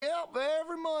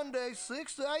Monday,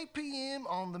 6 to 8 p.m.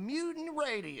 on the Mutiny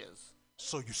Radios.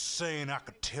 So you're saying I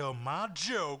could tell my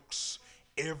jokes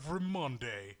every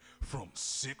Monday from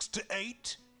 6 to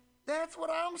 8? That's what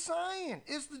I'm saying.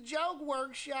 It's the Joke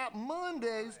Workshop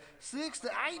Mondays, 6 to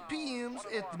 8 p.m.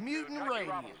 at the Mutiny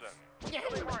Radios.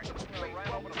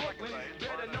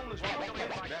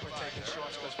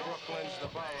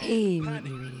 Hey,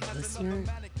 Mutiny Radio listener.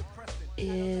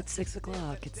 It's 6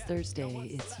 o'clock. It's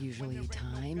Thursday. It's usually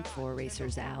time for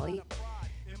Racers Alley.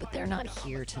 But they're not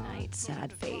here tonight.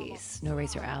 Sad face. No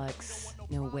Racer Alex.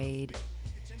 No Wade.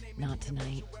 Not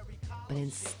tonight. But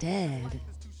instead,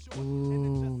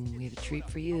 we have a treat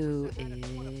for you.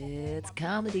 It's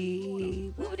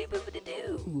comedy.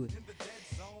 Woobity-boobity-doo.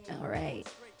 All right.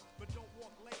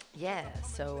 Yeah,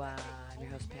 so I'm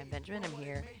your host, Pam Benjamin. I'm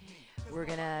here. We're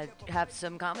going to have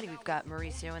some comedy. We've got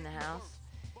Mauricio in the house.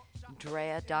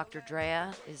 Drea, Dr.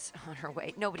 Drea is on her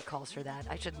way. Nobody calls her that.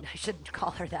 I shouldn't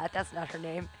call her that. That's not her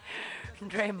name.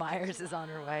 Drea Myers is on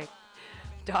her way.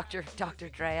 Dr.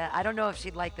 Drea. I don't know if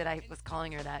she'd like that I was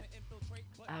calling her that.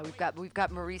 We've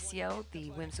got Mauricio,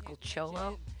 the whimsical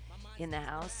cholo, in the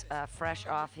house, fresh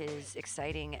off his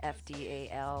exciting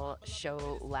FDAL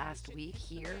show last week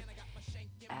here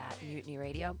at Mutiny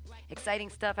Radio. Exciting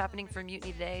stuff happening for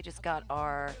Mutiny today. Just got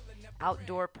our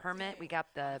outdoor permit. We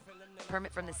got the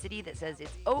permit from the city that says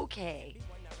it's okay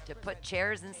to put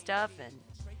chairs and stuff and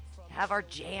have our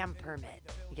jam permit.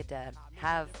 We get to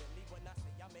have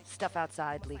stuff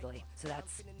outside legally. So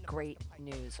that's great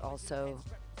news. Also,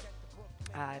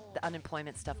 the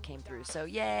unemployment stuff came through. So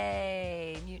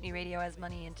yay! Mutiny Radio has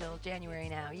money until January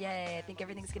now. Yay! I think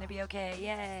everything's going to be okay.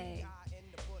 Yay!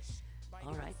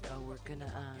 All right, so we're going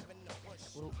to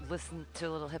we'll listen to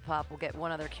a little hip-hop. We'll get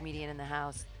one other comedian in the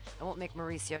house. I won't make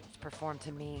Mauricio perform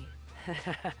to me.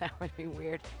 That would be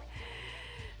weird.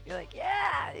 You're like,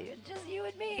 yeah, just you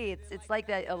and me. It's like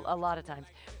that a lot of times.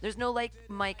 There's no Lake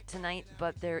Mike tonight,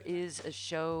 but there is a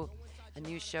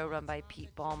new show run by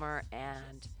Pete Ballmer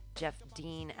and Jeff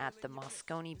Dean at the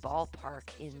Moscone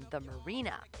Ballpark in the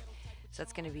Marina. So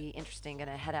that's going to be interesting. Going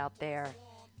to head out there.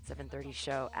 7:30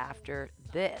 show after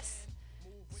this.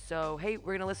 So, hey,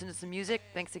 we're going to listen to some music.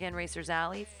 Thanks again, Racers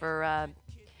Alley, for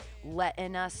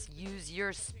letting us use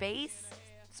your space.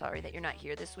 Sorry that you're not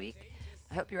here this week.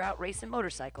 I hope you're out racing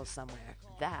motorcycles somewhere.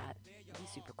 That would be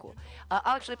super cool.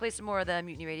 I'll actually play some more of the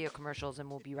Mutiny Radio commercials, and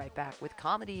we'll be right back with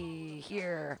comedy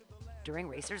here during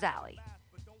Racers Alley.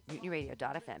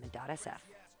 MutinyRadio.fm and .sf.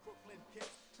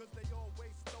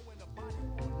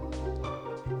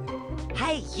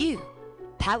 Hey, you,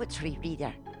 poetry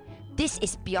reader. This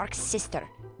is Bjork's sister,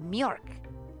 Mjork.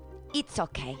 It's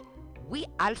okay. We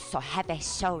also have a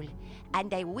soul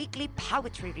and a weekly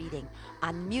poetry reading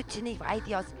on Mutiny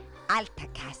Radio's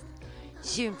AltaCast,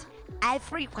 zoomed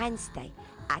every Wednesday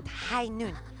at high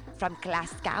noon from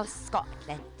Glasgow,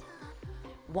 Scotland.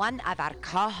 One of our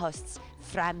co-hosts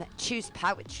from Choose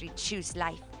Poetry, Choose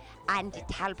Life, Andy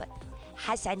Talbot,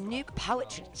 has a new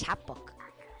poetry chapbook,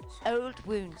 Old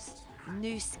Wounds,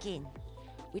 New Skin,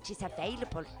 which is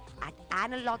available at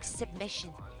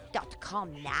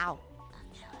analogsubmission.com now.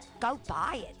 Go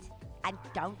buy it and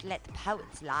don't let the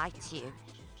poets lie to you.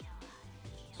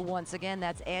 Once again,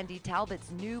 that's Andy Talbot's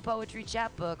new poetry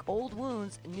chapbook, Old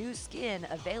Wounds, New Skin,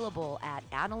 available at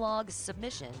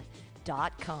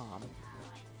analogsubmission.com.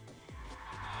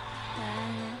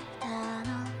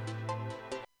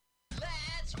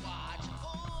 Let's watch a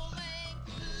full-length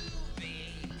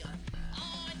movie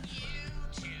on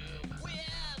YouTube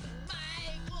with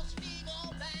Michael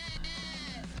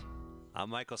Spiegelman. I'm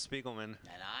Michael Spiegelman.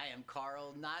 And I am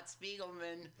Carl Not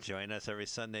Spiegelman. Join us every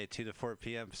Sunday, 2 to 4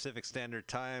 p.m. Pacific Standard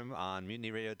Time on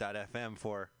MutinyRadio.fm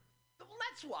for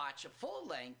Let's watch a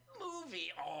full-length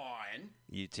movie on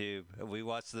YouTube. We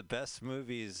watch the best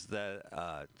movies that,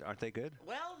 aren't they good?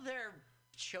 Well, they're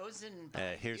chosen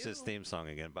by Here's you. his theme song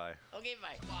again. Bye. Okay,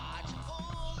 bye. Watch a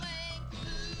full-length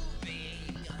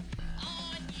movie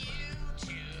on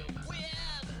YouTube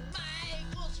with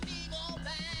Michael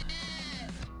Spiegelman.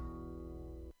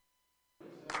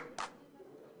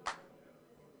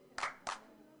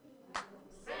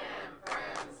 San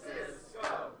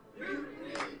Francisco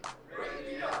Mutiny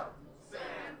Radio.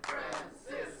 San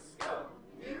Francisco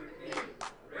Mutiny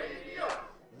Radio.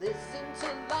 Listen to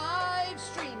live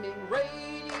streaming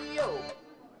radio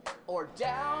or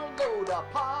download a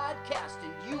podcast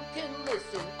and you can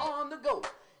listen on the go.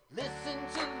 Listen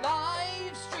to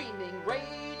live streaming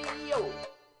radio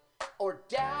or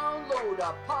download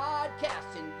a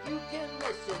podcast and you can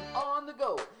listen on the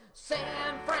go.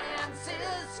 San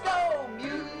Francisco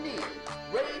Mutiny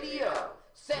Radio.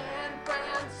 San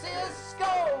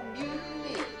Francisco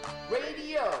Mutiny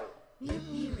Radio.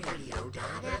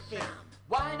 MutinyRadio.fm.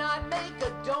 Why not make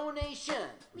a donation?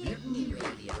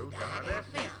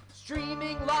 MutinyRadio.fm.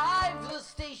 Streaming live the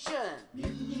station.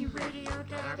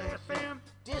 MutinyRadio.fm.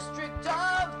 District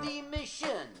of the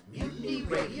Mission.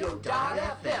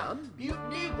 MutinyRadio.fm.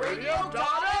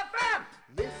 MutinyRadio.fm.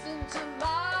 Listen to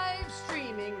live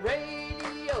streaming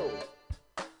radio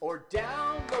or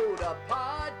download a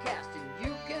podcast and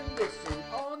you can listen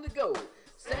on the go.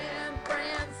 San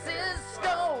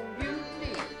Francisco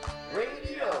Mutiny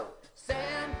Radio.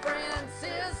 San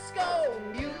Francisco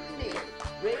Mutiny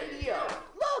Radio.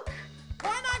 Look,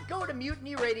 why not go to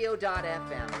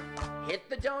MutinyRadio.fm? Hit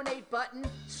the donate button,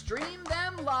 stream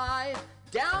them live,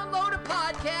 download a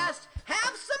podcast,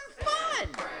 have some fun!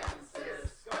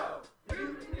 Francisco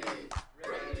Mutiny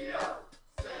Radio.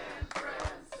 San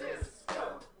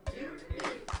Francisco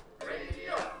Mutiny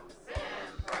Radio. San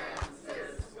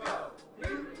Francisco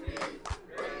Mutiny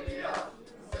Radio.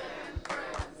 San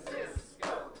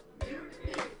Francisco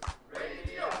Mutiny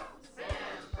Radio.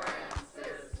 San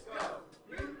Francisco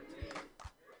Mutiny.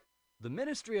 The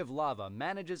Ministry of Lava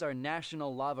manages our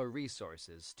national lava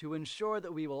resources to ensure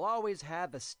that we will always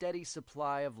have a steady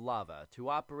supply of lava to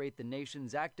operate the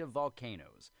nation's active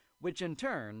volcanoes, which in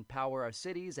turn power our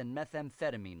cities and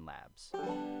methamphetamine labs.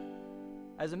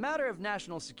 As a matter of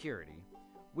national security,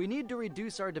 we need to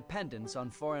reduce our dependence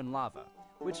on foreign lava,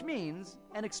 which means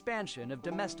an expansion of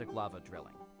domestic lava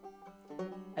drilling.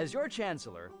 As your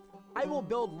chancellor, I will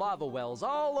build lava wells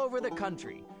all over the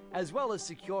country, as well as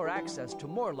secure access to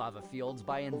more lava fields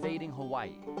by invading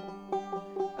Hawaii.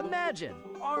 Imagine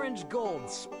orange gold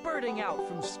spurting out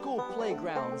from school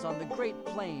playgrounds on the Great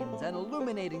Plains and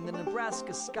illuminating the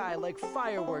Nebraska sky like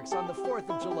fireworks on the 4th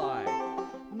of July.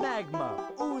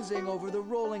 Magma oozing over the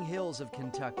rolling hills of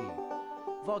Kentucky.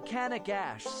 Volcanic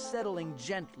ash settling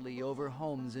gently over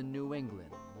homes in New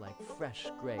England like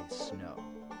fresh gray snow.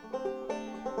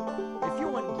 If you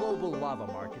want global lava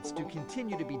markets to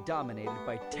continue to be dominated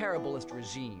by terriblest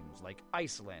regimes like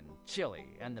Iceland,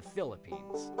 Chile, and the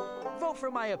Philippines, vote for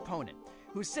my opponent,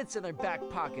 who sits in their back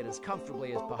pocket as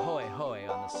comfortably as Pahoehoe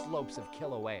on the slopes of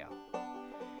Kilauea.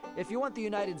 If you want the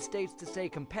United States to stay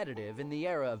competitive in the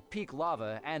era of peak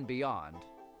lava and beyond,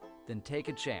 then take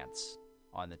a chance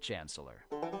on the Chancellor.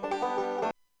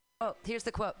 Oh, here's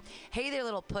the quote. Hey there,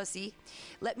 little pussy.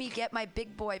 Let me get my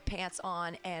big boy pants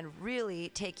on and really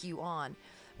take you on.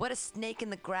 What a snake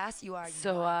in the grass you are.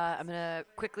 So I'm going to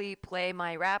quickly play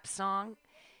my rap song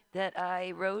that I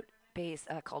wrote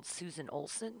called Susan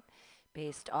Olsen,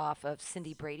 based off of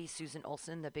Cindy Brady. Susan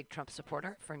Olsen, the big Trump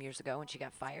supporter from years ago when she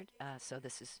got fired. So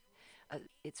this is,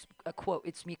 it's a quote.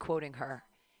 It's me quoting her,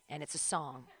 and it's a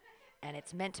song. And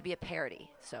it's meant to be a parody,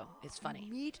 so it's funny.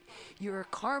 Meet your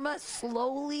karma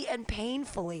slowly and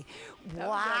painfully.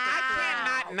 Wow.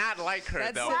 I cannot not like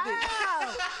her, though.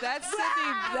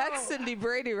 Cindy. That's Cindy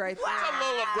Brady right there. That's a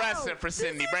little aggressive for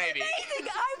Cindy Brady. Amazing.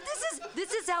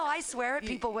 This is how I swear at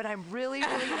people when I'm really,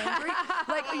 really angry.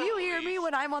 Like, you hear me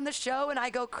when I'm on the show and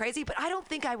I go crazy, but I don't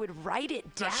think I would write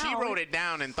it down. No, she wrote it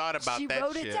down and thought about that shit. She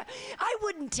wrote it down. I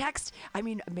wouldn't text. I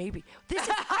mean, maybe. This is,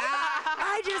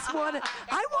 I just want to,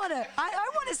 I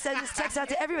want to send this text out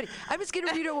to everybody. I'm just going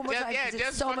to read it one more time. Yeah, it's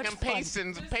just so fucking much fun.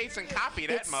 paste and copy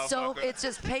that motherfucker. It's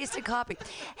just paste and copy.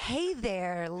 Hey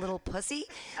there, little pussy.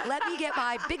 Let me get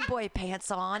my big boy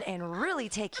pants on and really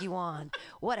take you on.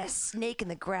 What a snake in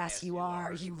the grass you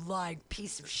are, you lying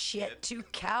piece of shit. Too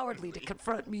cowardly to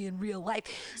confront me in real life,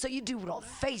 so you do it on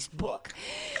Facebook.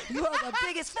 You are the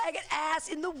biggest faggot ass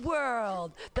in the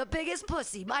world. The biggest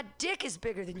pussy. My dick is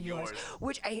bigger than yours,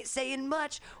 which ain't saying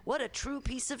much. What a true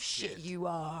piece of shit you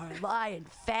are, lying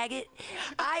faggot.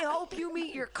 I hope you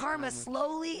meet your karma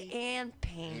slowly and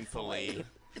painfully.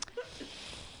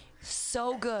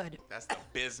 So good. That's the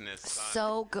business, son.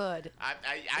 So good.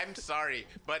 I'm sorry,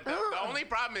 but the only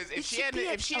problem is if she had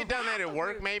done that at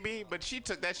work, maybe, but she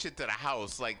took that shit to the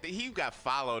house. Like, he got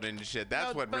followed and shit.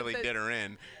 That's what really did her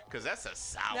in, because that's a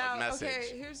solid message.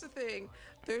 Okay, here's the thing.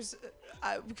 There's,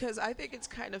 because I think it's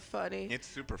kind of funny. It's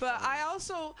super funny. But I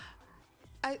also,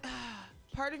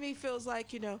 part of me feels like,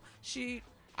 she.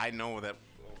 I know that.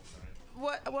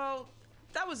 Well,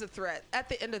 that was a threat. At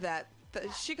the end of that,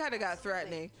 she kind of got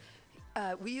threatening.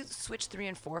 Will you switch 3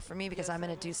 and 4 for me, because I'm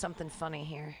going to do something funny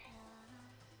here.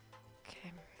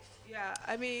 Okay. Yeah,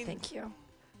 I mean. Thank you.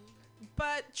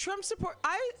 But Trump support,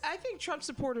 I think Trump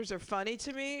supporters are funny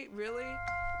to me, really.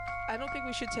 I don't think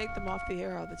we should take them off the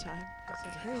air all the time.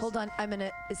 Hold on,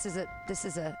 this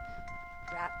is a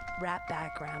rap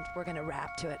background. We're gonna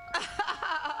rap to it.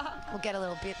 We'll get a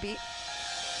little beat.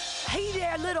 Hey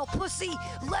there, little pussy.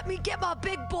 Let me get my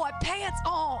big boy pants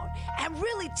on and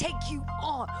really take you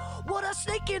on. What a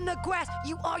snake in the grass.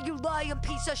 You are, you lying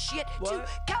piece of shit. Too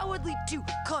cowardly to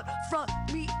confront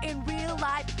me in real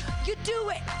life. You do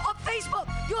it on Facebook.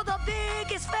 You're the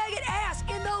biggest faggot ass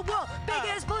in the world.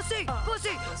 Biggest pussy.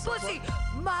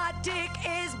 My dick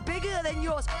is bigger than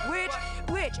yours,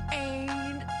 which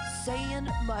ain't saying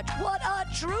much. What a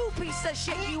true piece of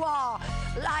shit you are,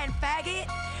 lying faggot.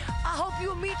 I hope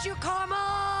you meet your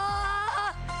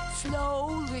karma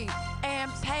slowly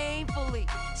and painfully.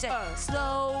 Say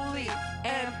slowly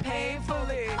and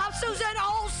painfully. I'm Susan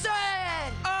Olsen.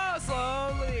 Oh,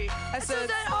 slowly. I said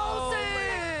Susan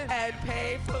Olsen. And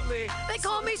painfully. They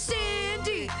call me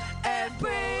Cindy and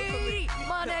Brady.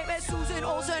 My name is Susan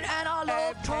Olsen and I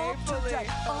love Trump today.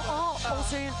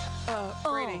 Olsen.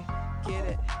 Brady, get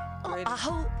it. Brady. I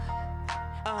hope.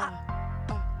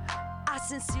 I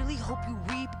sincerely hope you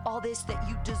reap all this that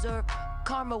you deserve.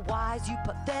 Karma-wise, you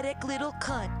pathetic little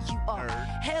cunt. You are.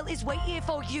 Hell is waiting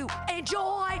for you.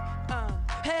 Enjoy.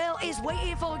 Hell is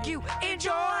waiting for you.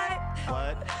 Enjoy.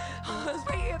 What? Hell is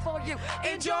waiting for you.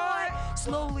 Enjoy.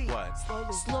 Slowly. What?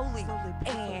 Slowly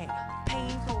and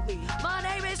painfully. My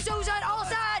name is Susan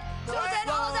Olsen. Susan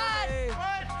Olsen.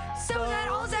 Susan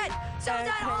Olsen.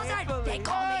 Susan Olsen. They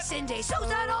call me Cindy.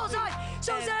 Susan Olsen.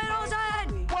 Susan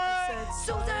Olsen.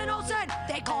 Susan Olsen.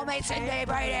 They call me Cindy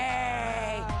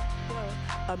Brady.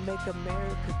 Make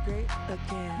America great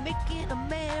again. Making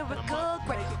America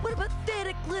great. What a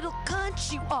pathetic little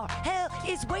cunt you are. Hell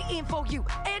is waiting for you.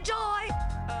 Enjoy.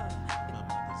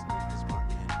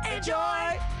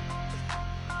 Enjoy.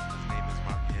 His name is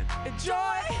Martin.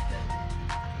 Enjoy.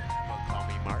 But call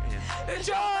me Martin.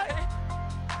 Enjoy.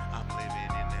 I'm living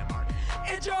in that Martin.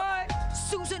 Enjoy.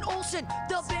 Susan Olsen,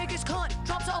 the biggest cunt.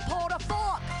 Trump supporter.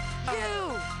 Fuck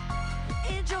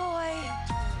you. Enjoy.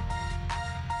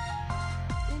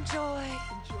 Enjoy.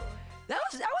 That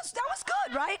was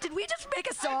good, right? Did we just make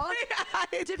a song?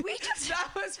 Did we just? That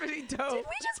was pretty dope. Did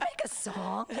we just make a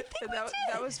song? I think we did.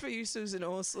 That was for you, Susan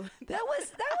Olsen. That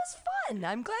was fun.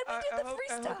 I'm glad we did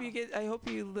the freestyle. I hope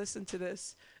you listen to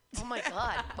this. Oh my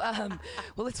God.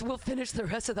 We'll finish the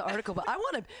rest of the article, but I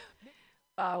want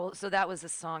to. So that was a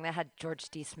song that had George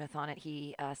D. Smith on it.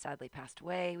 He sadly passed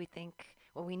away.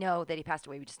 We know that he passed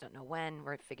away. We just don't know when.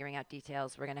 We're figuring out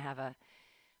details. We're gonna have a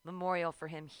memorial for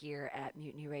him here at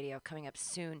Mutiny Radio coming up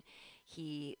soon.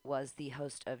 He was the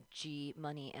host of G,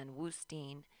 Money, and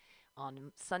Woostein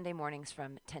on Sunday mornings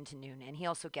from 10 to noon. And he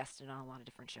also guested on a lot of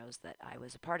different shows that I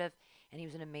was a part of. And he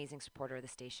was an amazing supporter of the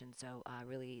station. So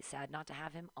really sad not to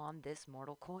have him on this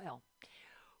mortal coil.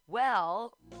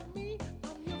 Well,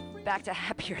 back to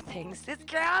happier things. It's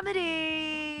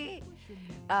comedy!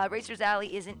 Racers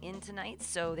Alley isn't in tonight,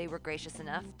 so they were gracious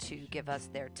enough to give us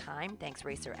their time. Thanks,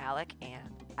 Racer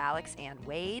Alex and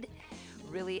Wade.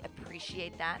 Really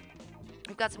appreciate that.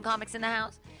 We've got some comics in the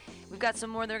house. We've got some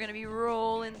more they're going to be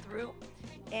rolling through.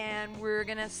 And we're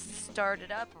going to start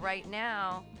it up right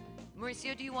now.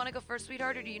 Mauricio, do you want to go first,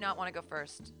 sweetheart, or do you not want to go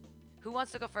first? Who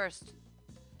wants to go first?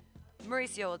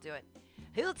 Mauricio will do it.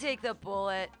 He'll take the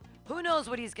bullet. Who knows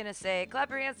what he's going to say? Clap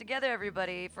your hands together,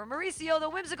 everybody, for Mauricio, the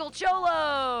whimsical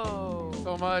Cholo.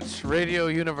 So much, Radio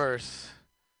Universe.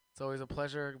 It's always a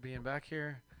pleasure being back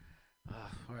here.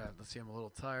 All right, let's see, I'm a little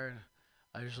tired.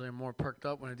 I usually am more perked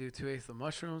up when I do 2/8 of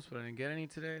mushrooms, but I didn't get any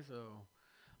today, so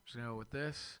I'm just going to go with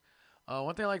this.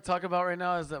 One thing I like to talk about right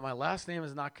now is that my last name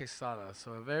is not Quesada.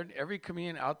 So if every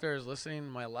comedian out there is listening,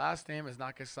 my last name is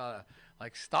not Quesada.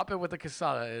 Like, stop it with the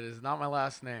Quesada. It is not my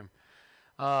last name.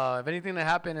 If anything that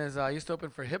happened is I used to open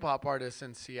for hip-hop artists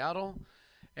in Seattle,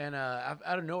 and out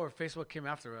of nowhere, Facebook came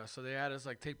after us. So they had us,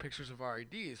 like, take pictures of our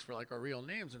IDs for, like, our real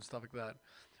names and stuff like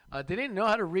that. They didn't know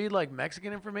how to read, like,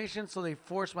 Mexican information, so they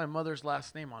forced my mother's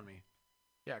last name on me.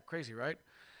 Yeah, crazy, right?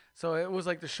 So it was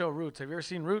like the show Roots. Have you ever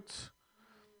seen Roots?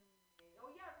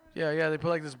 Yeah, they put,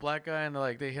 like, this black guy, and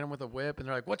they hit him with a whip, and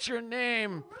they're like, "What's your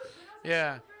name?"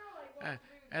 Yeah.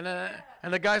 And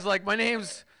the guy's like, "My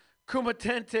name's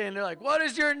Kumatente," and they're like, "What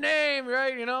is your name?"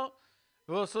 Right, you know?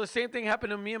 Well, so the same thing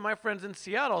happened to me and my friends in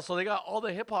Seattle. So they got all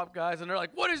the hip-hop guys, and they're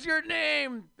like, "What is your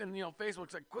name?" And, you know,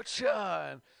 Facebook's like,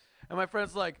 "Qucha." And my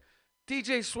friend's like,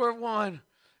 "DJ Swerve One."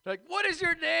 They're like, "What is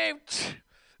your name?"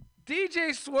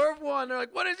 DJ Swerve One. They're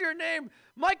like, "What is your name?"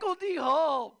 Michael D.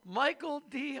 Hall. Michael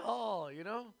D. Hall, you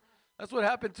know? That's what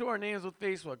happened to our names with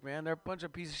Facebook, man. They're a bunch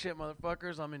of piece of shit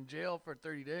motherfuckers. I'm in jail for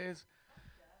 30 days.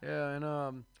 Yeah,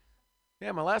 and,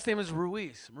 yeah, my last name is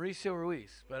Ruiz, Mauricio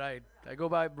Ruiz, but I go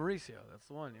by Mauricio. That's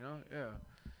the one, you know?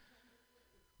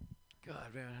 Yeah.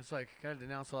 God, man, it's like gotta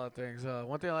denounce a lot of things.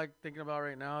 One thing I like thinking about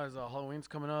right now is Halloween's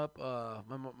coming up.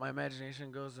 My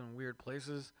imagination goes in weird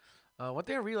places. One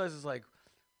thing I realize is like,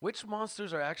 which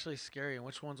monsters are actually scary and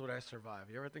which ones would I survive?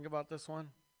 You ever think about this one?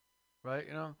 Right?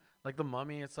 You know, like the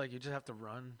Mummy. It's like you just have to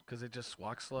run because it just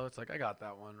walks slow. It's like I got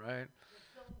that one, right?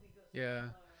 Yeah.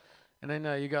 And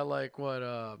then you got like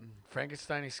what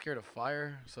Frankenstein. He's scared of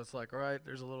fire, so it's like, all right,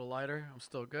 there's a little lighter. I'm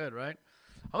still good, right?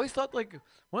 I always thought like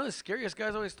one of the scariest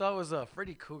guys I always thought was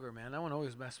Freddy Krueger, man. That one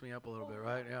always messed me up a little bit,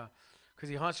 right? Yeah, because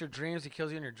he haunts your dreams, he kills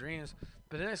you in your dreams.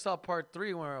 But then I saw part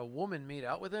 3 where a woman made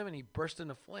out with him and he burst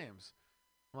into flames.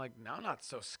 I'm like, now I'm not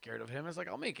so scared of him. It's like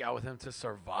I'll make out with him to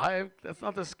survive. That's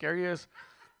not the scariest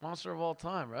monster of all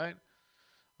time, right?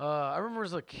 I remember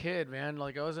as a kid, man,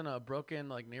 like I was in a broken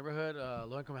like neighborhood,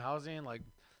 low-income housing, like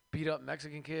beat up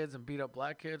Mexican kids and beat up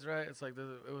black kids, right? It's like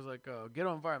it was like a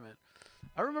ghetto environment.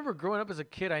 I remember growing up as a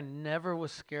kid, I never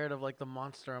was scared of like the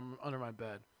monster under my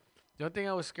bed. The only thing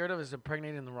I was scared of is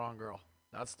impregnating the wrong girl.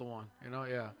 That's the one, you know?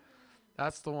 Yeah,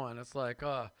 that's the one. It's like,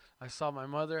 I saw my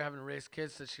mother having to raise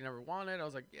kids that she never wanted. I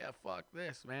was like, yeah, fuck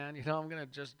this, man. You know, I'm gonna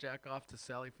just jack off to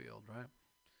Sally Field,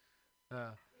 right?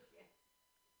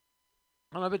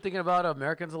 I've been thinking about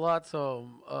Americans a lot, so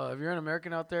if you're an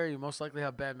American out there, you most likely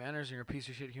have bad manners and you're a piece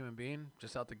of shit human being,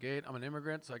 just out the gate. I'm an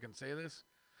immigrant, so I can say this.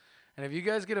 And if you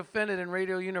guys get offended in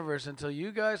Radio Universe, until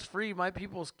you guys free my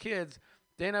people's kids,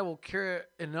 then I will care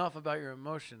enough about your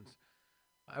emotions.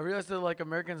 I realize that, like,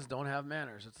 Americans don't have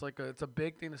manners. It's like it's a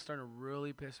big thing that's starting to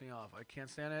really piss me off. I can't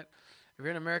stand it. If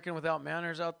you're an American without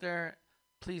manners out there,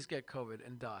 please get COVID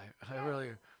and die.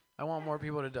 I want more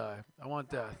people to die. I want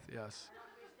death, yes.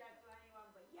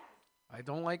 I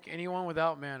don't like anyone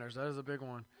without manners. That is a big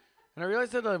one. And I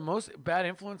realized that the most bad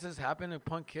influences happen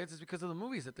upon kids is because of the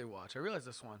movies that they watch. I realized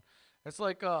this one. It's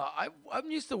like I'm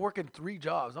used to working 3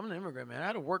 jobs. I'm an immigrant, man. I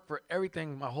had to work for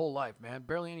everything my whole life, man.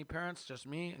 Barely any parents, just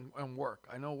me and work.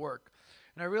 I know work.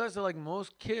 And I realized that like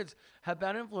most kids have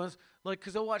bad influence, like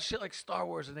because they'll watch shit like Star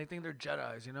Wars and they think they're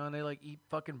Jedis, you know, and they like eat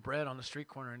fucking bread on the street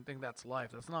corner and think that's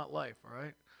life. That's not life, all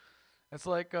right? It's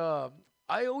like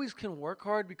I always can work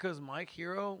hard because my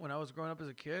hero when I was growing up as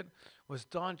a kid was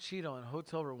Don Cheadle in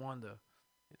Hotel Rwanda.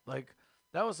 Like,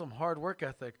 that was some hard work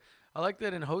ethic. I like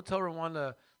that in Hotel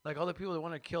Rwanda, like all the people that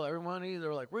want to kill everyone, they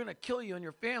were like, we're going to kill you and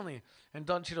your family. And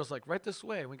Don Cheadle's like, right this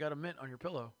way. We got a mint on your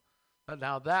pillow.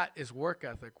 Now that is work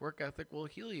ethic. Work ethic will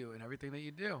heal you in everything that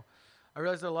you do. I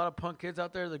realize that a lot of punk kids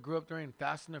out there that grew up during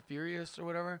Fast and the Furious or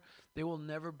whatever, they will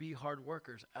never be hard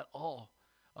workers at all.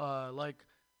 Like,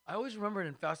 I always remembered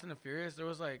in Fast and the Furious, there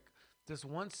was like this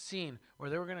one scene where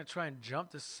they were going to try and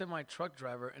jump this semi-truck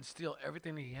driver and steal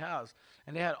everything that he has.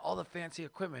 And they had all the fancy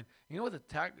equipment. You know what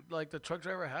the truck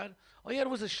driver had? All he had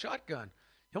was a shotgun.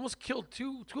 He almost killed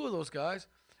two of those guys.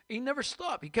 He never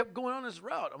stopped. He kept going on his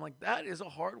route. I'm like, that is a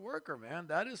hard worker, man.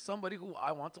 That is somebody who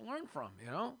I want to learn from,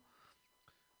 you know?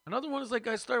 Another one is like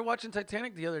I started watching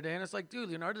Titanic the other day, and it's like, dude,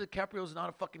 Leonardo DiCaprio is not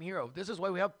a fucking hero. This is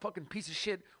why we have fucking piece of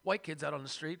shit white kids out on the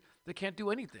street that can't do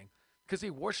anything. Because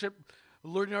they worship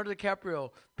Leonardo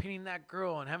DiCaprio painting that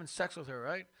girl and having sex with her,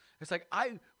 right? It's like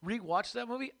I rewatched that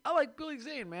movie. I like Billy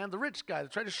Zane, man, the rich guy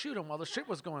that tried to shoot him while the shit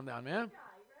was going down, man.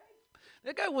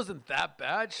 That guy wasn't that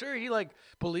bad. Sure, he like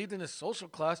believed in his social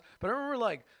class, but I remember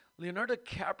like Leonardo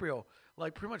DiCaprio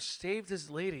like pretty much saved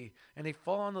his lady and they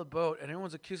fall on the boat and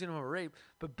everyone's accusing him of rape.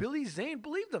 But Billy Zane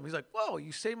believed him. He's like, whoa,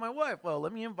 you saved my wife. Well,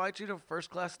 let me invite you to a first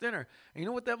class dinner. And you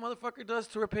know what that motherfucker does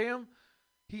to repay him?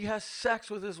 He has sex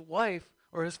with his wife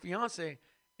or his fiance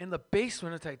in the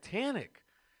basement of Titanic.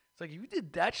 It's like, if you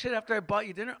did that shit after I bought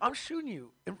you dinner, I'm shooting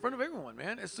you in front of everyone,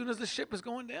 man, as soon as the ship is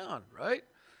going down, right?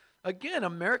 Again,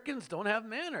 Americans don't have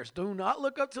manners. Do not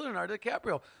look up to Leonardo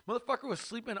DiCaprio. Motherfucker was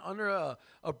sleeping under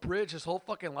a bridge his whole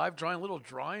fucking life, drawing little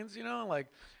drawings, you know? Like,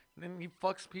 and then he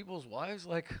fucks people's wives.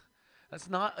 Like, that's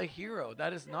not a hero.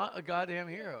 That is not a goddamn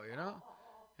hero, you know?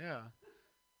 Yeah.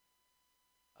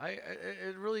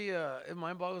 It really it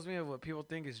mind boggles me of what people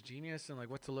think is genius and like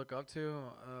what to look up to.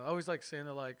 I always like saying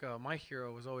that like my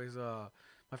hero was always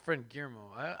my friend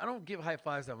Guillermo. I don't give high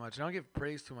fives that much. I don't give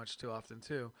praise too often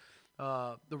too.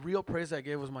 The real praise I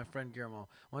gave was my friend Guillermo.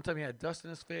 One time he had dust in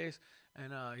his face,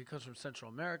 and he comes from Central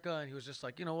America, and he was just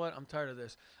like, you know what? I'm tired of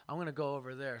this. I'm gonna go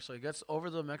over there. So he gets over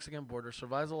the Mexican border,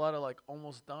 survives a lot of like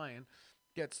almost dying,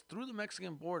 gets through the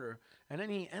Mexican border, and then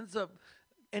he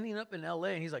ending up in LA,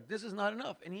 and he's like, this is not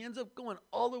enough. And he ends up going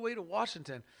all the way to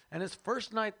Washington. And his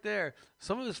first night there,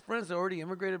 some of his friends that already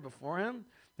immigrated before him,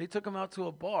 they took him out to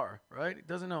a bar, right? He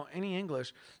doesn't know any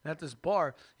English. And at this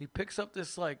bar, he picks up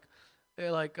this like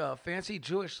fancy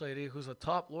Jewish lady who's a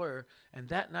top lawyer, and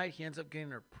that night he ends up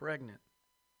getting her pregnant.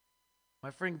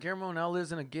 My friend Guillermo now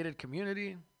lives in a gated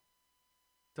community.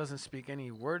 doesn't speak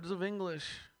any words of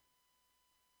English.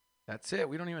 That's it.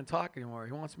 We don't even talk anymore.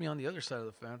 He wants me on the other side of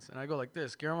the fence. And I go like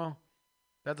this, Guillermo,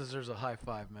 that deserves a high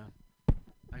five, man.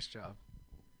 Nice job.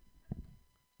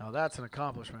 Now that's an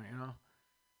accomplishment, you know.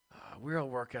 Real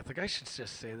work ethic. I should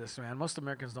just say this, man. Most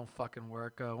Americans don't fucking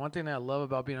work. One thing that I love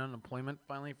about being on unemployment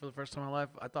finally for the first time in my life,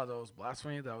 I thought that was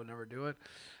blasphemy, that I would never do it,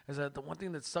 is that the one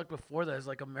thing that sucked before that is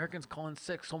like Americans calling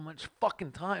sick so much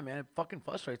fucking time, man. It fucking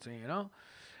frustrates me, you know?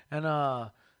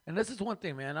 And this is one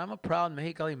thing, man. I'm a proud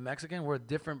Mexicali Mexican. We're a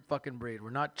different fucking breed. We're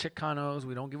not Chicanos.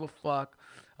 We don't give a fuck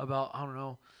about, I don't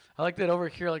know. I like that over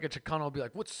here, like a Chicano will be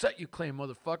like, what set you claim,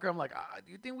 motherfucker? I'm like,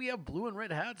 do you think we have blue and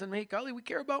red hats in Mexicali? We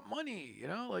care about money, you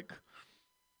know? Like,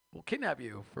 we'll kidnap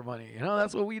you for money, you know?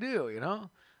 That's what we do, you know?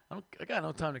 I got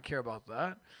no time to care about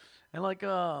that. And like, and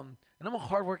I'm a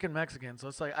hardworking Mexican, so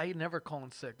it's like I never call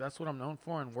in sick. That's what I'm known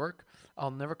for in work. I'll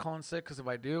never call in sick because if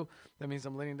I do, that means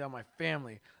I'm letting down my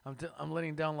family. I'm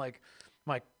letting down like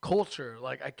my culture.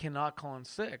 Like I cannot call in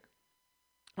sick.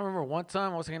 I remember one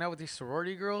time I was hanging out with these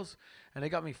sorority girls, and they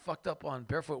got me fucked up on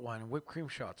barefoot wine and whipped cream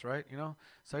shots, right? You know,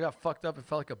 so I got fucked up and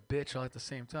felt like a bitch all at the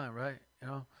same time, right? You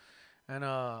know, and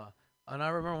I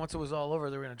remember once it was all over,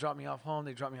 they were gonna drop me off home.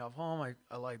 They dropped me off home.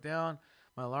 I lie down.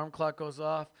 My alarm clock goes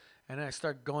off, and then I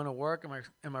start going to work,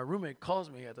 and my roommate calls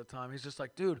me at the time. He's just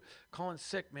like, dude, calling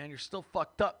sick, man. You're still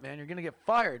fucked up, man. You're going to get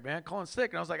fired, man. Calling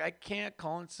sick. And I was like, I can't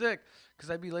call in sick because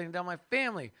I'd be laying down my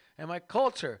family and my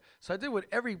culture. So I did what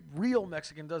every real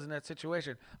Mexican does in that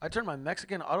situation. I turned my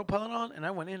Mexican autopilot on, and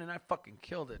I went in, and I fucking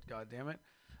killed it, God damn it.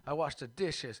 I washed the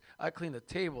dishes. I cleaned the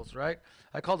tables, right?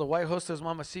 I called the white hostess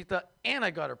mamacita, and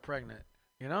I got her pregnant,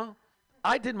 you know?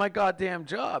 I did my goddamn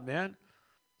job, man.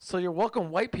 So you're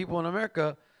welcome, white people in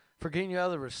America, for getting you out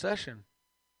of the recession.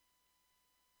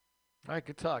 All right,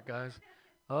 good talk, guys.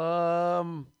 All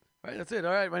right, that's it.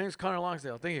 All right, my name is Connor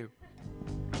Longsdale. Thank you.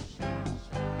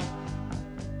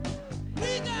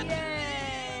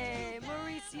 Yay!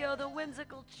 Mauricio, the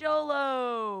whimsical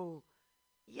cholo.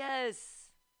 Yes.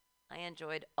 I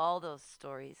enjoyed all those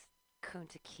stories.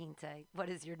 Kunta Kinte. What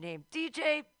is your name?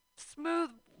 DJ Smooth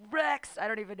Rex. I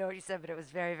don't even know what you said, but it was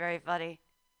very, very funny.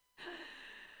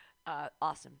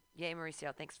 Awesome. Yay,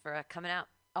 Mauricio. Thanks for coming out.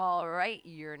 All right,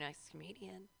 your next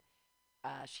comedian.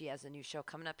 She has a new show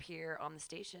coming up here on the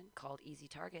station called Easy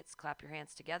Targets. Clap your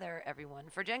hands together, everyone,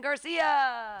 for Jen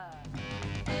Garcia.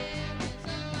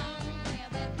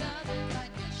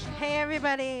 Hey,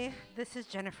 everybody. This is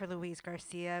Jennifer Louise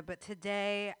Garcia, but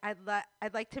today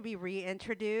I'd like to be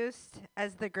reintroduced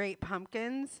as the Great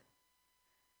Pumpkins.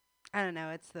 I don't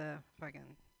know. It's the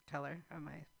fucking color of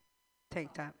my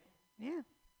tank top. Yeah.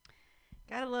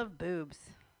 Gotta love boobs.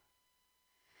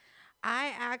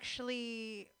 I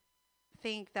actually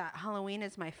think that Halloween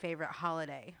is my favorite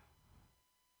holiday.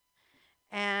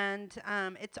 And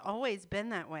it's always been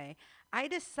that way. I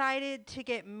decided to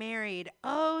get married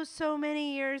so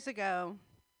many years ago,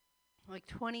 like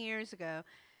 20 years ago.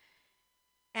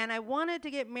 And I wanted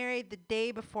to get married the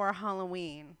day before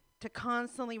Halloween to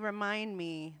constantly remind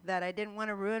me that I didn't want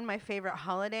to ruin my favorite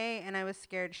holiday, and I was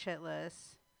scared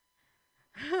shitless.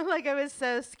 Like, I was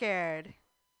so scared.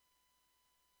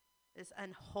 This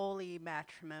unholy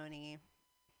matrimony.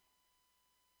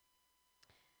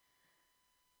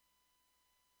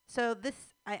 So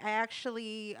I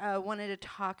actually wanted to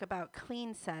talk about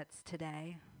clean sets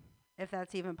today, if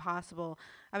that's even possible.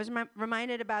 I was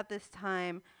reminded about this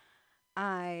time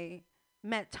I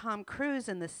met Tom Cruise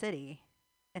in the city,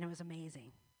 and it was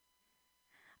amazing.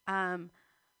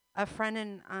 A friend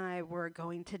and I were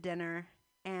going to dinner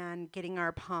and getting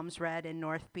our palms read in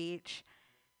North Beach.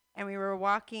 And we were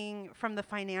walking from the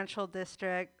financial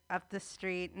district up the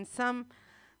street, and some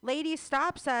lady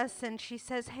stops us and she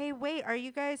says, "Hey, wait, are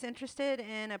you guys interested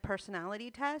in a personality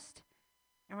test?"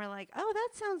 And we're like, "Oh, that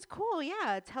sounds cool.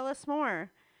 Yeah, tell us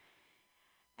more."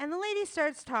 And the lady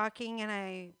starts talking, and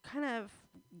I kind of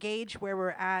gauge where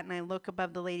we're at, and I look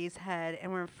above the lady's head,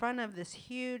 and we're in front of this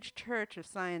huge church of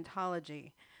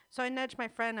Scientology. So I nudge my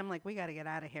friend. I'm like, "We got to get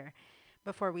out of here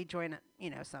before we join,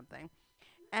 something."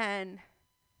 And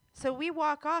so we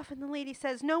walk off, and the lady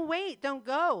says, "No, wait, don't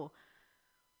go.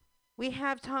 We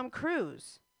have Tom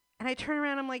Cruise." And I turn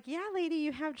around, I'm like, "Yeah, lady,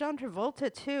 you have John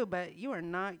Travolta too, but you are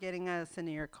not getting us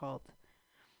into your cult."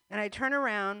 And I turn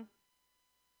around,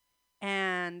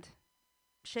 and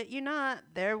shit you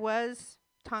not, there was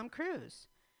Tom Cruise,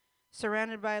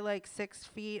 surrounded by like 6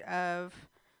 feet of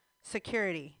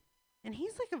security. And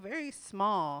he's like a very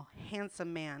small,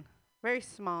 handsome man, very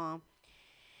small.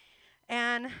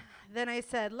 And then I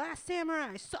said, "Last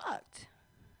Samurai sucked."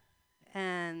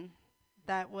 And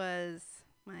that was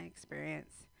my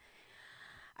experience.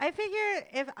 I figure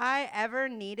if I ever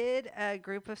needed a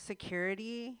group of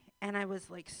security and I was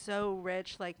like so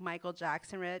rich, like Michael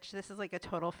Jackson rich, this is like a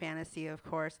total fantasy, of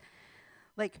course.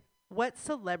 Like, what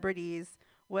celebrities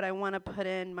would I want to put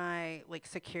in my like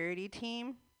security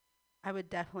team? I would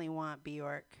definitely want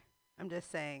Bjork. I'm just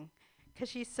saying, 'cause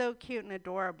she's so cute and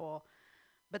adorable,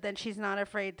 but then she's not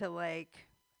afraid to like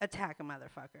attack a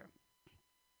motherfucker.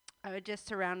 I would just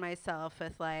surround myself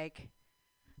with like,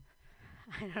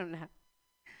 I don't know,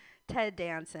 Ted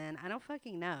Danson. I don't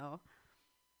fucking know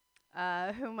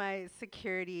who my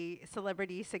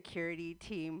celebrity security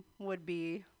team would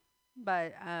be,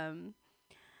 but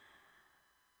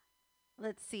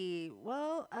let's see.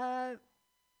 Well,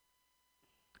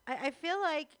 I feel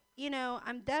like,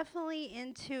 I'm definitely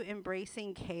into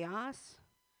embracing chaos.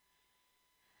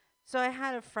 So I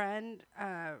had a friend,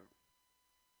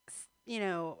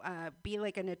 be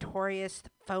like a notorious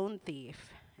phone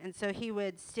thief. And so he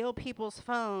would steal people's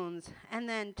phones and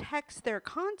then text their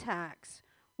contacts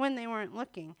when they weren't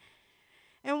looking.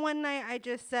 And one night I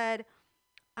just said,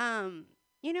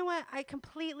 you know what? I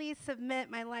completely submit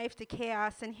my life to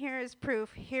chaos, and here is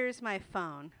proof. Here's my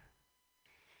phone.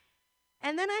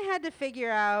 And then I had to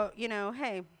figure out,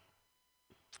 hey,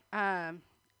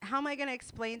 how am I going to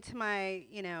explain to my,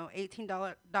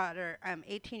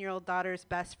 18-year-old daughter's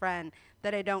best friend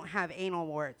that I don't have anal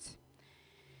warts?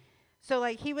 So,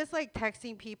 like, he was, like,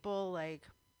 texting people, like,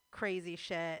 crazy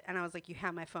shit. And I was like, you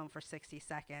have my phone for 60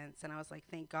 seconds. And I was like,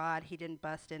 thank God he didn't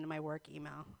bust into my work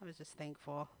email. I was just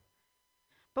thankful.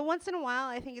 But once in a while,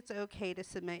 I think it's okay to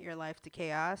submit your life to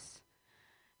chaos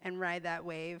and ride that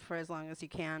wave for as long as you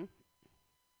can.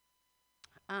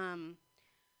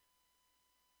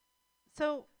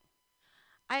 So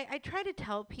I try to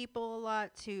tell people a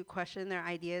lot to question their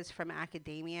ideas from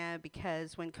academia,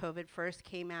 because when COVID first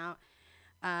came out,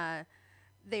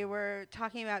 they were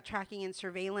talking about tracking and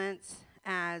surveillance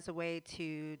as a way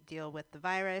to deal with the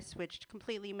virus, which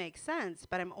completely makes sense,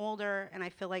 but I'm older and I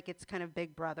feel like it's kind of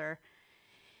Big Brother.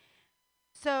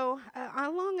 So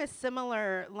along a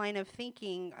similar line of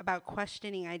thinking about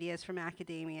questioning ideas from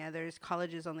academia, there's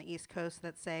colleges on the East Coast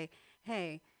that say,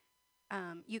 hey,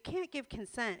 you can't give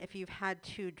consent if you've had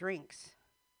 2 drinks.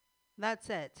 That's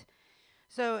it.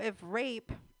 So if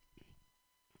rape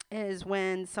is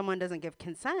when someone doesn't give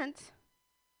consent,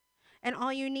 and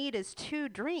all you need is 2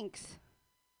 drinks,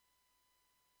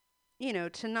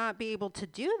 to not be able to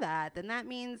do that, then that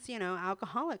means,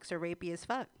 alcoholics are rapey as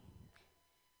fuck.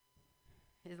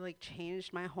 It like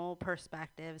changed my whole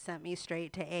perspective, sent me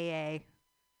straight to AA.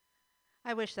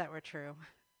 I wish that were true.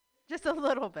 Just a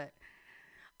little bit.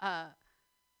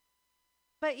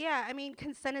 But yeah, I mean,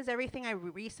 consent is everything. I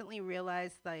recently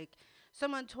realized, like,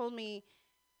 someone told me,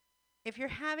 if you're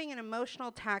having an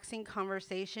emotional, taxing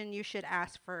conversation, you should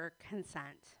ask for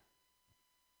consent.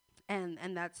 And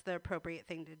that's the appropriate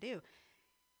thing to do.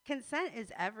 Consent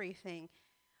is everything.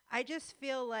 I just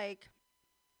feel like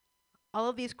all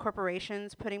of these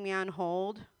corporations putting me on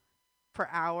hold for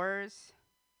hours,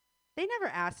 they never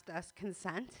asked us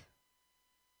consent.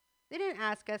 They didn't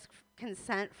ask us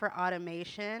consent for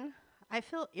automation. I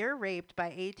feel ear-raped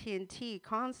by AT&T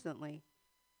constantly.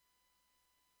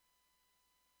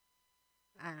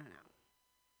 I don't know.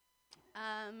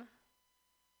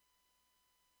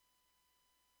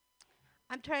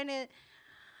 I'm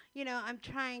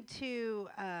trying to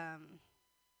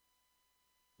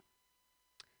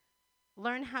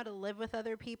learn how to live with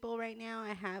other people right now.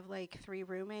 I have like 3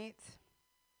 roommates.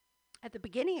 At the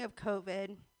beginning of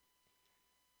COVID,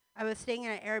 I was staying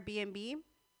in an Airbnb,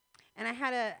 and I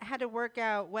had to work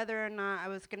out whether or not I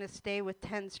was going to stay with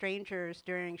 10 strangers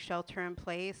during shelter in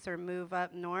place or move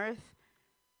up north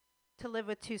to live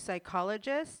with 2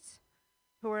 psychologists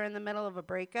who were in the middle of a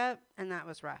breakup, and that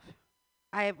was rough.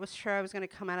 I was sure I was going to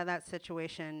come out of that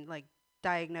situation like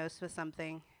diagnosed with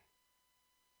something,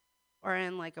 or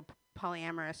in like a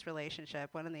polyamorous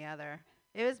relationship, one or the other.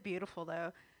 It was beautiful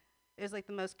though. It was like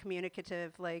the most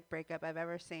communicative like breakup I've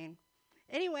ever seen.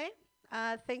 Anyway,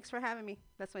 thanks for having me.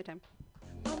 That's my time.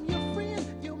 I'm your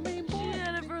friend, your main boy.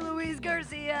 Jennifer Louise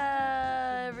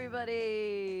Garcia, everybody.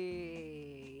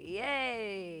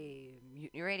 Yay.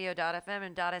 MutinyRadio.fm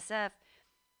and .sf.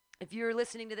 If you're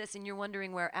listening to this and you're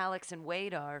wondering where Alex and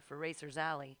Wade are for Racers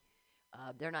Alley,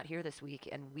 they're not here this week,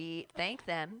 and we thank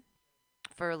them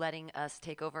for letting us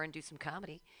take over and do some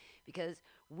comedy, because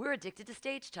we're addicted to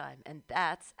stage time, and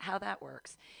that's how that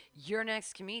works. Your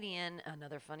next comedian,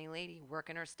 another funny lady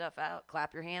working her stuff out.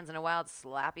 Clap your hands in a wild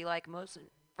slappy-like motion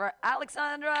for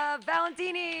Alexandra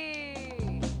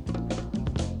Valentini.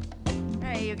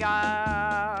 Hey, you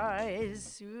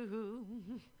guys. Ooh.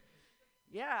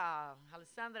 Yeah,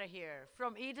 Alessandra here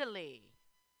from Italy.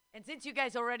 And since you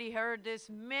guys already heard this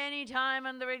many times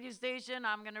on the radio station,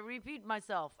 I'm going to repeat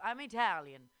myself. I'm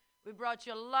Italian. We brought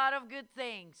you a lot of good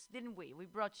things, didn't we? We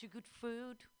brought you good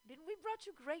food. Didn't we brought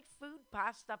you great food?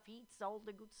 Pasta, pizza, all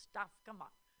the good stuff. Come on.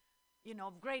 You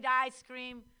know, great ice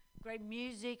cream, great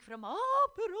music from opera,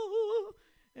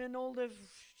 and all the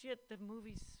shit, the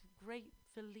movies, great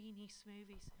Fellini's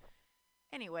movies.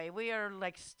 Anyway, we are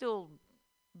like still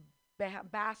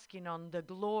basking on the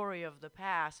glory of the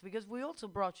past because we also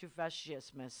brought you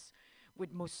fascismus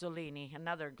with Mussolini,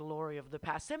 another glory of the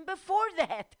past. And before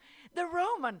that, the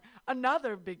Roman,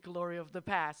 another big glory of the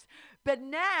past. But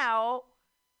now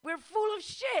we're full of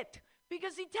shit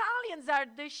because Italians are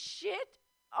the shit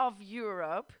of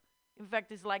Europe. In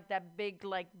fact, it's like that big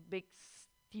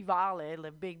stivale,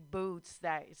 the big boots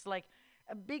that it's like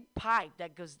a big pipe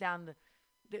that goes down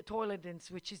the toilet,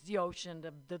 which is the ocean,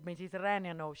 the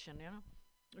Mediterranean Ocean, you know.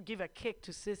 Give a kick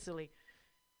to Sicily.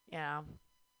 Yeah.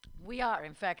 We are,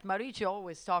 in fact, Mauricio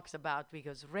always talks about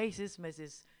because racism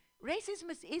is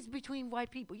between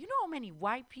white people. You know how many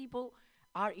white people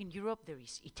are in Europe? There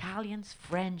is Italians,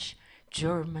 French,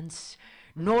 Germans,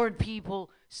 Nord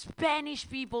people, Spanish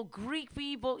people, Greek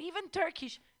people, even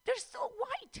Turkish. They're still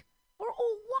white. We're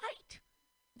all white.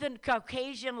 The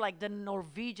Caucasian, like the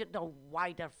Norwegian, the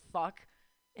white are fuck.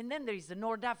 And then there is the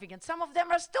North African. Some of them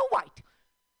are still white.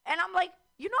 And I'm like,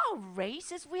 you know how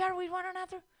racist we are with one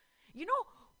another? You know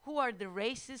who are the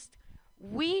racist?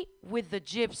 We with the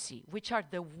gypsy, which are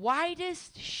the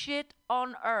whitest shit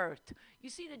on earth. You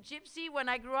see, the gypsy, when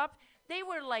I grew up, they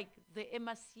were like the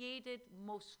emaciated,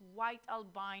 most white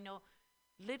albino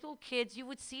little kids. You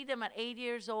would see them at 8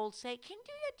 years old say, do you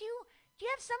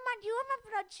have someone, do you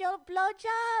have a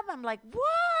blowjob? I'm like,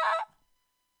 what?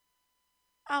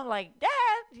 I'm like,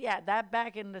 that? Yeah, that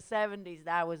back in the 70s,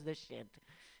 that was the shit.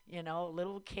 You know,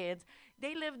 little kids.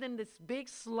 They lived in this big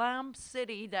slum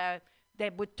city that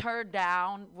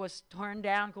was turned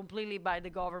down completely by the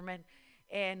government.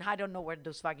 And I don't know where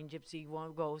those fucking gypsy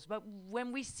one goes. But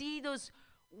when we see those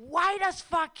white as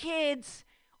fuck kids,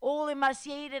 all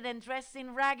emaciated and dressed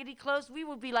in raggedy clothes, we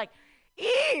would be like,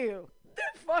 ew,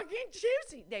 the fucking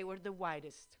gypsy. They were the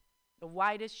whitest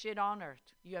shit on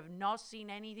earth. You have not seen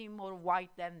anything more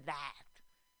white than that.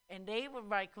 And they were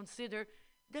like considered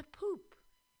the poop.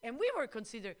 And we were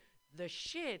considered the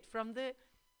shit from the,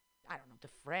 I don't know, the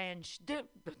French, the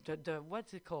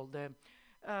what's it called?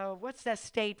 What's that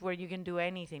state where you can do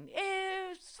anything?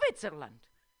 Switzerland.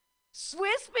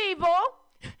 Swiss people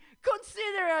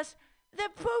consider us the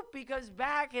poop because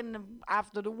back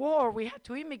after the war, we had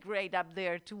to immigrate up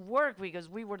there to work because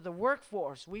we were the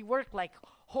workforce. We worked like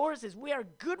horses. We are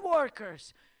good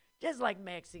workers, just like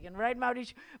Mexican, right,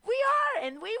 Mauricio? We are,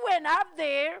 and we went up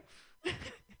there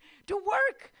to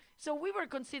work. So we were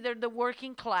considered the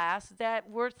working class that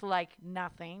worth like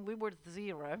nothing. We were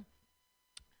zero.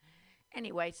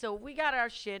 Anyway, so we got our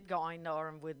shit going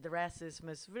on with the racism.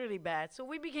 It's really bad. So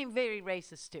we became very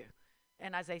racist too.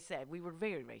 And as I said, we were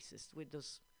very racist with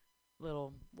those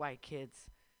little white kids.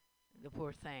 The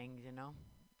poor things, you know.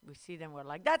 We see them, we're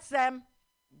like, that's them.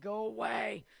 Go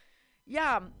away.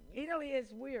 Yeah, Italy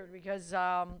is weird because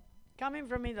coming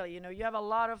from Italy, you know, you have a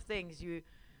lot of things.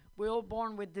 We're all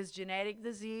born with this genetic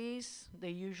disease, the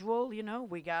usual, you know.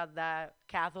 We got that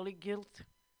Catholic guilt.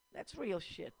 That's real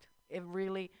shit. It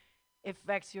really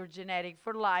affects your genetic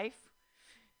for life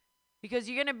because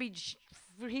you're going to be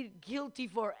guilty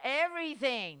for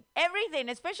everything,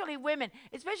 especially women,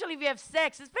 especially if you have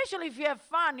sex, especially if you have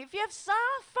fun. If you have some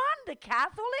fun, the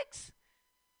Catholics,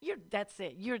 that's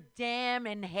it. You're damn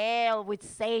in hell with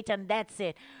Satan. That's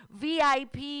it.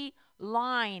 VIP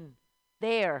line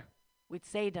there with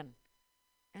Satan.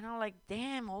 And I'm like,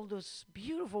 damn, all those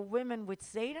beautiful women with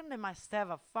Satan, they must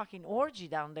have a fucking orgy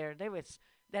down there.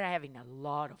 They're having a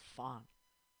lot of fun.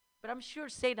 But I'm sure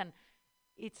Satan,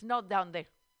 it's not down there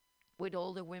with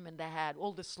all the women that had,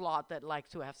 all the slut that like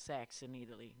to have sex in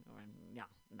Italy. No.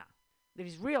 There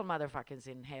is real motherfuckers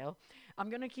in hell. I'm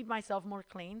going to keep myself more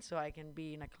clean so I can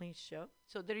be in a clean show.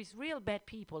 So there is real bad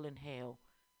people in hell.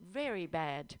 Very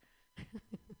bad.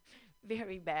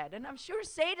 Very bad. And I'm sure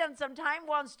Satan sometime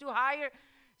wants to hire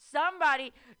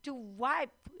somebody to wipe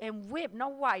and whip.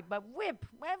 Not wipe, but whip.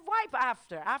 Well, wipe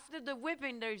after. After the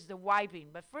whipping, there's the wiping.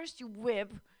 But first you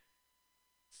whip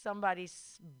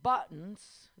somebody's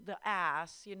buttons, the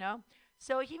ass, you know.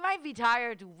 So he might be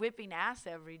tired of whipping ass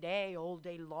every day, all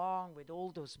day long, with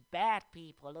all those bad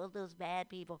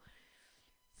people.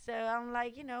 So I'm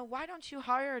like, you know, why don't you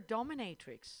hire a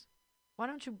dominatrix? Why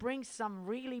don't you bring some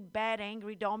really bad,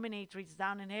 angry dominatrix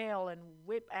down in hell and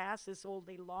whip asses all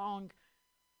day long?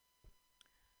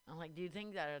 I'm like, do you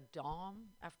think that a dom,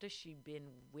 after she been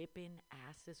whipping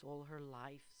asses all her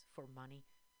life for money,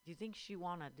 do you think she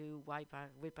wanna do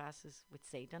whip asses with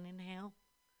Satan in hell?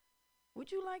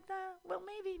 Would you like that? Well,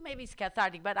 maybe it's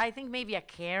cathartic, but I think maybe a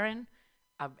Karen,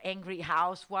 an angry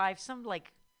housewife, some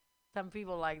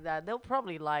people like that, they'll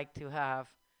probably like to have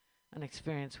an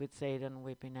experience with Satan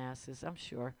whipping asses, I'm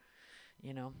sure.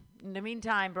 In the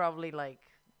meantime, probably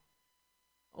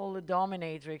all the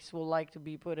dominatrix will like to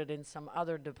be put it in some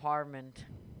other department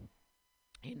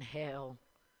in hell,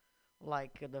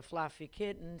 like the fluffy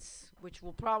kittens, which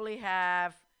will probably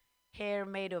have hair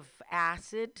made of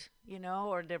acid,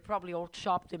 or they're probably all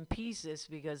chopped in pieces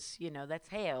because, that's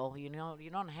hell. You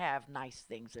don't have nice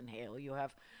things in hell. You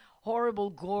have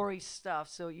horrible, gory stuff.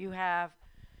 So you have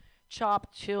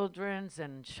chopped children's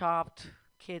and chopped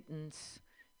kittens.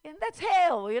 And that's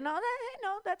hell,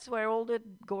 that's where all the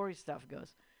gory stuff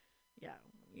goes. Yeah,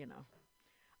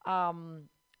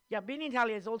 being in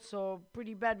Italy is also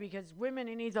pretty bad because women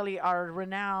in Italy are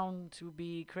renowned to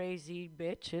be crazy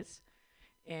bitches.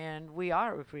 And we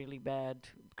are really bad,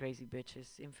 crazy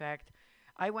bitches. In fact,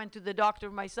 I went to the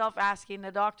doctor myself asking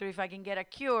the doctor if I can get a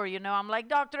cure. I'm like,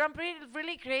 doctor, I'm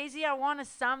really crazy. I want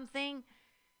something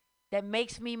that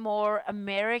makes me more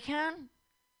American.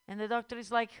 And the doctor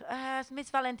is like, Miss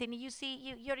Valentini, you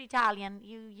see, you're Italian.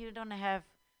 You don't have,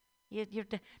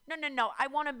 no, I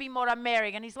want to be more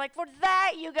American. He's like, for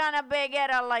that, you're going to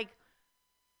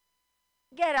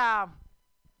get a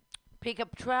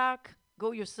pickup truck,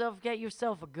 get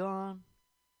yourself a gun,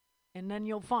 and then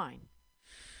you'll find.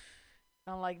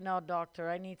 I'm like, no, doctor,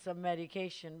 I need some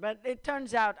medication. But it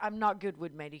turns out I'm not good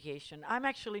with medication. I'm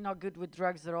actually not good with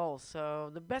drugs at all. So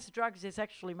the best drugs is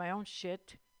actually my own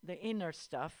shit. The inner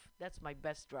stuff, that's my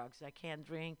best drugs. I can't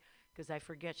drink because I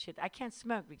forget shit. I can't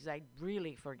smoke because I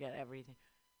really forget everything.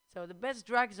 So the best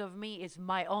drugs of me is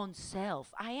my own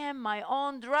self. I am my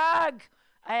own drug.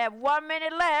 I have 1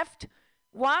 minute left.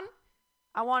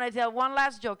 I want to tell one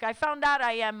last joke. I found out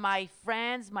I am my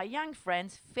young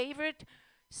friend's favorite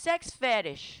sex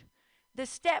fetish, the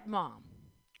stepmom.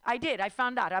 I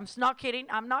found out. I'm not kidding.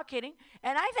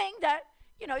 And I think that,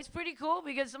 it's pretty cool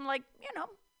because I'm like,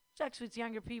 sex with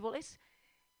younger people is,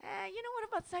 what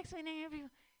about sex with younger people?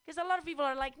 Because a lot of people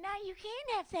are like, no, you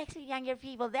can't have sex with younger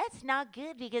people. That's not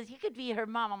good because you could be her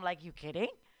mom. I'm like, you kidding?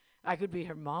 I could be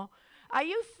her mom. Are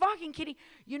you fucking kidding?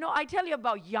 I tell you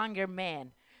about younger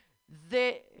men.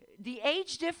 The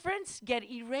age difference get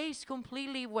erased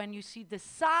completely when you see the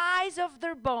size of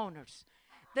their boners.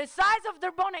 The size of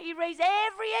their boner erase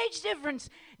every age difference.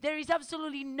 There is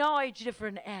absolutely no age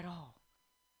difference at all.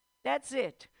 That's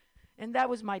it. And that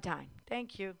was my time.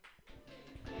 Thank you.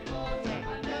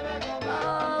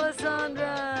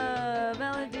 Alessandra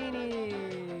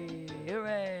Valentini.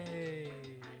 Hooray.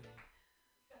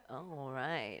 All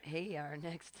right. Hey, our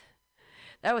next.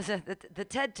 That was the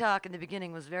TED Talk in the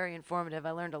beginning was very informative.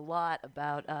 I learned a lot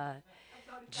about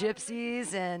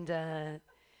gypsies and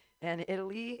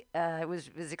Italy. It was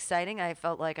exciting. I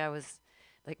felt like I was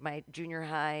like my junior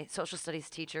high social studies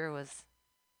teacher was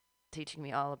teaching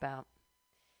me all about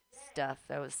stuff.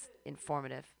 That was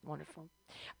informative. Wonderful.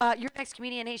 Your next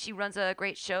comedian, hey, she runs a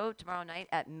great show tomorrow night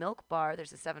at Milk Bar.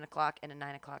 There's a 7 o'clock and a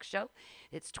 9 o'clock show.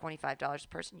 It's $25 a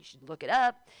person. You should look it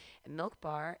up at Milk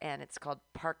Bar, and it's called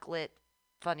Parklit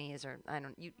Funnies, or I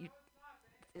don't you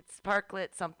it's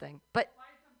Parklit something. But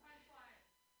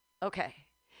okay,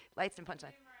 Lights and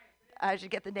Punchlines. I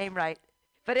should get the name right.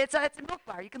 But it's a Milk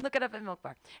Bar. You can look it up at Milk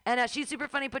Bar. And she's super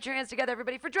funny. Put your hands together,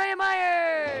 everybody, for Drea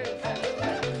Myers.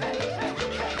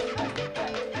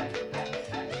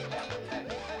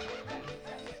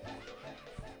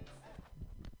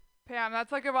 Pam,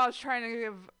 that's like if I was trying to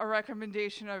give a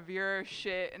recommendation of your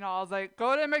shit, and I was like,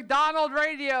 go to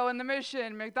MutinyRadio in the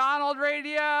Mission.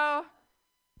 MutinyRadio.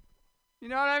 You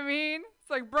know what I mean?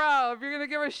 It's like, bro, if you're going to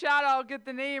give a shout out, get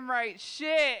the name right.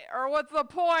 Shit. Or what's the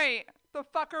point? The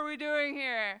fuck are we doing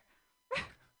here?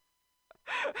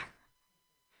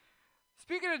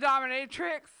 Speaking of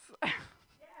dominatrix.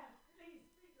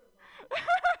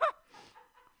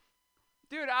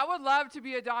 Dude, I would love to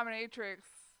be a dominatrix.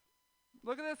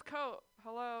 Look at this coat.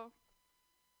 Hello.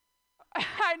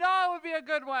 I know it would be a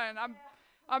good one.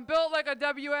 I'm built like a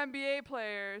WNBA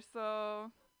player, so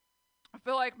I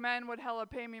feel like men would hella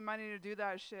pay me money to do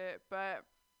that shit. But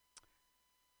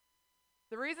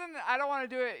the reason I don't want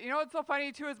to do it, you know what's so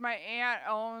funny too, is my aunt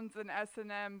owns an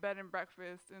S&M bed and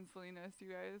breakfast in Salinas, you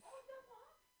guys.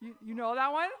 You know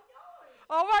that one?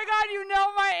 Oh my God, you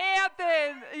know my aunt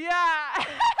then. Yeah.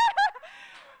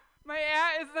 My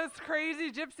aunt is this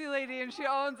crazy gypsy lady, and she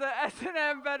owns a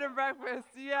S&M bed and breakfast.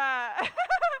 Yeah.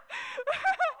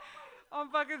 I'm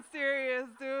fucking serious,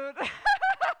 dude.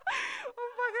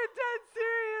 I'm fucking dead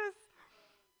serious.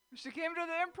 She came to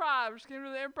the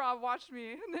improv, watched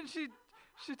me, and then she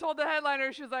told the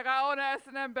headliner, she was like, I own an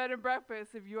S&M bed and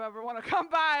breakfast if you ever want to come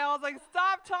by. I was like,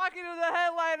 stop talking to the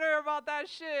headliner about that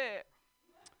shit.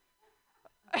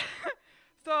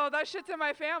 So that shit's in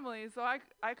my family, so I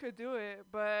could do it,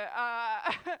 but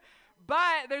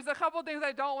there's a couple things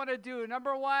I don't want to do.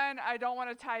 Number one, I don't want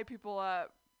to tie people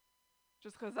up,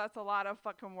 just because that's a lot of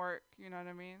fucking work, you know what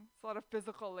I mean? It's a lot of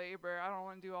physical labor. I don't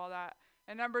want to do all that.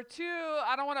 And number two,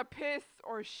 I don't want to piss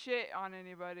or shit on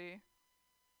anybody.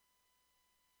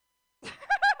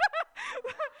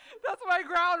 That's my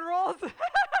ground rules. That's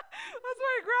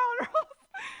my ground rules.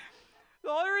 The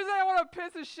only reason I want to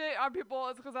piss and shit on people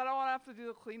is because I don't want to have to do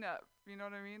the cleanup. You know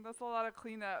what I mean? That's a lot of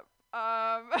cleanup.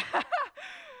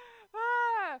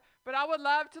 But I would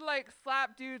love to like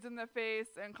slap dudes in the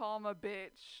face and call them a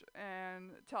bitch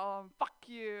and tell them fuck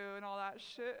you and all that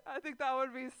shit. I think that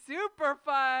would be super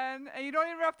fun. And you don't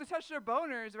even have to touch their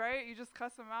boners, right? You just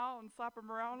cuss them out and slap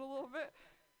them around a little bit.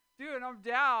 Dude, I'm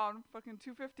down. Fucking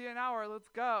 $2.50 an hour. Let's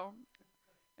go.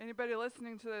 Anybody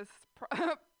listening to this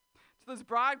to this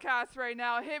broadcast right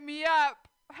now, hit me up.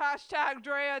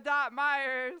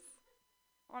 #Drea.Myers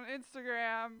on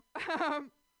Instagram.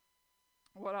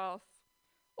 What else?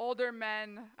 Older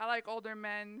men. I like older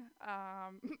men.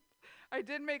 I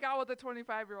did make out with a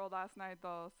 25-year-old last night,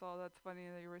 though, so that's funny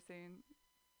that you were saying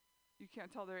you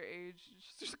can't tell their age.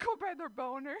 Just go by their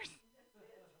boners.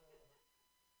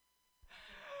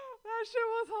 That shit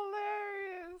was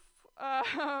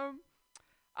hilarious.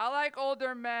 I like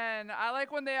older men. I like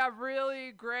when they have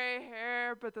really gray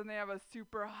hair, but then they have a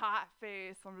super hot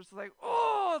face. I'm just like,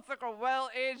 oh, it's like a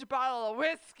well-aged bottle of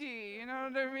whiskey. You know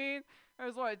what I mean? I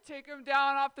just want to take him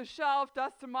down off the shelf,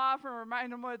 dust him off, and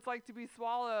remind him what it's like to be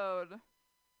swallowed.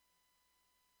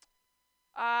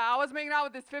 I was making out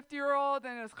with this 50-year-old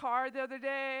in his car the other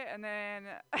day, and then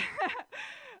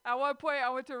at one point I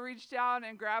went to reach down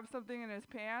and grab something in his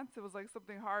pants. It was like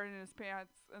something hard in his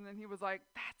pants, and then he was like,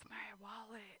 that's my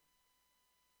wallet.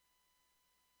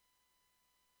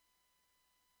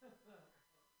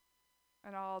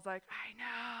 And I was like, I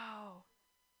know.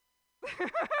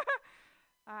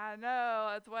 I know,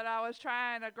 that's what I was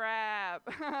trying to grab.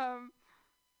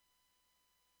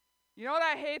 You know what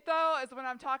I hate, though, is when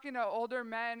I'm talking to older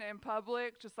men in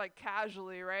public, just, like,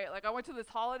 casually, right? Like, I went to this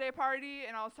holiday party,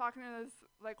 and I was talking to this,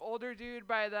 like, older dude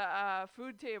by the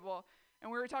food table,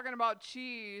 and we were talking about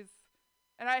cheese.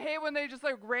 And I hate when they just,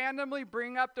 like, randomly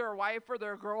bring up their wife or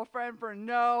their girlfriend for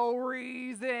no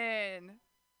reason.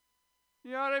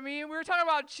 You know what I mean? We were talking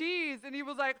about cheese, and he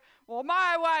was like, well,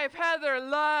 my wife, Heather,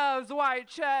 loves white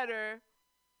cheddar.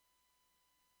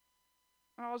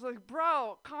 And I was like,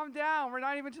 bro, calm down. We're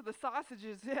not even to the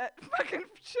sausages yet. Fucking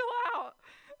chill out.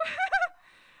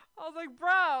 I was like,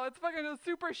 bro, it's fucking a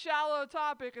super shallow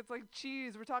topic. It's like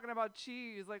cheese. We're talking about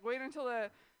cheese. Like, wait until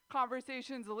the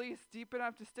conversation's at least deep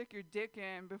enough to stick your dick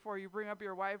in before you bring up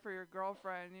your wife or your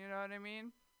girlfriend. You know what I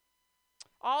mean?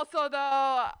 Also,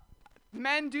 though,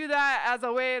 men do that as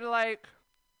a way to, like,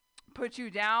 put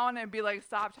you down and be like,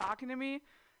 stop talking to me.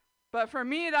 But for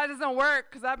me, that doesn't work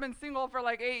because I've been single for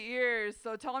like 8 years.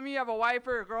 So telling me you have a wife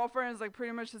or a girlfriend is like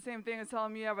pretty much the same thing as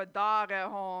telling me you have a dog at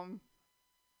home.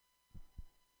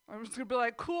 I'm just going to be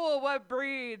like, cool, what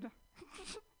breed?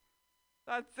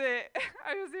 That's it.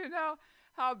 I just need to know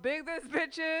how big this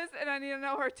bitch is, and I need to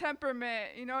know her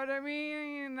temperament. You know what I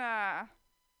mean?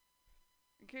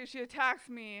 In case she attacks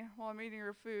me while I'm eating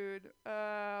her food.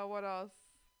 What else?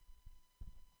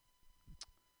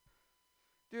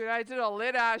 Dude, I did a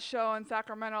lit-ass show in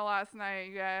Sacramento last night,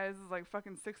 you guys. It was like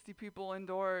fucking 60 people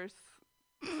indoors.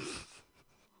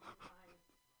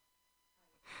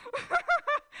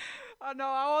 Oh, no,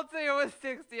 I won't say it was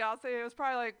 60. I'll say it was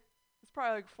probably like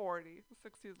 40.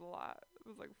 60 is a lot. It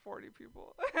was like 40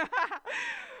 people.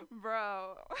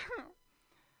 Bro.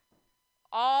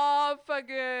 All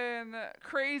fucking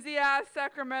crazy-ass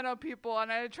Sacramento people.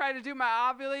 And I tried to do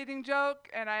my ovulating joke,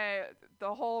 and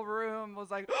the whole room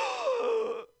was like,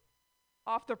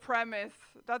 off the premise.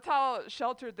 That's how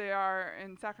sheltered they are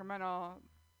in Sacramento.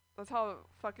 That's how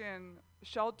fucking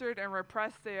sheltered and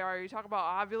repressed they are. You talk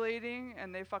about ovulating,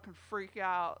 and they fucking freak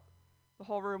out. The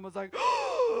whole room was like,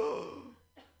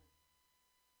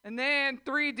 and then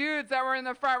 3 dudes that were in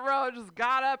the front row just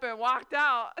got up and walked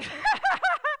out.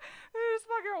 They just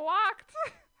fucking walked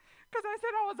because I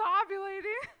said I was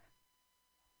ovulating.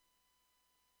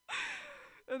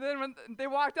 And then when they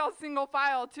walked out single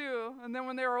file too. And then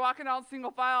when they were walking out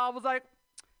single file, I was like,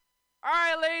 all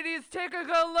right, ladies, take a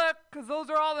good look because those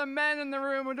are all the men in the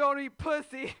room who don't eat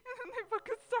pussy. And they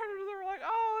fucking started, they were like,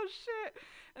 oh, shit.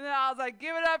 And then I was like,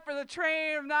 give it up for the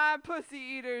train of 9 pussy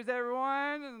eaters,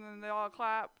 everyone. And then they all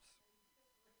clapped.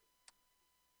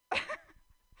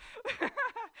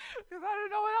 Because I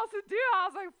didn't know what else to do. I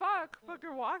was like, fuck,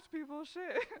 fucking watch people,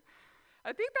 shit.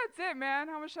 I think that's it, man.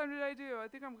 How much time did I do? I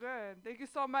think I'm good. Thank you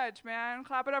so much, man.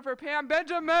 Clap it up for Pam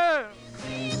Benjamin.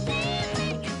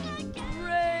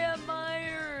 Drea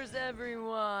Myers,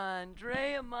 everyone.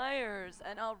 Drea Myers.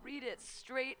 And I'll read it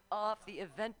straight off the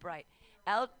Eventbrite.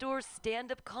 Outdoor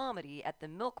stand-up comedy at the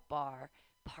Milk Bar,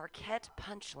 Parquet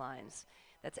Punchlines.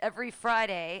 That's every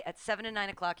Friday at 7 and 9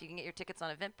 o'clock. You can get your tickets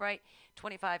on Eventbrite.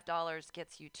 $25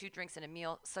 gets you 2 drinks and a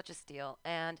meal. Such a steal.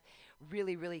 And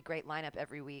really, really great lineup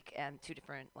every week and 2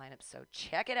 different lineups. So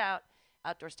check it out.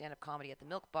 Outdoor stand-up comedy at the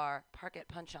Milk Bar, Parquet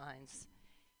Punchlines.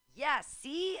 Yeah,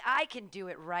 see? I can do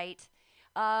it right.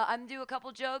 I'm going to do a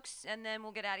couple jokes, and then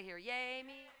we'll get out of here. Yay,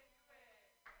 me.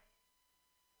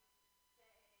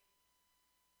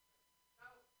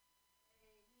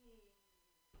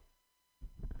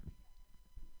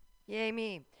 Yay,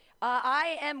 me.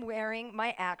 I am wearing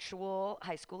my actual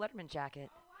high school Letterman jacket.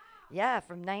 Oh, wow. Yeah,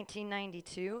 from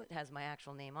 1992. It has my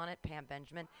actual name on it, Pam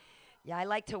Benjamin. Yeah, I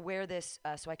like to wear this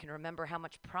so I can remember how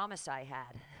much promise I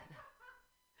had.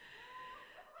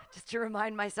 Just to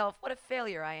remind myself what a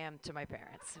failure I am to my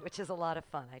parents, which is a lot of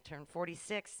fun. I turned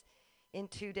 46 in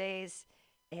 2 days,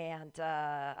 and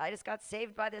I just got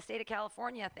saved by the state of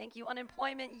California. Thank you,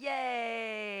 unemployment.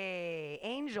 Yay!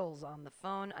 Angels on the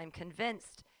phone. I'm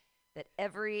convinced that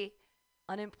every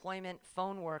unemployment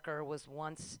phone worker was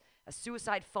once a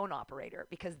suicide phone operator,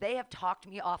 because they have talked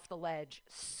me off the ledge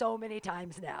so many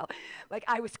times now. Like,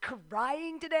 I was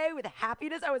crying today with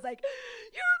happiness. I was like,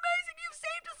 you're amazing. You've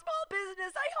saved a small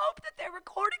business. I hope that they're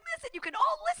recording this and you can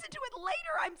all listen to it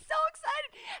later. I'm so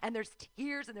excited. And there's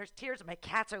tears and there's tears. And my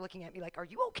cats are looking at me like, are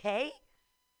you okay?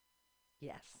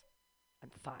 Yes, I'm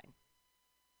fine.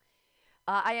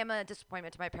 I am a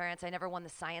disappointment to my parents. I never won the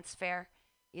science fair.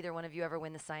 Either one of you ever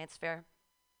win the science fair?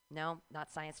 No,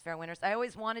 not science fair winners. I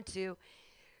always wanted to.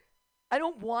 I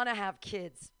don't want to have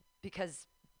kids because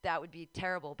that would be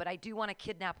terrible, but I do want to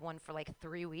kidnap one for like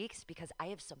 3 weeks because I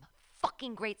have some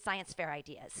fucking great science fair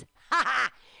ideas. Ha ha!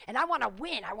 And I want to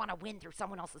win. I want to win through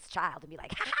someone else's child and be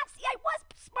like, ha ha, see, I was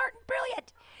smart and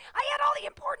brilliant. I had all the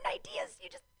important ideas. You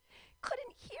just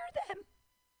couldn't hear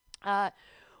them.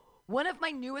 One of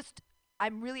my newest,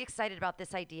 I'm really excited about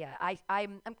this idea.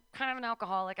 I'm kind of an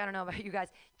alcoholic. I don't know about you guys.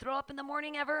 Throw up in the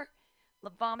morning ever?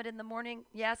 Vomit in the morning?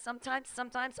 Yeah,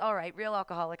 sometimes. All right, real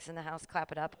alcoholics in the house.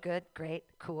 Clap it up. Good, great,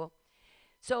 cool.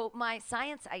 So my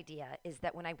science idea is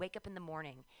that when I wake up in the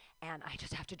morning and I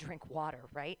just have to drink water,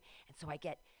 right? And so I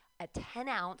get a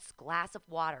 10-ounce glass of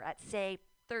water at, say,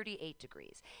 38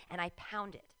 degrees, and I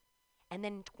pound it. And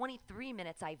then in 23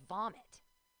 minutes, I vomit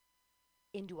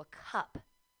into a cup.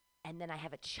 And then I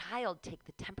have a child take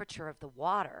the temperature of the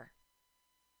water,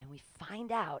 and we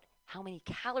find out how many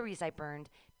calories I burned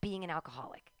being an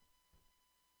alcoholic.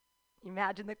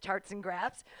 Imagine the charts and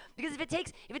graphs. Because if it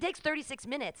takes 36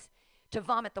 minutes to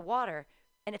vomit the water,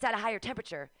 and it's at a higher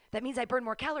temperature, that means I burn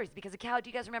more calories because do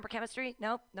you guys remember chemistry?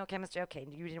 No chemistry? Okay,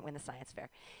 you didn't win the science fair.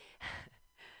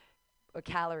 A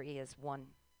calorie is 1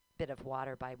 bit of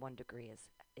water by 1 degree.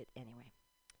 Anyway.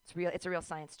 It's a real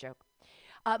science joke.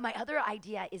 My other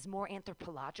idea is more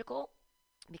anthropological,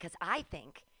 because I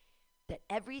think that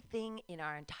everything in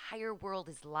our entire world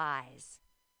is lies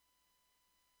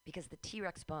because the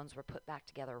T-Rex bones were put back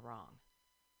together wrong.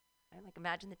 Right? Like,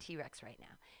 imagine the T-Rex right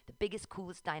now, the biggest,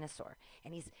 coolest dinosaur,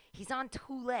 and he's on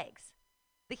 2 legs.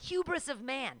 The hubris of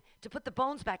man to put the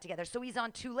bones back together so he's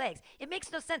on 2 legs. It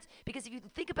makes no sense, because if you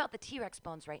think about the T-Rex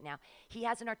bones right now, he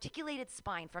has an articulated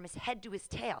spine from his head to his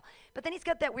tail. But then he's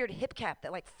got that weird hip cap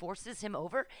that like forces him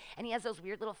over, and he has those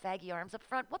weird little faggy arms up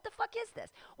front. What the fuck is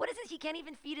this? What is this? He can't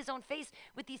even feed his own face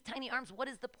with these tiny arms. What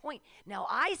is the point? Now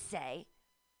I say,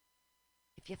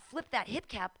 if you flip that hip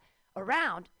cap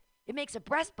around, it makes a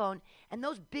breastbone, and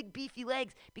those big beefy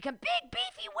legs become big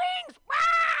beefy wings. Wah!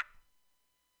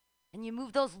 And you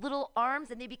move those little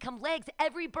arms and they become legs.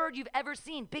 Every bird you've ever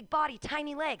seen, big body,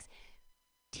 tiny legs.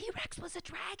 T-Rex was a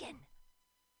dragon.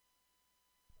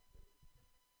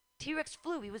 T-Rex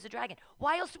flew, he was a dragon.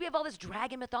 Why else do we have all this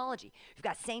dragon mythology? We've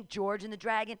got St. George and the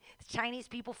dragon. The Chinese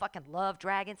people fucking love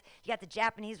dragons. You got the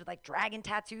Japanese with like dragon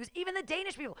tattoos. Even the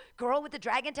Danish people, girl with the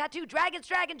dragon tattoo. Dragons,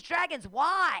 dragons, dragons.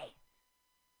 Why?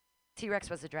 T-Rex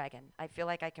was a dragon. I feel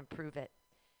like I can prove it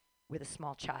with a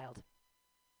small child.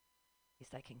 At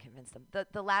least I can convince them.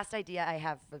 The last idea I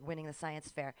have for winning the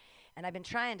science fair, and I've been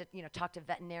trying to, talk to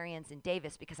veterinarians in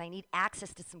Davis because I need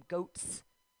access to some goats,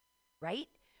 right?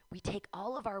 We take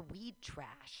all of our weed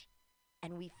trash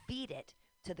and we feed it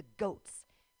to the goats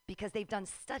because they've done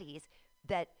studies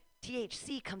that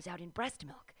THC comes out in breast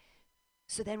milk.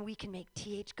 So then we can make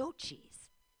TH goat cheese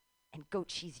and goat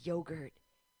cheese yogurt.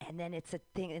 And then it's a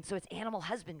thing. And so it's animal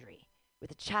husbandry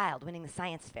with a child winning the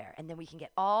science fair. And then we can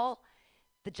get all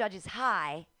the judges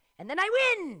high, and then I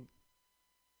win.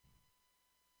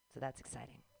 So that's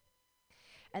exciting.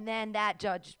 And then that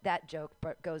joke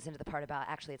goes into the part about,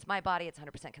 actually, it's my body, it's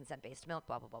 100% consent-based milk,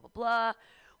 blah, blah, blah, blah, blah.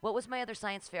 What was my other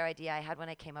science fair idea I had when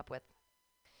I came up with?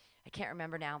 I can't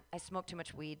remember now. I smoked too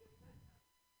much weed.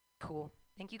 Cool.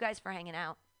 Thank you guys for hanging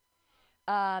out.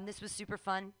 This was super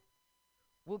fun.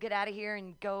 We'll get out of here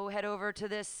and go head over to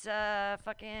this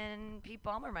fucking Pete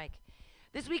Ballmer mic.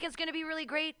 This weekend's going to be really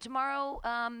great. Tomorrow,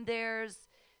 there's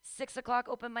 6 o'clock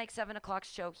open mic, 7 o'clock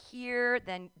show here.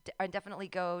 Then I definitely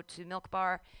go to Milk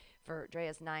Bar for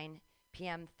Drea's 9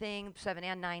 p.m. thing, 7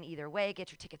 and 9 either way.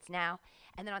 Get your tickets now.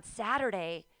 And then on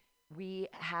Saturday, we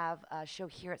have a show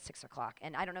here at 6 o'clock.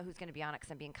 And I don't know who's going to be on it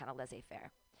because I'm being kind of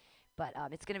laissez-faire. But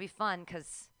it's going to be fun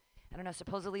because, I don't know,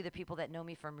 supposedly the people that know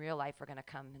me from real life are going to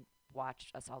come and watch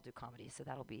us all do comedy. So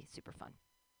that'll be super fun.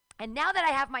 And now that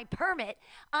I have my permit,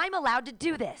 I'm allowed to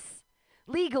do this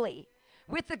legally.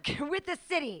 With the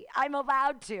city, I'm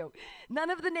allowed to. None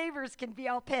of the neighbors can be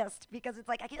all pissed because it's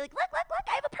like, I can look,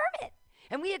 I have a permit.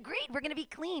 And we agreed we're going to be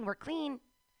clean. We're clean.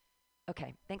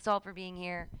 Okay, thanks all for being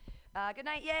here. Good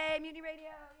night. Yay, Mutiny Radio.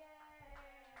 Yay.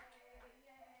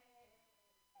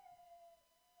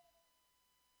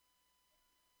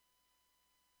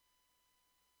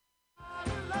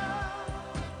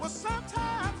 Well,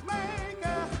 sometimes make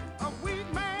a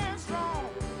weak man strong.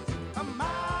 A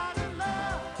mighty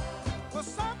love will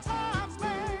sometimes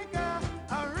make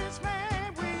a rich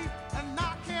man weak and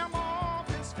knock him off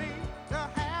his feet to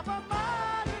have a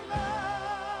mighty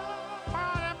love.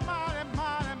 Mighty, mighty,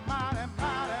 mighty, mighty,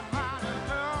 mighty, mighty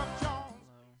love Jones.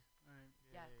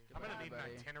 Yeah. I'm going to need an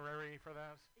itinerary for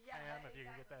that. Yeah, if you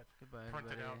can get that Goodbye,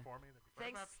 printed everybody. out for me. That'd be What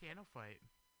Thanks. about piano fight?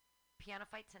 Piano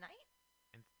fight tonight?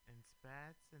 And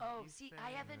spats and Oh, East see, Bay?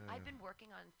 I've been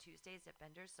working on Tuesdays at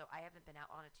Bender's, so I haven't been out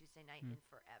on a Tuesday night in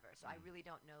forever. So I really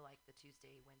don't know, like, the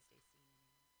Tuesday, Wednesday scene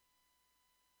anymore.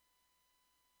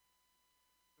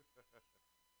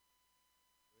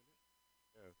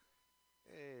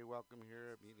 Hey, welcome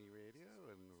here at Mutiny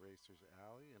Radio and Racers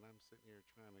Alley, and I'm sitting here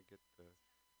trying to get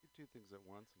do two things at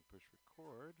once and push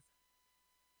record.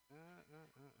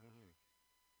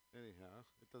 Anyhow,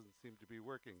 it doesn't seem to be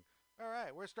working. All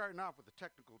right, we're starting off with a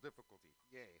technical difficulty.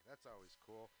 Yay, that's always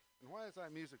cool. And why is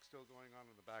that music still going on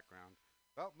in the background?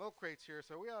 Well, Milk Crate's here,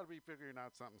 so we ought to be figuring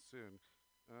out something soon.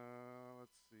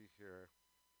 Let's see here.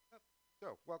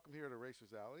 So, welcome here to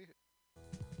Racers Alley.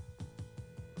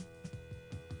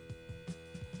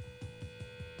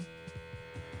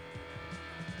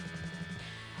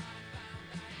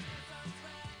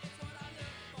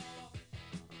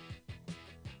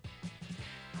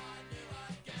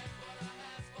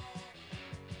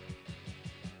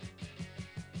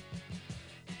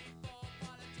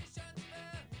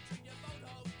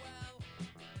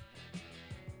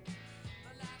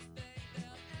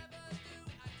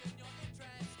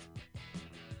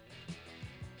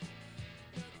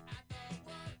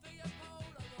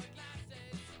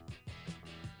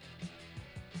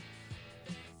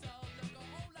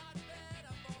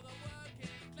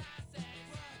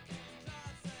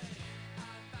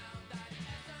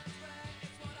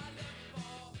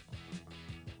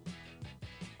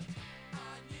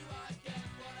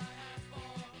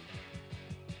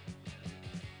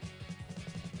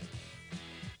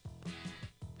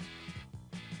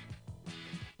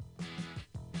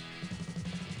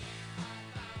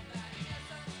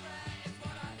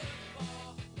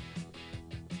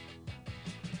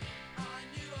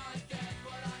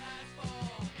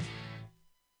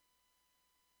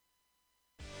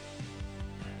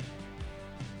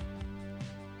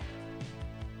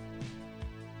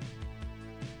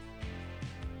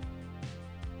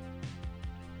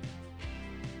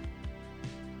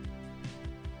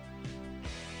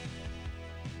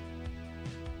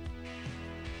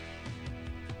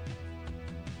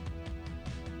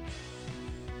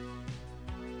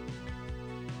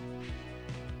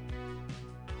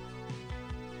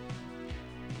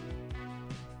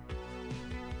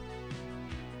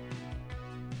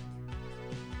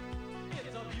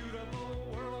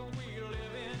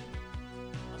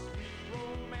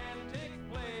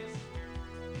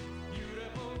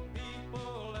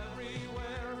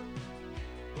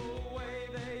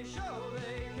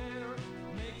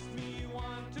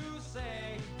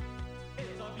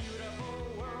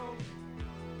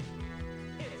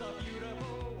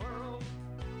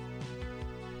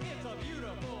 It's a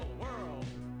beautiful world.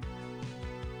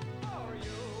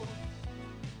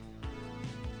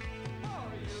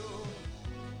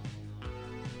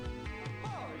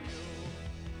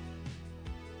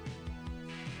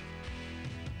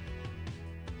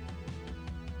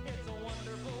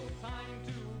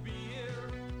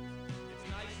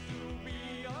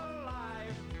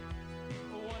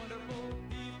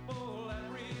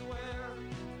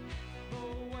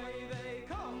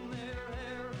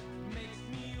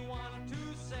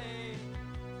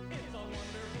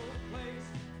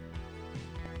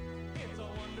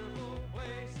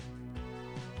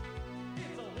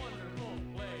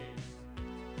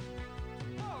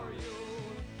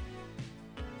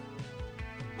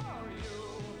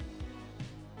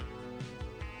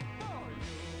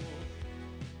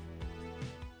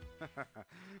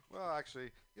 Well,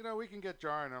 actually, we can get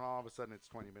jarring, and all of a sudden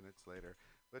it's 20 minutes later.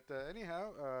 But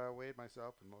anyhow, Wade,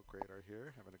 myself, and Milk Crate are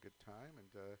here having a good time and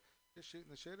just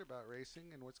shooting the shit about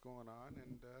racing and what's going on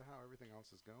and how everything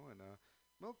else is going.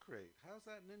 Milk Crate, how's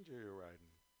that Ninja you're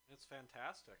riding? It's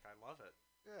fantastic. I love it.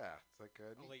 Yeah, it's like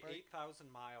a only neat bike.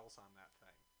 8,000 miles on that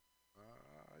thing.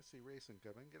 I see racing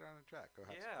coming. Get on a track. Go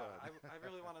have yeah, some fun. I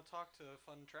really want to talk to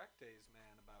Fun Track Days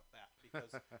man about that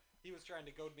because he was trying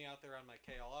to goad me out there on my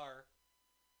KLR,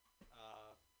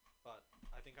 but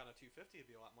I think on a 250 it'd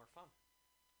be a lot more fun.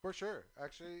 For sure.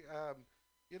 Actually,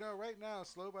 right now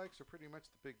slow bikes are pretty much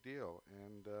the big deal,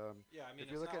 and yeah, I mean, if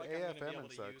you look not at like AFM I'm gonna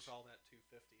and be able to such. use all that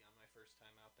 250 on my first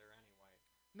time out there anyway.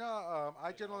 No,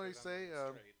 I generally say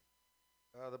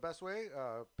the best way: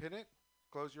 pin it,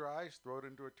 close your eyes, throw it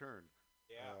into a turn.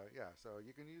 Yeah. So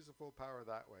you can use the full power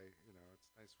that way. It's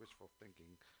nice wishful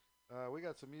thinking. We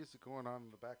got some music going on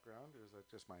in the background. Or is that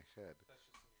just my head? That's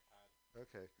just in your head.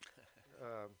 Okay.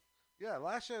 Yeah,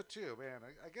 last show too, man.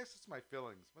 I guess it's my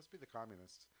feelings. Must be the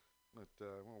communists. But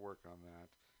we'll work on that.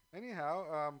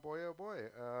 Anyhow, boy oh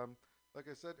boy. Like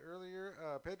I said earlier,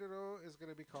 Pedro is going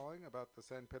to be calling about the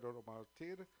San Pedro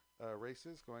Martir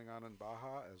races going on in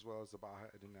Baja, as well as the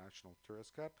Baja International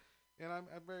Tourist Cup. And I'm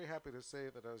very happy to say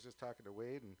that I was just talking to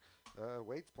Wade, and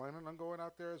Wade's planning on going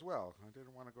out there as well. I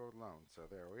didn't want to go alone, so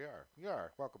there we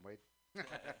are. Welcome, Wade. There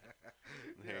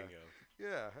you go.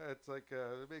 Yeah, it's like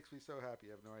it makes me so happy.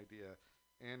 I have no idea,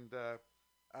 and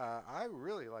I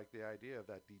really like the idea of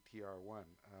that DTR1.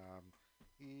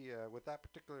 He, with that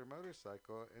particular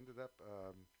motorcycle, ended up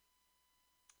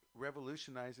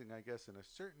revolutionizing, I guess, in a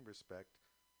certain respect,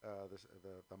 the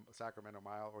Sacramento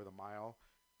Mile or the mile,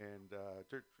 and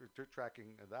dirt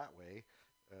tracking that way.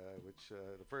 Which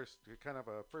the first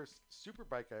super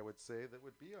bike I would say that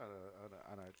would be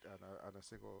on a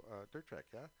single dirt track,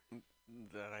 yeah.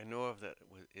 That I know of that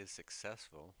is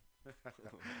successful.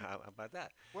 How about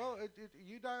that? Well,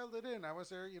 you dialed it in. I was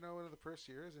there, one of the first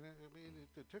years, and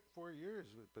it took 4 years,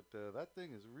 but that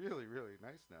thing is really, really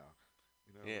nice now.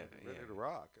 Ready to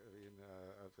rock. I mean,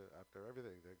 after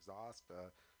everything, the exhaust.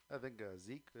 I think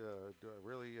Zeke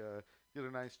really did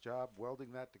a nice job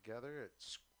welding that together. It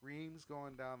screams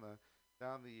going down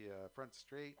the front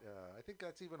straight. I think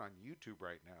that's even on YouTube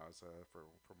right now.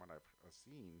 From what I've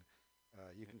seen,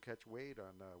 you can catch Wade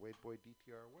on Wade Boy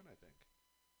DTR1. I think.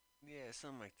 Yeah,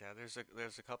 something like that.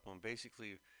 There's a couple, and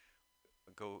basically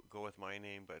go with my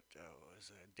name, but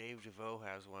Dave DeVoe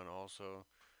has one also.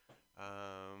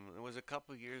 There was a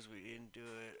couple years we didn't do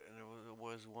it, and there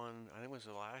was one. I think it was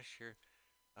the last year.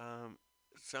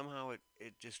 Somehow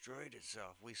it destroyed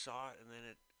itself. We saw it, and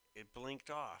then it blinked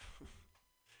off.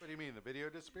 What do you mean? The video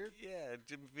disappeared? Yeah,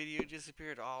 the video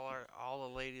disappeared. All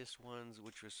the latest ones,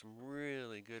 which was some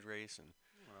really good racing.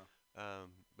 Wow.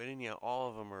 But anyhow, all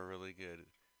of them are really good.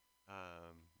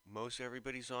 Most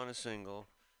everybody's on a single.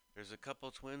 There's a couple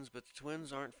twins, but the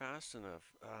twins aren't fast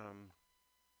enough.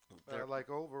 Like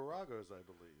old Viragos, I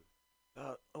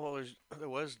believe. Well,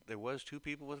 there was two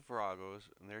people with Viragos,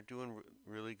 and they're doing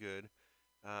really good.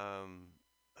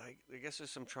 I guess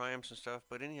there's some Triumphs and stuff,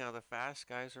 but anyhow, the fast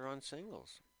guys are on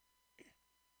singles.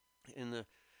 I'm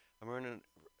running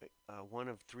one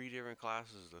of three different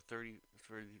classes. The 30,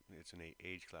 it's an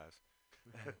age class.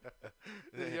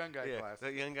 The young guy class.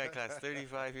 The young guy class,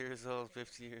 35 years old,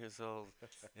 50 years old,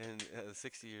 and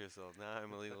 60 years old. Now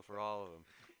I'm illegal for all of them.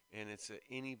 And it's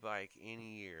any bike,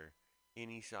 any year,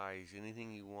 any size,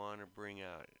 anything you want to bring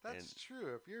out. That's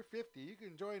true. If you're 50, you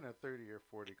can join a 30 or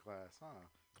 40 class, huh?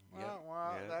 Yep,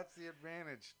 Wow, yeah. That's the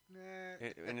advantage. Nah.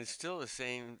 And it's still the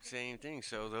same thing.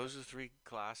 So those are three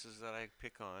classes that I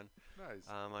pick on. Nice.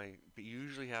 I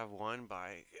usually have one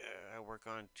bike. I work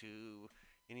on two.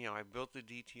 Anyhow, I built the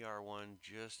DTR1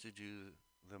 just to do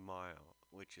the mile,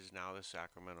 which is now the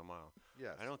Sacramento Mile.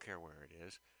 Yes. I don't care where it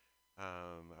is.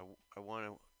 I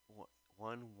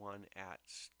won one at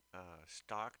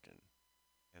Stockton,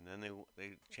 and then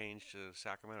they changed to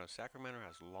Sacramento. Sacramento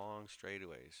has long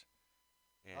straightaways.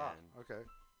 And, okay.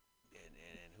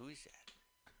 And who is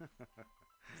that?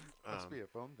 Must be a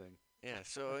phone thing. Yeah.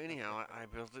 So anyhow, I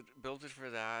built it for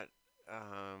that.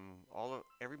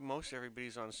 Most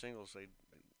everybody's on singles.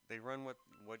 They run what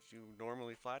you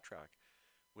normally flat track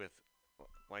with.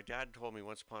 My dad told me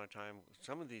once upon a time,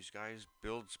 some of these guys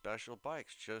build special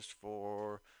bikes just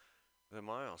for the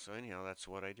mile. So anyhow, that's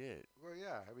what I did. Well,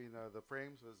 yeah. I mean, the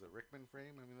frames was a Rickman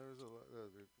frame. I mean, there was a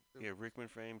lot. Rickman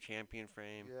frame, Champion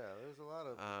frame. Yeah, there's a lot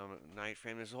of Night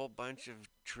frame. There's a whole bunch of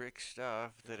trick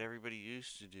stuff that everybody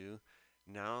used to do.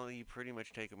 Now you pretty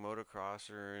much take a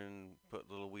motocrosser and put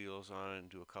little wheels on it and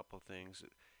do a couple things.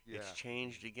 Yeah. It's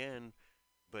changed again,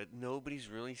 but nobody's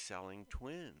really selling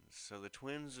twins. So the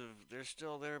twins they're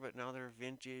still there, but now they're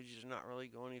vintage. They're not really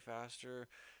going any faster.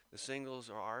 The singles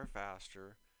are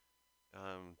faster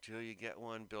till you get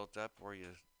one built up where you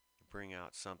bring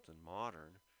out something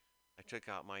modern. I took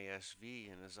out my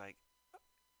SV and it's like,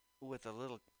 with a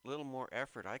little more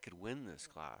effort, I could win this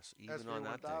class, even on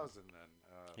that thing. 1000 then.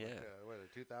 Yeah. Like what,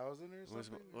 a 2000 or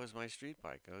something? Was my street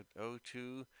bike.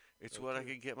 02. It's what I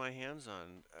could get my hands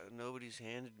on. Nobody's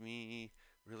handed me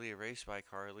really a race bike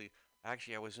hardly.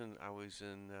 Actually, I was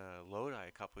in Lodi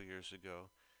a couple years ago,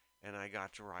 and I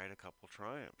got to ride a couple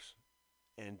Triumphs,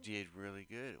 and did really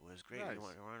good. It was great. Nice. You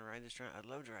want to ride this Triumph? I'd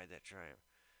love to ride that Triumph.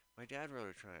 My dad rode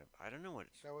a Triumph. I don't know what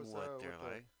they're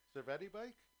like. Cervetti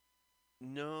bike?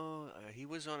 No, he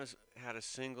was had a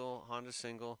Honda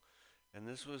single, and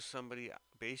this was somebody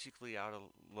basically out of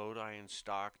Lodi and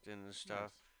Stockton and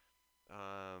stuff. Nice.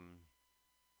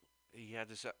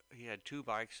 He had two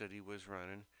bikes that he was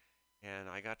running, and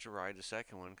I got to ride the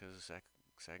second one because the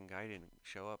second guy didn't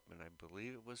show up, and I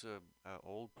believe it was a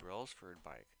old Brailsford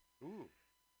bike. Ooh.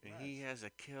 And nice. he has a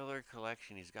killer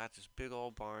collection. He's got this big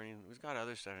old barn. He's got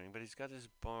other stuff, but he's got this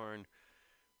barn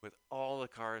with all the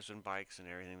cars and bikes and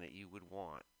everything that you would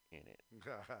want in it.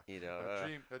 You know, a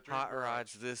dream hot garage.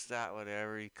 rods, this, that,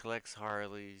 whatever. He collects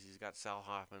Harleys. He's got Sal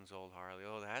Hoffman's old Harley.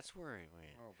 Oh, that's where he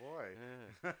went. Oh, boy.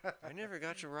 Yeah. I never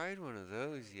got to ride one of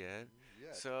those yet.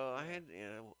 So I had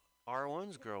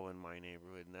R1s grow in my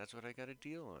neighborhood, and that's what I got a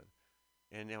deal on.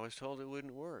 And I was told it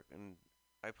wouldn't work, and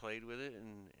I played with it,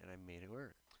 and I made it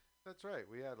work. That's right.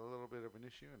 We had a little bit of an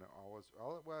issue, and all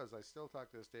it was, I still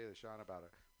talk to this day to Sean about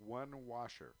it. One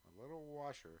washer, a little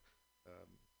washer,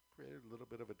 created a little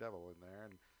bit of a devil in there.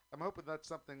 And I'm hoping that's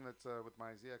something that's with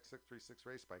my ZX636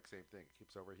 race bike, same thing. It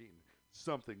keeps overheating.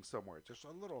 Something somewhere, just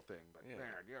a little thing, but man,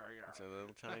 yeah. It's a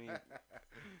little tiny.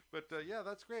 But yeah,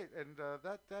 that's great. And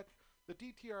that the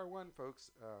DTR1, folks,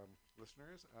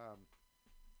 listeners.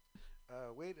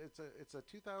 Wait, it's a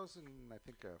 2000, I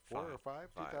think, 4 or 5?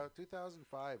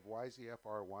 2005 YZF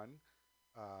R1.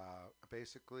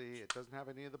 Basically, it doesn't have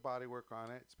any of the bodywork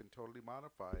on it. It's been totally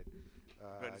modified.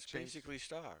 But it's basically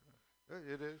stock.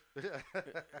 It is.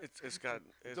 It's got.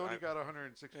 It's only got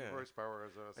 160 horsepower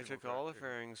as a. I took all the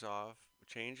fairings off,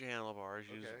 changed the handlebars,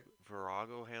 used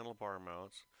Virago handlebar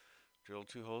mounts, drilled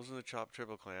 2 holes in the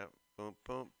triple clamp, boom,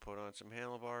 boom, put on some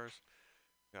handlebars,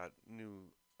 got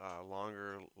new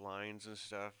longer lines and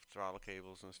stuff, throttle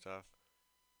cables and stuff.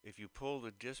 If you pull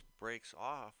the disc brakes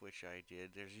off, which I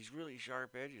did, there's these really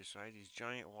sharp edges. So I had these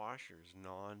giant washers,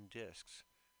 non-discs,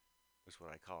 is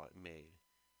what I call it, made.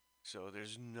 So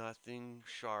there's nothing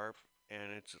sharp,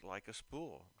 and it's like a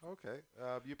spool. Okay.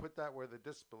 You put that where the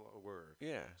discs were.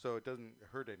 Yeah. So it doesn't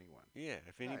hurt anyone. Yeah.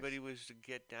 If anybody was to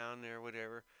get down there,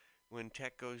 whatever, when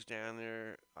Tech goes down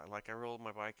there, like I rolled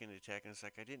my bike into Tech, and it's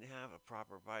like I didn't have a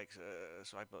proper bike.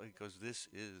 So he goes, this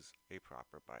is a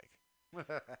proper bike.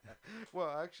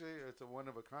 Well, actually, it's a one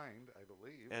of a kind, I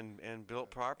believe. And built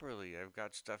properly. I've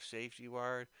got stuff safety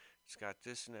wired. It's got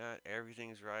this and that.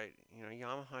 Everything's right. You know,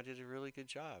 Yamaha did a really good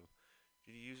job.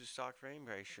 Did you use a stock frame?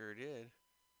 I sure did.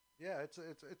 Yeah,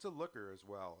 it's a looker as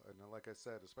well. And like I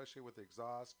said, especially with the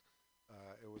exhaust,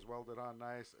 it was welded on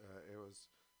nice.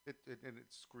 It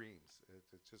screams.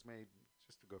 It's just made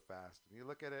just to go fast. And you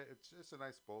look at it, it's just a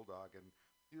nice bulldog. And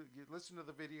you listen to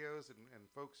the videos and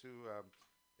folks who have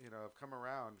come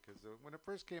around, because when it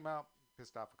first came out,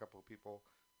 pissed off a couple of people.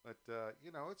 But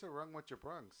it's a rung what you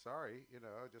brung. Sorry,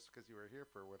 just because you were here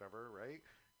for whatever, right?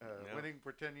 Winning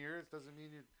for 10 years doesn't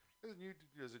mean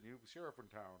there's a new sheriff in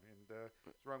town, and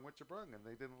it's rung what you brung. And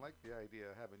they didn't like the idea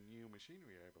of having new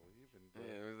machinery, I believe.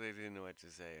 And they didn't know what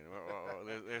to say.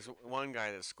 There's one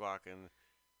guy that's squawking,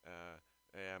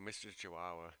 Mr.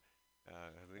 Chihuahua.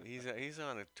 He's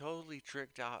on a totally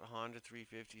tricked out Honda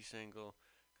 350 single.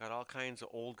 Got all kinds of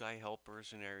old guy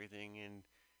helpers and everything,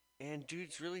 and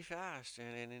dude's really fast.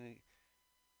 And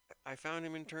I found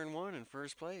him in turn 1 in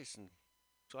first place, and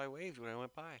so I waved when I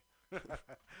went by.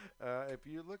 If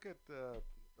you look at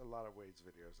a lot of Wade's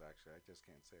videos, actually, I just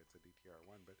can't say it's a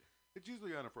DTR1, but it's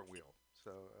usually on a front wheel. So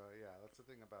yeah, that's the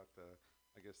thing about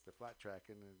I guess the flat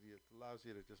tracking. It allows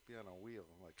you to just be on a wheel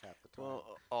like half the time.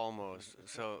 Well, almost.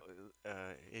 So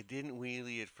it didn't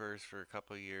wheelie at first for a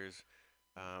couple of years.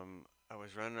 I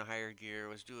was running a higher gear,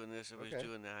 was doing this, I was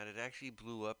doing that. It actually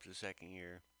blew up the second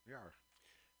year.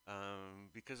 Yeah.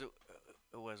 Because it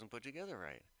wasn't put together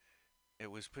right.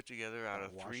 It was put together out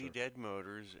of 3 dead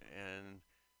motors, and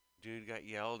dude got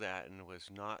yelled at and was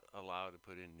not allowed to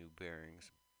put in new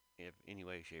bearings in any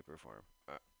way, shape, or form.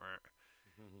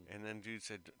 And then dude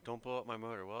said, don't blow up my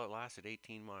motor. Well, it lasted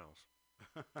 18 miles.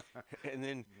 and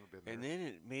then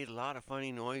it made a lot of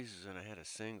funny noises, and I had a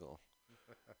single,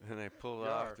 and I pulled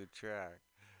off the track.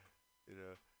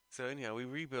 So anyhow, we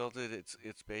rebuilt it.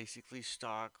 It's basically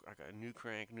stock. I got a new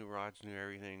crank, new rods, new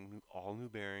everything, all new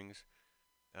bearings.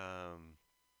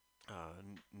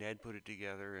 Ned put it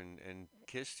together and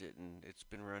kissed it, and it's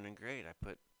been running great. I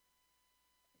put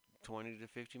 20 to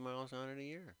 50 miles on it a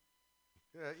year.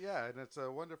 Yeah, and it's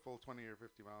a wonderful 20 or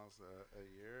 50 miles a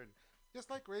year. And just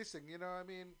like racing, I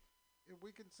mean,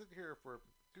 we can sit here for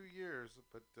 2 years,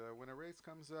 but when a race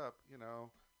comes up,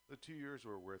 the 2 years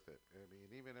were worth it. I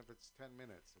mean, even if it's 10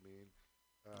 minutes. I mean,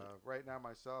 right now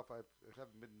myself, I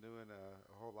haven't been doing a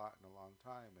whole lot in a long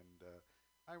time, and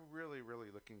I'm really, really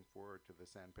looking forward to the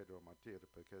San Pedro Martir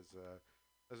because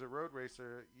as a road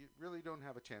racer, you really don't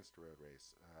have a chance to road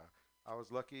race. I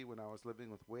was lucky when I was living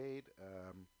with Wade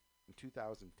in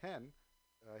 2010.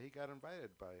 He got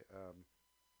invited by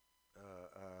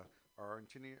our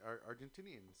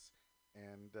Argentinians,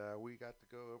 and we got to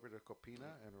go over to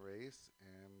Copina and race.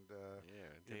 And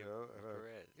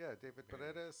David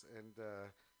Paredes, and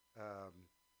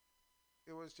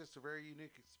it was just a very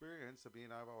unique experience. I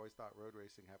mean, I've always thought road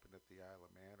racing happened at the Isle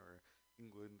of Man or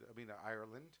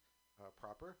Ireland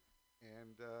proper,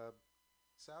 and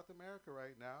South America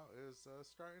right now is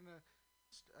starting to.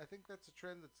 I think that's a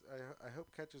trend that I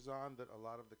hope catches on, that a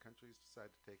lot of the countries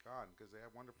decide to take on because they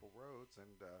have wonderful roads.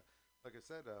 And like I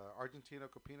said,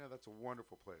 Argentina, Copina, that's a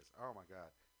wonderful place. Oh, my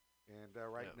God. And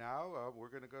right now,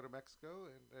 we're going to go to Mexico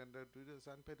and do the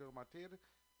San Pedro Martir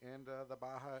and the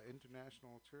Baja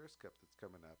International Tourist Cup that's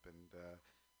coming up. And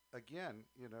again,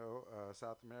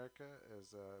 South America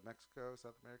is Mexico,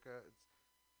 South America, it's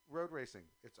road racing.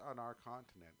 It's on our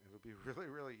continent. It'll be really,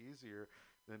 really easier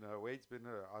than Wade's been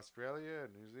to Australia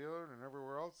and New Zealand and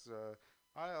everywhere else. I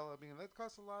mean, that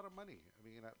costs a lot of money. I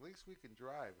mean, at least we can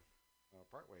drive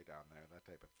partway down there, that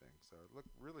type of thing. So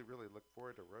really look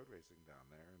forward to road racing down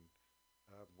there, and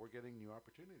we're getting new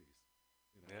opportunities.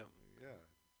 Yeah,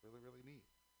 it's really, really neat.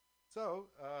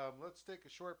 So let's take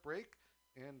a short break,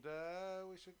 and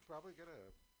we should probably get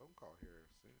a phone call here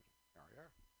soon. Oh,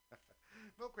 yeah.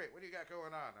 Milk Crate, what do you got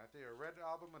going on? I think a red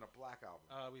album and a black album.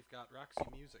 We've got Roxy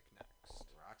Music next.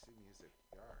 Roxy Music,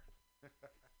 yar.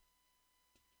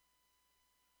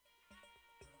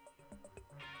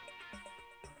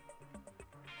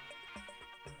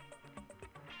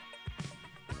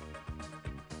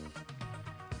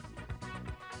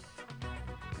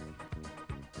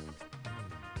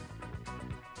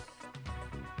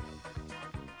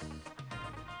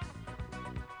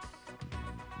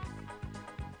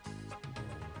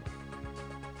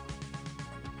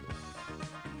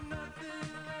 Nothing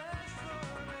lasts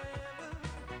forever.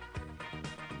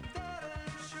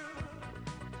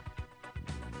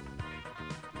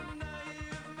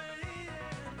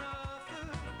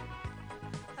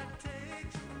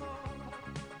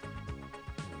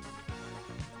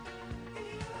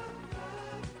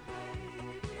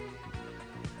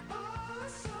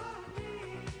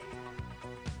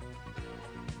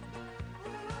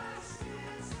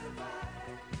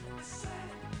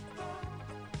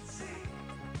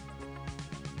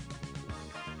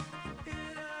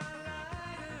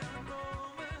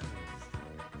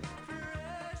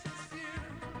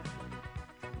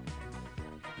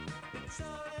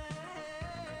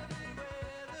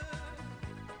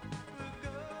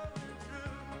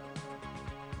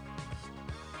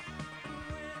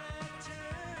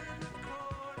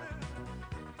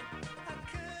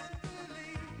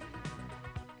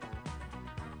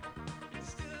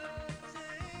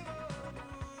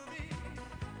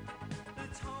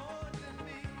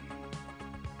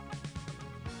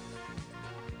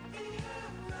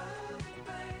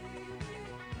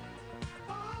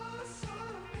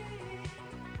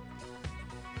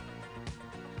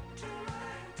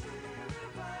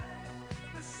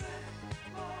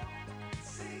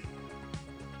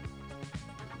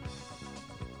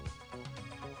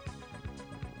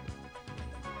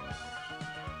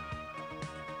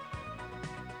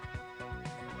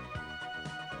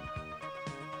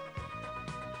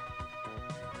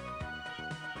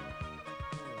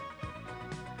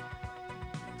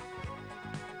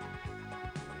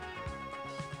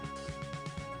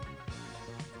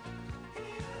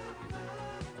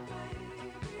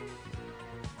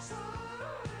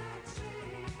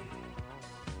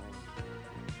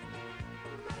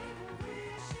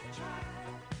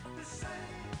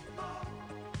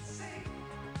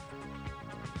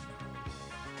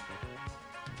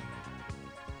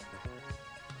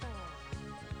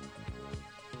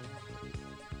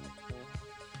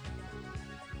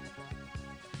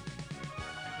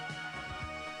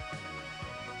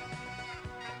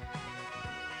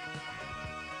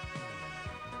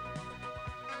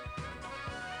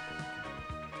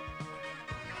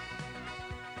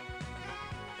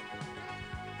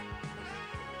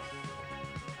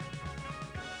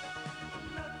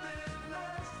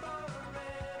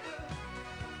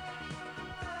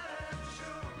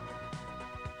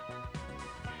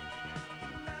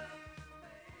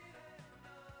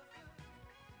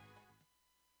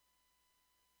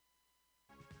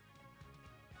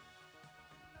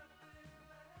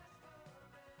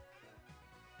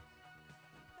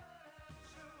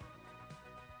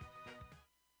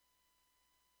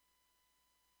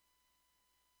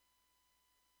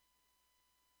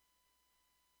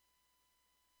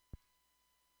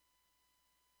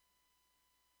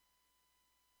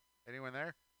 Anyone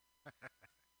there?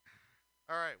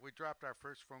 All right, we dropped our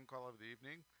first phone call of the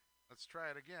evening. Let's try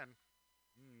it again.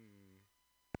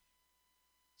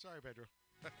 Sorry, Pedro.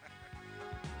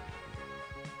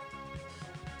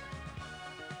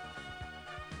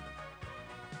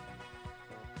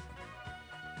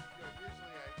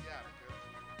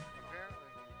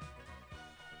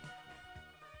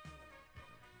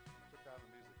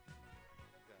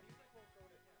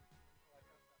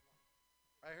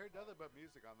 I heard nothing but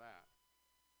music on that.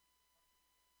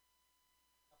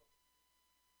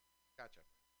 Gotcha.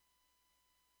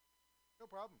 No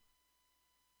problem.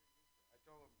 I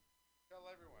told him, tell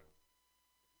everyone.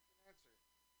 If we can answer,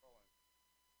 call in.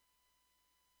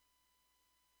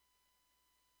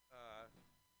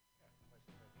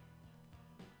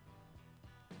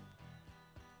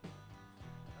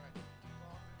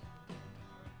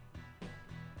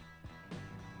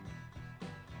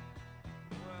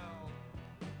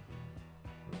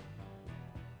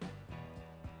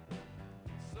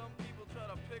 Some people try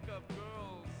to pick up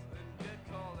girls and get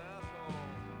called asshole.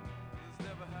 This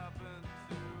never happened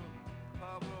to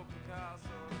Pablo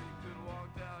Picasso. He could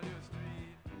walk down your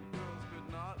street, girls could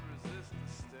not resist the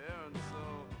stare, and so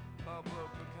Pablo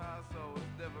Picasso was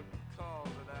never called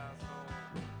an asshole.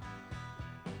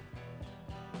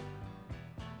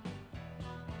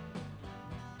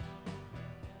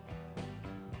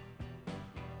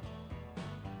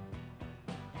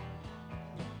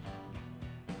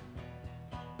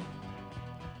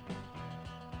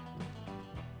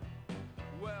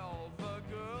 Well, the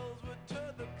girls would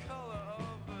turn the color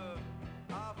of the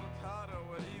avocado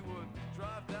when he would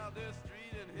drive down their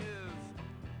street in his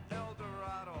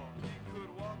Eldorado. He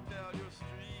could walk down your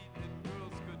street and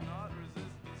girls could not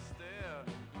resist the stare.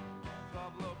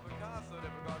 Pablo Picasso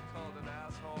never got called an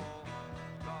asshole,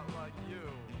 not like you.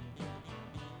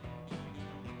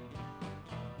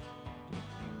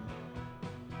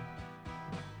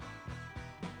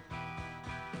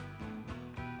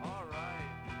 All right.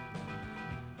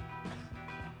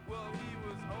 Well, he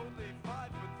was only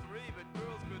 5'3", but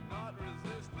girls could not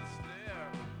resist the stare.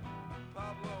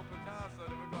 Pablo Picasso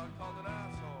never got called an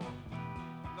asshole.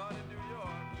 Not in New York.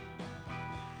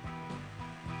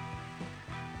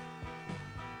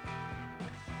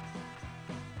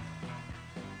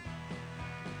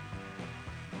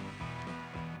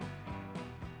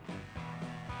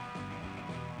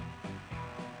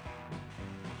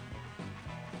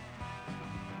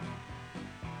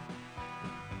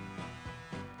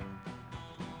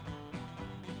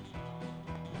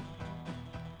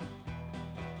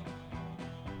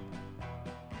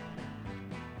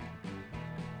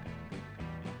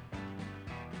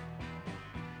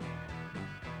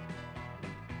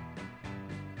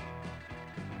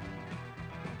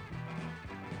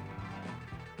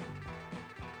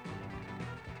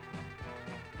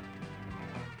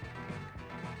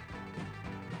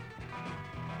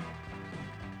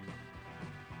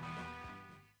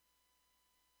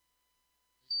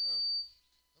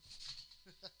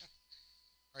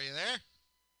 Are you there?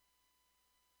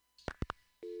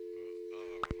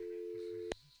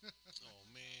 Oh,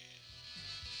 man.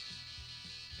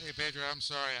 Hey, Pedro, I'm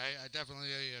sorry. I definitely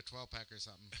owe you a 12-pack or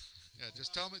something. Yeah,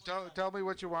 just tell me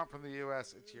what you want from the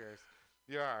U.S. It's yours.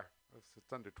 You are.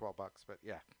 It's under $12, but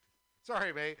yeah.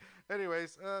 Sorry, mate.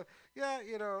 Anyways, yeah,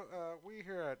 we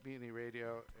here at Mutiny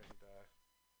Radio and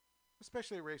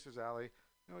especially Racers Alley,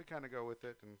 we kind of go with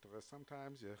it, and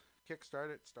sometimes you kickstart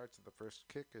it, starts at the first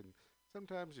kick, and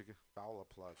sometimes you can foul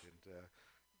a plug, and it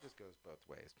just goes both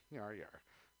ways. Yar, yar.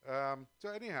 So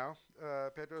anyhow,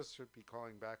 Pedro should be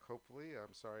calling back, hopefully.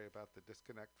 I'm sorry about the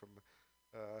disconnect from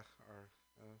our,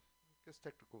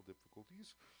 technical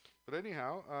difficulties. But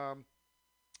anyhow,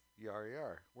 yar,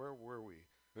 yar. Where were we?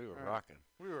 We were rocking.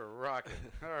 We were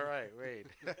rocking. All right, wait.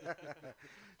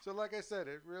 So like I said,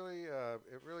 it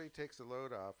really takes the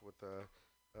load off with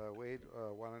Wade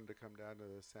wanting to come down to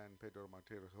the San Pedro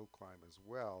Montero Hill Climb as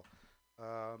well.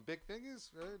 Big thing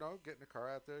is, getting a car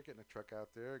out there, getting a truck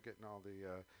out there, getting all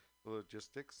the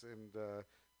logistics, and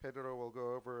Pedro will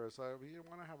go over as you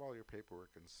want to have all your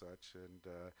paperwork and such, and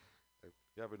if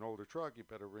you have an older truck, you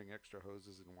better bring extra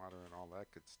hoses and water and all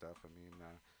that good stuff. I mean,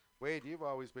 Wade, you've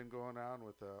always been going on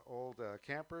with old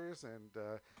campers and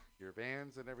your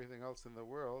vans and everything else in the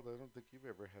world. I don't think you've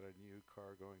ever had a new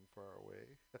car going far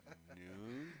away.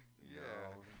 New?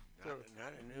 Yeah. No,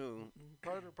 not a new.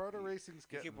 Part of racing's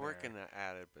getting You keep working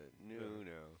at it, but new,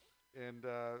 no. And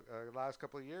last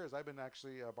couple of years, I've been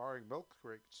actually borrowing Milk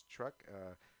Crate's truck.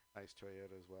 Nice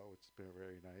Toyota as well, which has been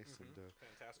very nice. Mm-hmm. And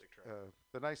fantastic truck.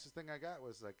 The nicest thing I got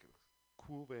was like a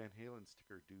cool Van Halen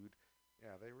sticker, dude.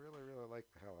 Yeah, they really, really like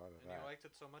the hell out of And that. you liked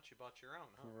it so much you bought your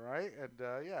own, huh? Right,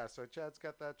 and yeah, so Chad's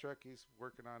got that truck. He's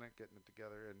working on it, getting it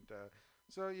together, and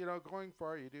so going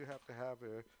far, you do have to have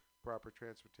a proper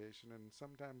transportation, and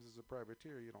sometimes as a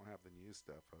privateer, you don't have the new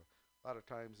stuff. A lot of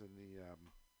times in the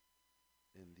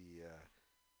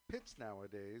pits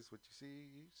nowadays, what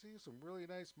you see some really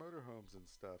nice motorhomes and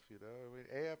stuff. I mean,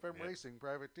 AFM Racing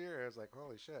privateer is like,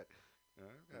 holy shit.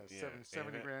 Got a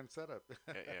 70 grand setup.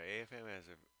 Yeah, AFM has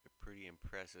a pretty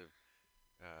impressive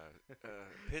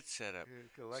pit setup.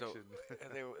 Collection.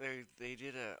 So they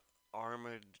did a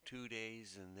ARMA 2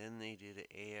 days, and then they did a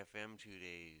AFM 2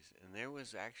 days, and there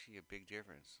was actually a big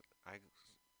difference. I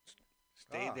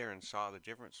stayed there and saw the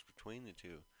difference between the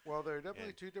two. Well, there are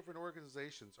definitely two different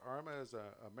organizations. ARMA is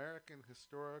a American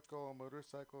Historical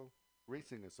Motorcycle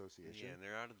Racing Association. Yeah, and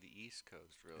they're out of the East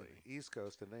Coast, really. The East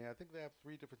Coast, and I think they have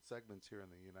 3 different segments here in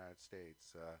the United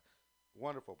States.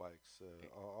 Wonderful bikes,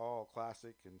 all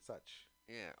classic and such.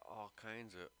 Yeah, all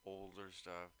kinds of older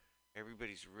stuff.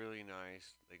 Everybody's really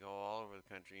nice. They go all over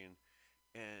the country,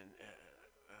 and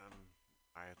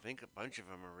I think a bunch of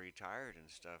them are retired and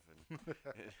stuff.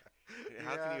 And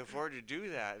how can you afford to do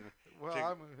that? And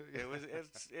well,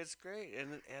 it's great,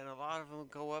 and a lot of them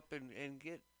go up and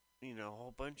get a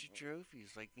whole bunch of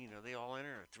trophies. Like they all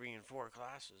enter 3 and 4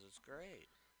 classes. It's great.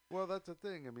 Well, that's the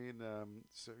thing. I mean,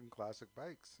 certain classic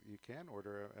bikes you can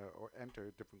order or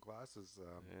enter different classes.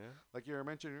 Like you were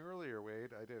mentioning earlier,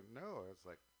 Wade. I didn't know. It's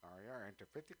like, RER enter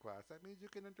 50 class. That means you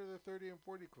can enter the 30 and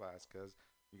 40 class because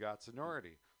you got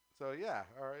seniority. So yeah,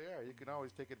 RER, you can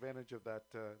always take advantage of that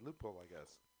loophole, I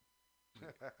guess.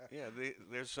 Yeah,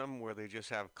 there's some where they just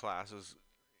have classes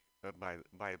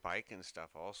by bike and stuff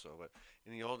also. But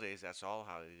in the old days, that's all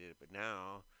how they did it. But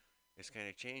now it's kind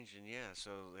of changed, and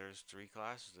so there's 3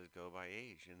 classes that go by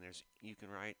age, and you can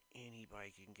ride any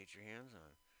bike you can get your hands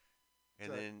on,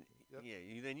 and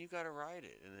then you got to ride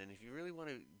it, and then if you really want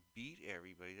to beat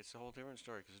everybody, that's a whole different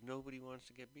story because nobody wants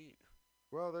to get beat.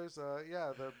 Well, there's the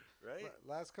right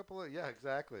last couple of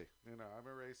exactly. I'm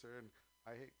a racer, and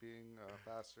I hate being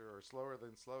faster or slower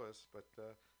than slowest, but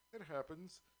it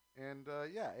happens. And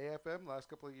AFM last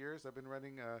couple of years I've been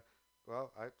running.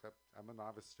 Well, I'm a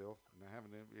novice still, and I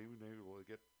haven't even been able to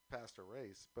get past a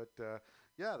race. But,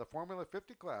 the Formula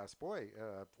 50 class,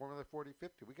 Formula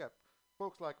 40-50. We got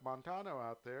folks like Montano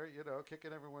out there,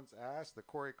 kicking everyone's ass, the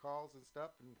Corey Calls and stuff.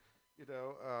 And,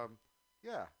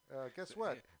 guess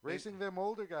what? Racing them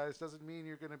older guys doesn't mean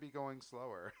you're going to be going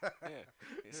slower.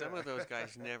 Some of those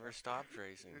guys never stopped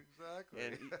racing.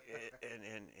 Exactly.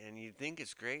 And you think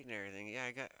it's great and everything.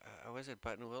 Yeah, I was at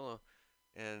Buttonwillow.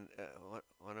 And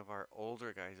one of our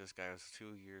older guys, this guy was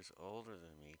 2 years older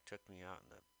than me, took me out in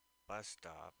the bus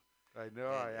stop. I know,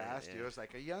 I asked you. I was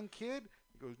like, a young kid?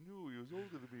 He goes, no, he was older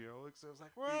than me, Alex. I was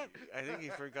like, what? I think he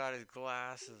forgot his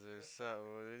glasses or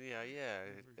something. Yeah.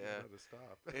 To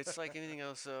stop. It's like anything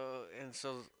else. So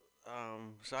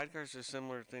sidecars are a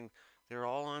similar thing. They're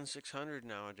all on 600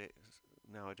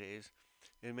 nowadays.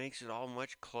 It makes it all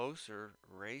much closer,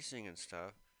 racing and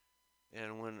stuff.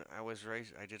 And when I was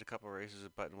I did a couple of races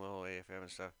at Buttonwillow, AFM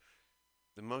and stuff.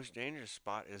 The most dangerous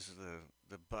spot is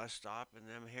the bus stop and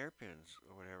them hairpins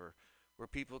or whatever, where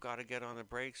people got to get on the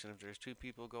brakes. And if there's 2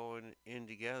 people going in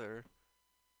together,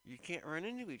 you can't run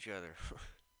into each other.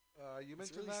 You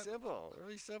it's mentioned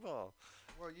really simple.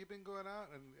 Well, you've been going out,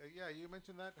 and you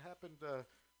mentioned that happened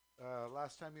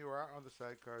last time you were out on the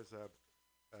sidecars.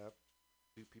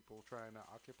 Do people try and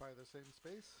occupy the same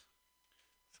space?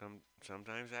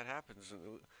 Sometimes that happens.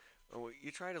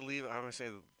 You try to leave, I'm going to say,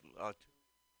 a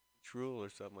rule or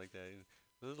something like that.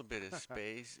 A little bit of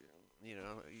space,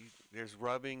 there's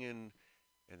rubbing and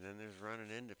then there's running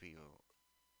into people.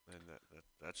 And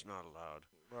that's not allowed.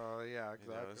 Well, yeah,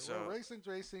 exactly. So racing's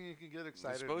racing. You can get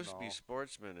excited. It's supposed to be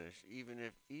sportsmanish, even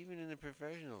in the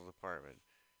professional department.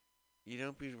 You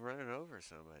don't be running over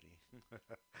somebody.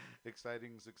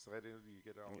 Exciting's exciting. You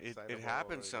get all excited. It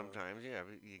happens sometimes,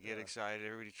 But you get excited.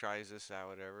 Everybody tries this out,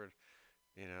 whatever.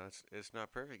 It's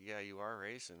not perfect. Yeah, you are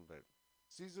racing, but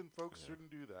seasoned folks shouldn't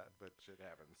do that. But shit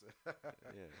happens.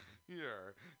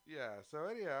 Yeah. So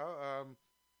anyhow,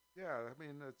 I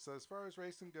mean, it's as far as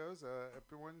racing goes.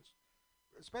 Everyone's,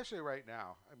 especially right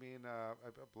now. I mean, I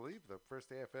believe the first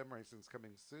AFM racing's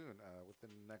coming soon, within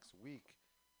the next week.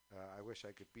 I wish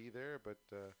I could be there, but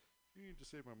you need to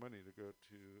save my money to go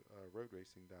to road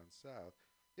racing down south.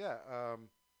 Yeah,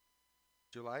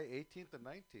 July 18th and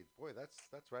 19th. Boy,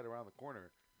 that's right around the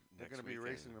corner. They're going to be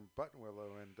racing in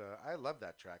Buttonwillow, and I love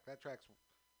that track. That track's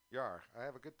yar. I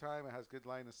have a good time. It has good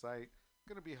line of sight. It's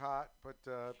going to be hot, but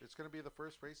it's going to be the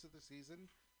first race of the season.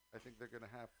 I think they're going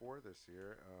to have 4 this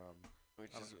year.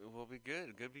 which will be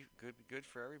good. Good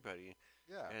for everybody.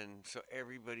 Yeah. And so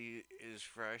everybody is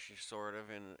fresh, sort of,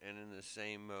 and in the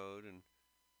same mode, and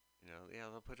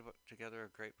they'll put together a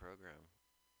great program.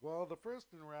 Well, the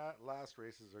first and last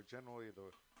races are generally the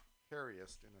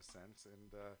hairiest in a sense,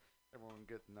 and everyone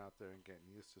getting out there and getting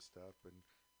used to stuff. And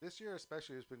this year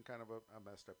especially has been kind of a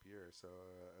messed up year, so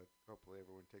hopefully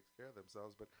everyone takes care of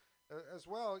themselves. But as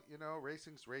well,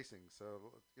 racing's racing,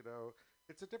 so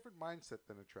it's a different mindset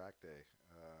than a track day,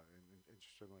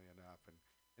 interestingly enough, and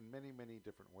in many, many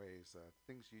different ways.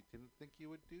 Things you didn't think you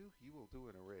would do, you will do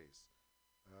in a race.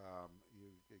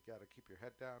 You got to keep your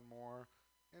head down more,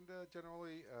 and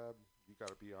generally you got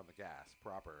to be on the gas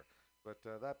proper. But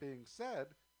that being said,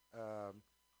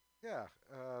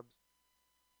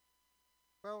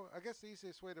 well, I guess the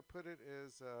easiest way to put it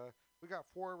is we got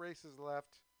 4 races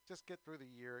left. Just get through the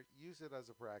year, use it as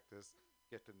a practice,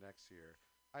 get to next year.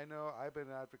 I know I've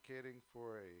been advocating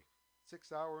for a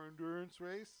 6-hour endurance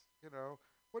race.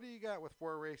 What do you got with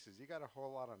 4 races? You got a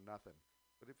whole lot of nothing.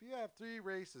 But if you have 3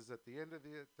 races at the end of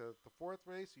the 4th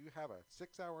race, you have a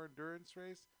 6-hour endurance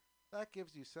race, that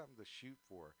gives you something to shoot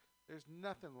for. There's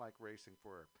nothing like racing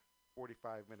for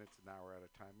 45 minutes an hour at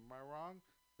a time. Am I wrong?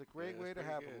 It's a great way to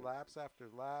have laps after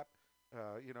lap.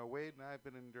 Wade and I have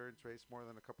been in endurance race more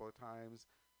than a couple of times.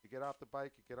 You get off the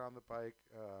bike, you get on the bike.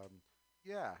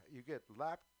 You get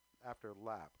lap after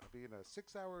lap. I mean, a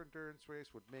 6-hour endurance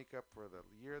race would make up for the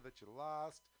year that you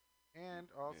lost, and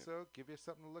also give you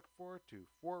something to look forward to.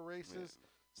 4 races.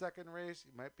 Second race,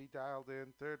 you might be dialed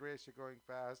in. Third race, you're going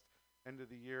fast. End of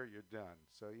the year, you're done.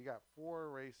 So you got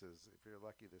 4 races if you're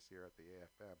lucky this year at the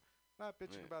AFM. Not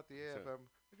bitching about the AFM.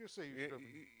 I just say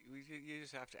you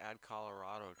just have to add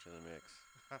Colorado to the mix.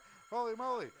 Holy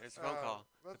moly! It's a phone call.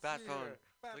 The bat phone.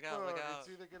 Look out! Look out! It's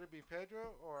either going to be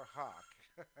Pedro or Hawk.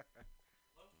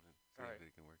 See if we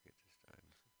can work it this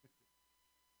time.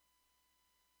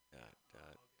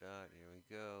 Dot. Here we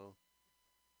go.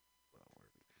 Well,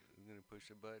 we're going to push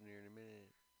the button here in a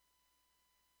minute.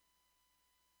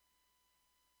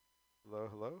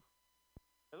 Hello?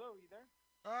 Hello, you there?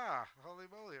 Holy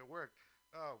moly, it worked.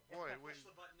 Oh, boy. Push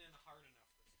the button in hard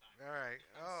enough this time. All right.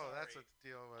 I'm sorry. That's what the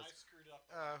deal was. I screwed up.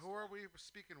 Who are we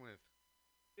speaking with?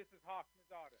 This is Hawk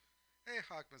Mazada. Hey,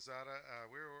 Hawk Mazada.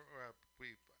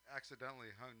 We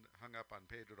accidentally hung up on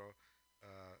Pedro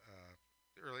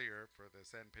earlier for the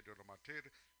San Pedro de Martir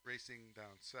racing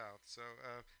down south. So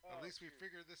at least we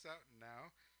figured this out now.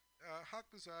 Hawk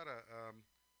Mazada,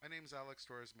 my name's Alex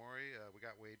Torres Mori. We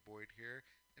got Wade Boyd here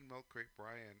and Milk Crate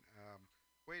Brian.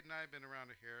 Wade and I have been around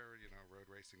here, road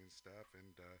racing and stuff,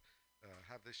 and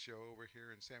have this show over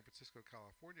here in San Francisco,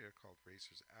 California called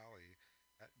RacersAlley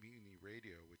at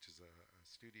MutinyRadio, which is a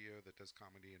studio that does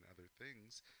comedy and other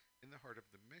things in the heart of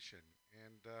the Mission.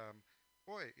 And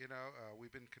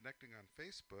we've been connecting on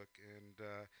Facebook, and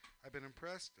I've been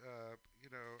impressed,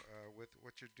 with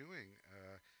what you're doing.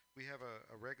 We have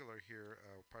a regular here,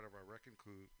 part of our wrecking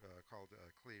crew, called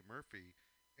Clay Murphy,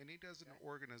 and he does an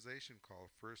organization called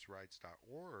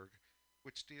FirstRides.org,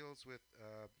 which deals with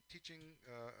teaching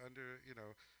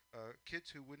kids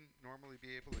who wouldn't normally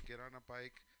be able to get on a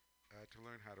bike to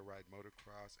learn how to ride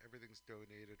motocross. Everything's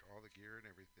donated, all the gear and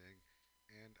everything.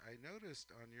 And I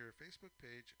noticed on your Facebook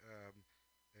page,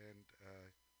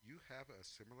 you have a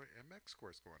similar MX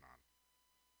course going on.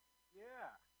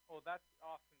 Yeah. Well, that's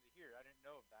awesome to hear. I didn't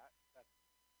know of that. That's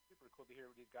super cool to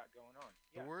hear what he's got going on.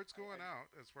 The word's going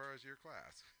out as far as your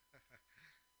class.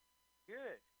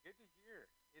 Good to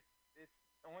hear. It's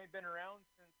only been around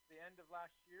since the end of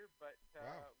last year, but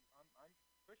wow. I'm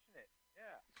pushing it.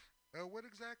 Yeah. What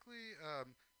exactly,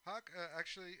 Hawk?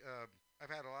 Actually,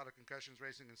 I've had a lot of concussions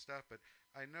racing and stuff, but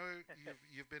I know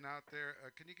you've been out there.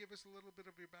 Can you give us a little bit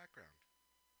of your background?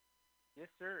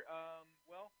 Yes, sir.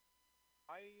 Well,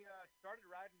 I started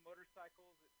riding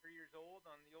motorcycles at 3 years old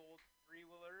on the old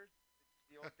 3-wheelers,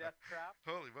 the old death trap.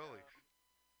 Holy moly.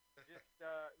 Just,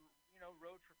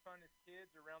 rode for fun as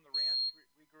kids around the ranch.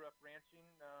 We grew up ranching.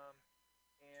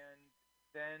 And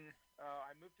then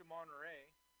I moved to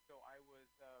Monterey, so I was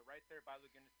right there by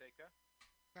Laguna Seca.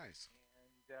 Nice.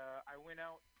 And I went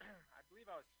out, I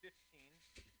believe I was 15,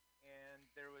 and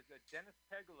there was a Dennis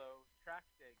Pegalo track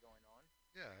day going on.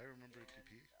 Yeah, I remember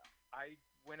TP. I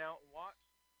went out and watched,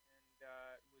 and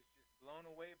was just blown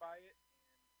away by it, and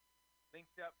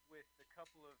linked up with a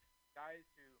couple of guys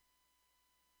who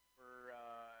were,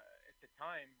 at the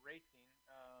time, racing,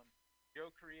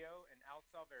 Joe Carrillo and Al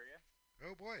Salveria.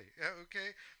 Oh, boy. Yeah,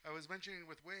 okay. I was mentioning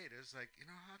with Wade, it's like,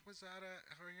 Hawk Mazada,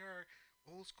 your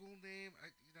old school name,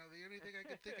 the only thing I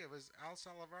could think of was Al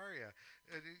Salveria.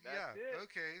 That's it.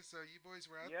 Okay, so you boys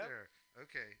were out there.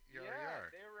 Okay, you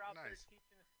are. They were out nice. there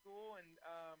teaching us school, and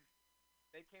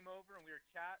they came over and we were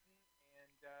chatting,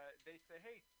 and they said,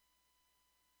 "Hey,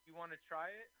 you want to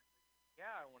try it?" Yeah,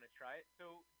 I want to try it.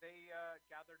 So they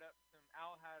gathered up some.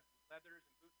 Al had leathers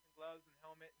and boots and gloves and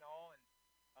helmet and all, and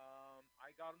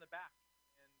I got on the back,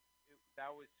 and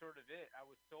that was sort of it. I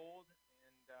was sold,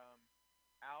 and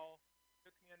Al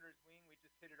took me under his wing. We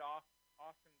just hit it off.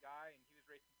 Awesome guy, and he was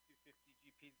racing 250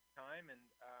 GPs at the time, and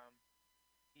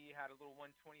he had a little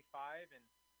 125, and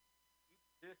he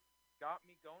just got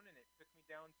me going, and it took me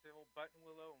down to old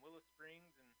Buttonwillow and Willow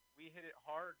Springs, and we hit it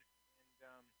hard, and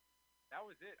that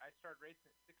was it. I started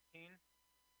racing at 16,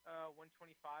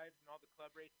 125s, and all the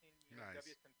club racing, Nice.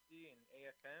 WSMC and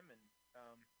AFM, and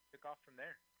took off from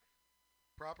there.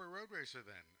 Proper road racer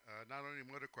then, not only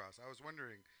motocross. I was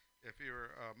wondering if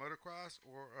you're a motocross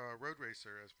or a road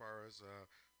racer as far as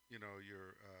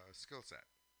your skill set.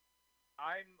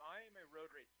 I am a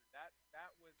road racer.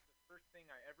 That was the first thing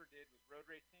I ever did was road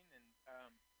racing, and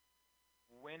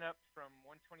went up from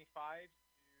 125s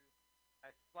to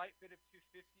a slight bit of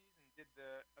 250s, and did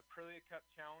the Aprilia Cup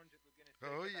Challenge at Laguna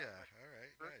Seca. Oh That yeah, was my all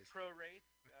right, first nice. pro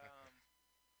race,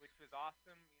 which was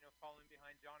awesome. Following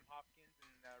behind John Hopkins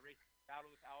and race battle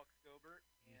with Alex Gobert,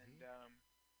 and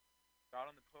got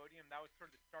on the podium. That was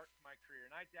sort of the start to my career,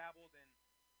 and I dabbled in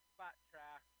flat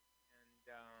track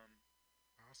and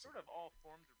sort of all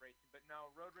forms of racing, but no,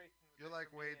 road racing was You're it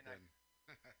like for me, Wade and then.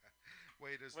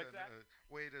 Wade has What's done that?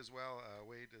 Wade as well.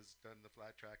 Wade has done the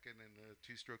flat tracking and the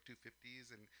two-stroke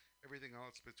 250s and everything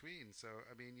else between. So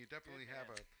I mean, you definitely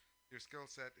have your skill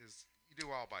set is you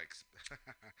do all bikes,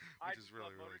 I which is just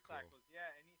really love really cool. motorcycles. Yeah,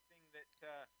 anything that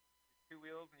is two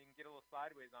wheels and you can get a little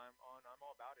sideways on, I'm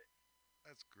all about it.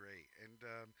 That's great. And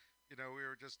we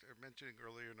were just mentioning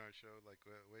earlier in our show, like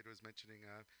Wade was mentioning,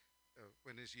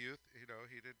 in his youth, he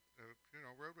did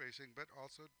road racing, but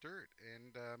also dirt.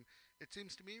 And it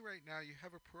seems to me right now you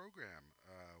have a program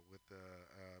with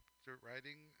dirt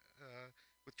riding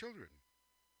with children.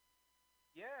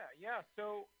 Yeah.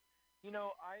 So,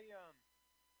 I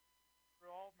for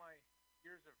all my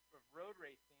years of road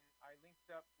racing, I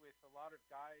linked up with a lot of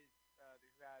guys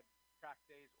who had track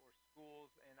days or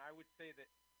schools, and I would say that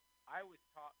I was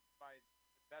taught by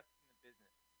the best in the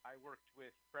business. I worked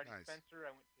with Freddie Nice. Spencer.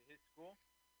 I went to his school.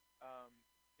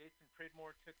 Jason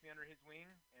Pridmore took me under his wing,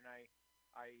 and I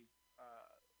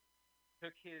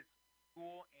took his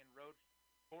school and rode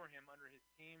for him under his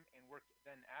team, and worked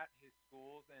then at his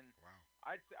schools. And wow.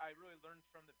 I'd say I really learned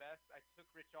from the best. I took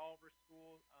Rich Oliver's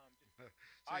school. So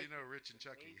Rich and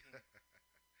Chucky.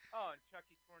 Oh, and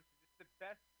Chucky Sorensen, just the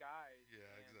best guys. Yeah,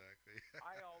 and exactly.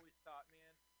 I always thought,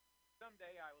 man,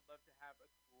 someday I would love to have a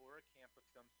school or a camp of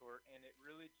some sort, and it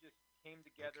really just came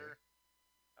together.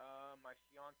 Okay. My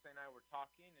fiance and I were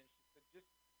talking, and she said,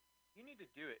 you need to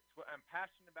do it. It's what I'm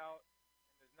passionate about,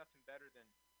 and there's nothing better than,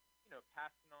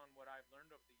 passing on what I've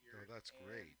learned over the years. Oh, that's and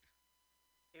great.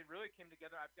 It really came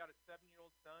together. I've got a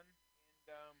 7-year-old son, and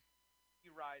he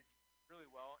rides really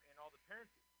well, and all the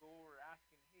parents at school were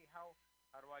asking, hey, how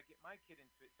do I get my kid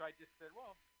into it? So I just said,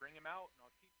 well, bring him out, and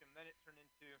I'll teach him. Then it turned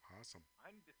into, awesome.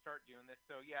 I need to start doing this.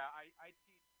 So, yeah, I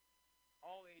teach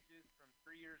all ages from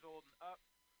 3 years old and up,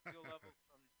 skill levels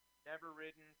from never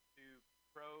ridden to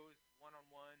pros,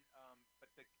 one-on-one.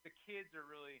 But the kids are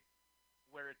really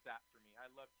where it's at for me. I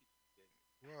love teaching kids.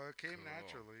 Well, it came Cool.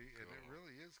 naturally, and it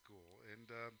really is cool. And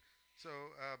so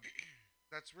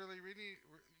that's really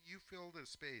you filled a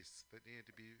space that needed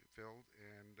to be filled,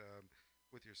 and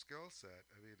with your skill set,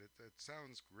 I mean, it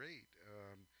sounds great.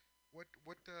 What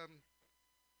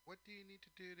do you need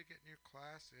to do to get in your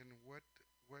class, and what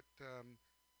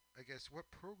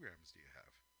programs do you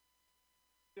have?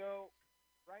 So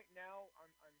right now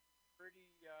I'm pretty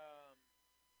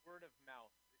word of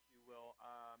mouth, if you will.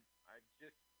 I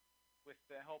just, with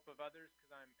the help of others,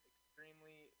 because I'm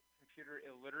extremely computer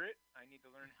illiterate, I need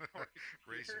to learn how to work a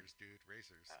computer. Racers, dude,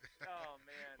 racers. Oh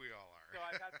man, we all are. So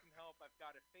I've got some help. I've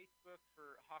got a Facebook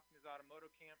for Hawkins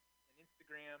Automoto Camp, an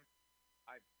Instagram.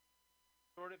 I've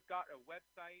sort of got a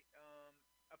website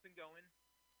up and going.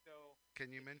 So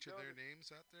can you mention their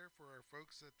names out there for our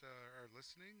folks that are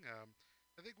listening?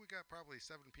 I think we got probably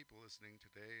 7 people listening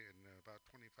today, and about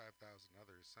 25,000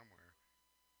 others somewhere.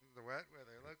 The what? Where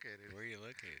they're located? Where are you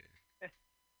located?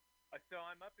 So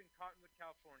I'm up in Cottonwood,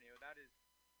 California. That is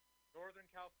Northern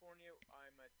California.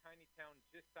 I'm a tiny town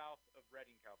just south of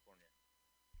Redding, California.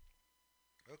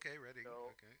 Okay, Redding.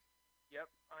 So, okay.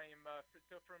 Yep, I am.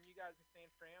 So from you guys in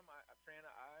San Fran,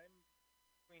 I'm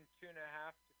between 2.5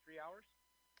 to 3 hours.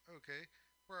 Okay.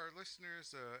 For our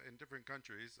listeners in different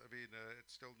countries, I mean,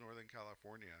 it's still Northern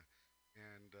California,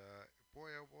 and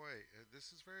boy, oh boy,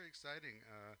 this is very exciting.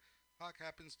 Hawk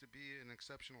happens to be an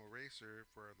exceptional racer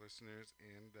for our listeners,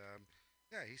 and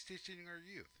yeah, he's teaching our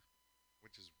youth,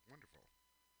 which is wonderful.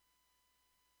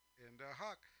 And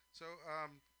Hawk, so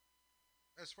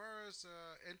as far as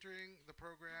entering the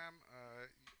program,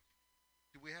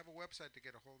 do we have a website to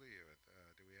get a hold of you with?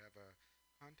 Do we have a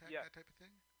contact, Yeah. that type of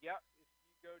thing? Yep. If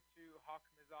you go to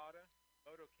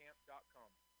hawkmazada.motocamp.com.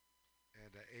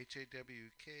 And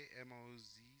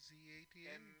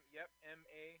HAWKMOZZATA? Yep,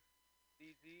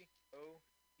 MAZZOTTA.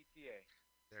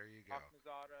 There you go.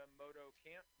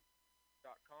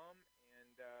 hawkmazadaMotoCamp.com,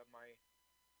 and my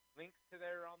links to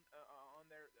there on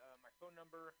there, my phone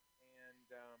number and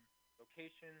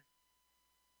location,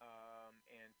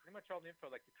 and pretty much all the info.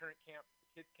 Like the current camp,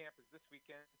 the kids camp is this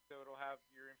weekend, so it'll have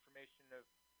your information of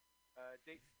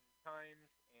dates and times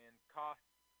and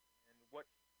costs and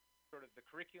what's sort of the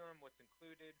curriculum, what's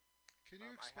included. Can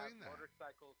you explain I have that?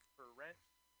 motorcycles for rent.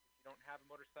 If you don't have a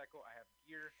motorcycle, I have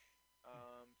gear.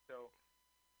 So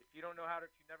if you don't know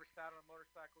if you never sat on a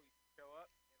motorcycle, you can show up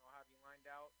and I'll have you lined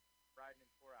out riding in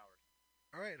 4 hours.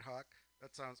 All right, Hawk,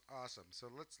 that sounds awesome.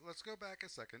 So let's go back a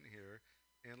second here,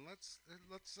 and let's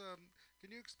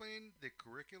can you explain the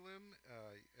curriculum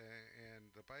and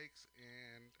the bikes,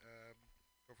 and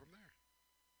go from there?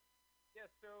 Yeah.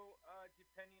 So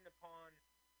depending upon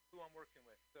who I'm working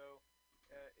with. So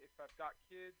if I've got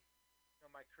kids,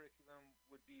 my curriculum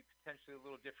would be potentially a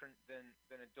little different than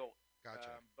adults.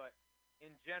 Gotcha. But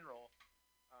in general,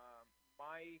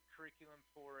 my curriculum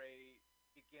for a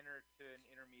beginner to an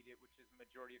intermediate, which is the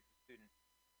majority of the students,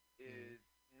 is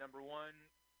number one,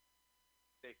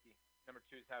 safety. Number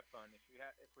two is have fun. If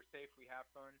we're safe, we have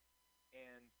fun.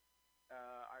 And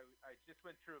I just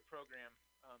went through a program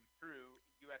through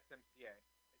USMCA.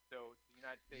 So it's the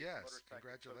United States Motorcycle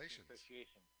congratulations. Coaching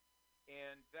Association.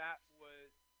 And that was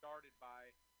started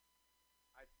by,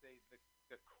 I'd say,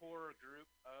 the core group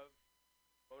of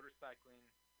motorcycling,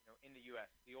 in the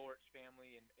U.S., the Ulrich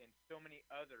family and so many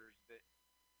others that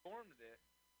formed this.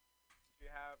 You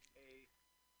have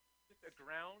just a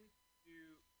ground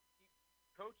to keep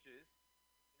coaches,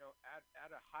 at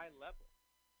a high level.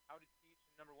 How to teach,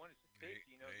 and number one is just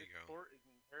safety. This sport is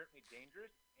inherently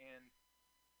dangerous, and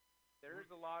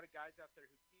there's a lot of guys out there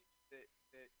who teach that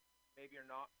maybe are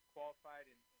not qualified,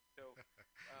 and so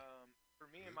for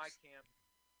me in my camp,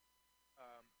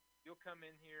 you'll come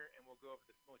in here and we'll go over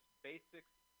the most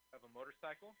basics of a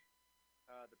motorcycle,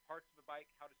 the parts of the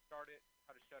bike, how to start it,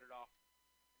 how to shut it off,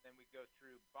 and then we go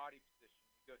through body position,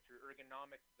 we go through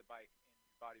ergonomics of the bike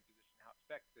and your body position, how it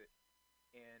affects it,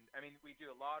 and I mean we do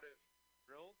a lot of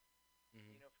drills,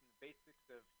 from the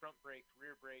basics of front brake,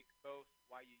 rear brake, both,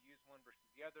 why you use one versus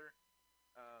the other.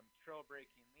 Trail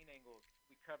braking, lean angles,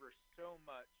 we cover so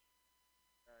much.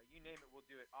 You name it, we'll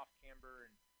do it off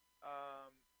camber. And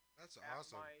that's at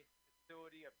awesome. my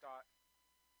facility, I've got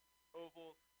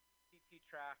ovals, TT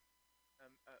track,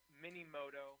 mini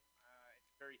moto.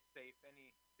 It's very safe.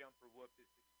 Any jump or whoop is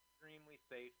extremely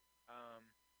safe.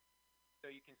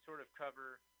 So you can sort of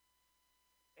cover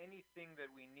anything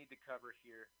that we need to cover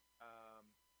here.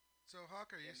 So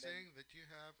Hawk, are you saying that you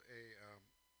have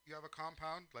a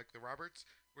compound like the Roberts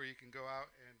where you can go out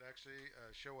and actually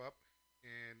show up,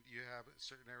 and you have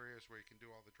certain areas where you can do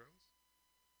all the drills?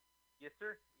 Yes,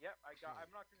 sir. Yep,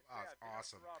 I'm not going to say I've been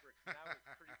awesome. out to Roberts, and that was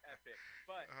pretty epic.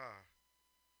 But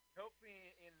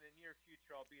hopefully in the near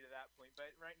future I'll be to that point.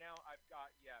 But right now I've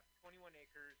got 21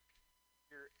 acres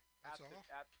here at the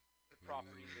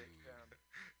property that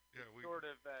sort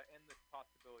of endless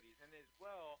possibilities. And as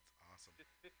well, awesome. Just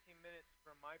 15 minutes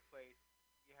from my place,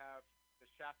 you have the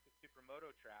Shasta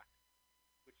Supermoto track,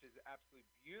 which is absolutely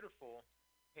beautiful,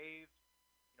 paved,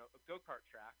 a go-kart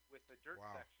track with a dirt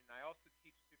section. I also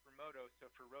teach supermoto, so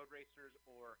for road racers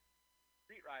or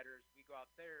street riders, we go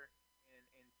out there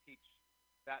and teach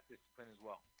that discipline as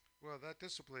well. Well, that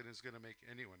discipline is going to make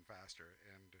anyone faster,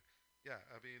 and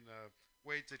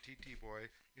Wade's a TT boy,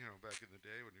 back in the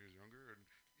day when he was younger, and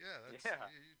you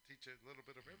teach a little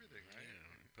bit of everything, right?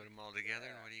 Yeah, put them all together,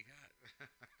 and what do you got?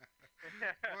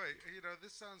 Boy,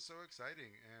 this sounds so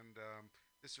exciting, and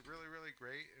this is really, really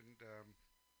great, and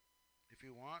if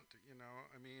you want,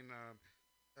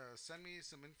 send me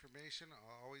some information.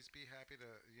 I'll always be happy to,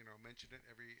 mention it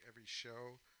every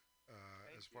show.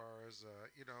 As far as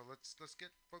let's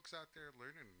get folks out there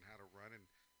learning how to run and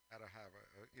how to have a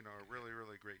really,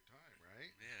 really great time,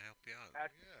 right? Yeah, help you out.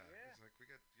 It's like we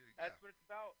got. That's what it's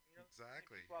about.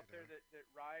 Exactly. People out there that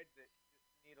ride that just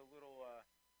need a little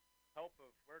help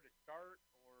of where to start,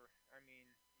 or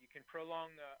you can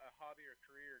prolong a hobby or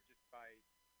career just by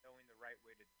knowing the right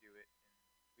way to do it. And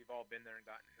we we've all been there and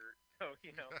gotten hurt. So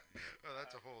Oh,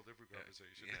 that's a whole different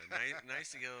conversation. Yeah,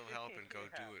 nice to get a little help and go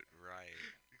do it right.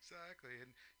 Exactly. And,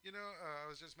 I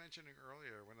was just mentioning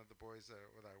earlier, one of the boys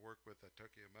that I work with at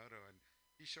Tokyomoto, and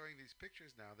he's showing these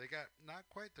pictures now. They got not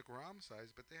quite the Grom size,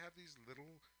 but they have these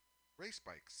little race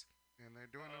bikes, and they're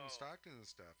doing them in Stockton and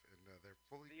stuff, and they're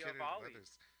fully kitted with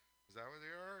leathers. Is that what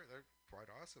they are? They're quite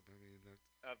awesome. I mean,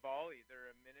 Volley. They're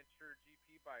a miniature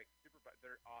GP bike, super bike.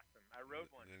 They're awesome. I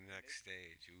rode one. The next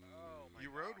stage. Ooh. Oh my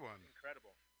You gosh, rode one?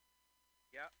 Incredible.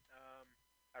 Yeah.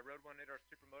 I rode one at our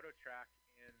supermoto track,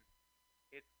 and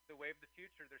it's the way of the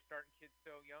future. They're starting kids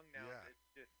so young now. Yeah. It's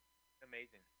just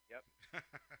amazing. Yep.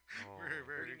 Very,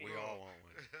 very We all want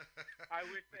one. I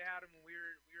wish they had them when we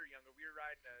were younger. We were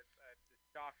riding the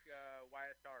stock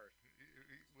YSRs.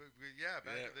 Yeah,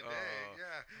 back in the day.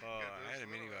 Yeah. Oh, I had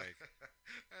a mini bike.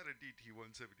 I had a DT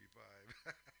 175.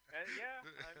 Yeah,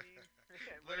 I mean,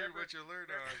 learn what you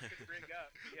learn on. Bring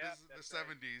up. Yeah, the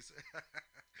 70s.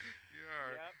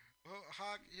 Yeah. Yep. Well,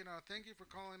 Hawk, thank you for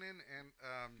calling in, and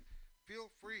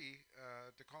feel free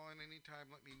to call in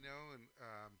anytime. Let me know, and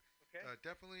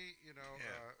definitely,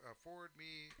 forward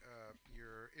me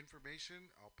your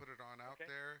information. I'll put it on out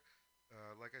there.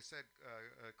 Like I said,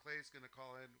 Clay's going to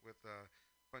call in with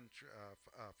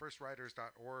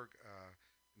firstriders.org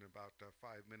in about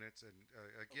 5 minutes. And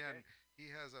again,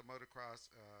 he has a motocross,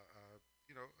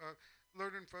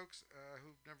 learning folks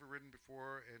who've never ridden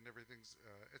before, and everything's,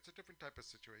 it's a different type of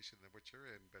situation than what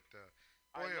you're in. But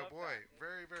boy, oh boy,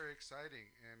 very, very exciting.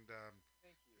 And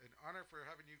thank you. An honor for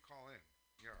having you call in.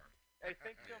 Yar. Hey,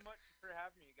 thanks so much for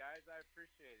having me, guys. I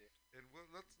appreciate it. And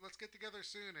let's get together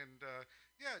soon, and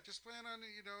just plan on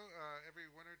every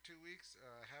 1 or 2 weeks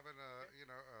having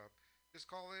just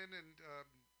call in and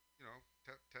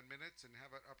 10 minutes and have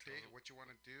an update of what you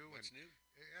want to do. What's new?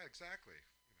 Yeah, exactly.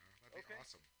 That'd be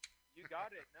awesome. You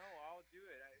got it. No, I'll do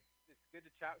it. It's good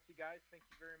to chat with you guys. Thank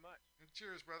you very much. And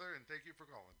cheers, brother, and thank you for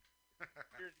calling.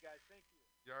 Cheers, guys. Thank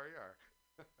you. Yar.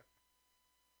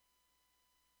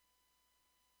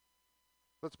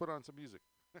 Let's put on some music.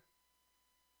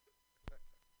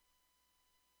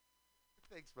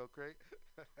 Thanks, Milk Crate.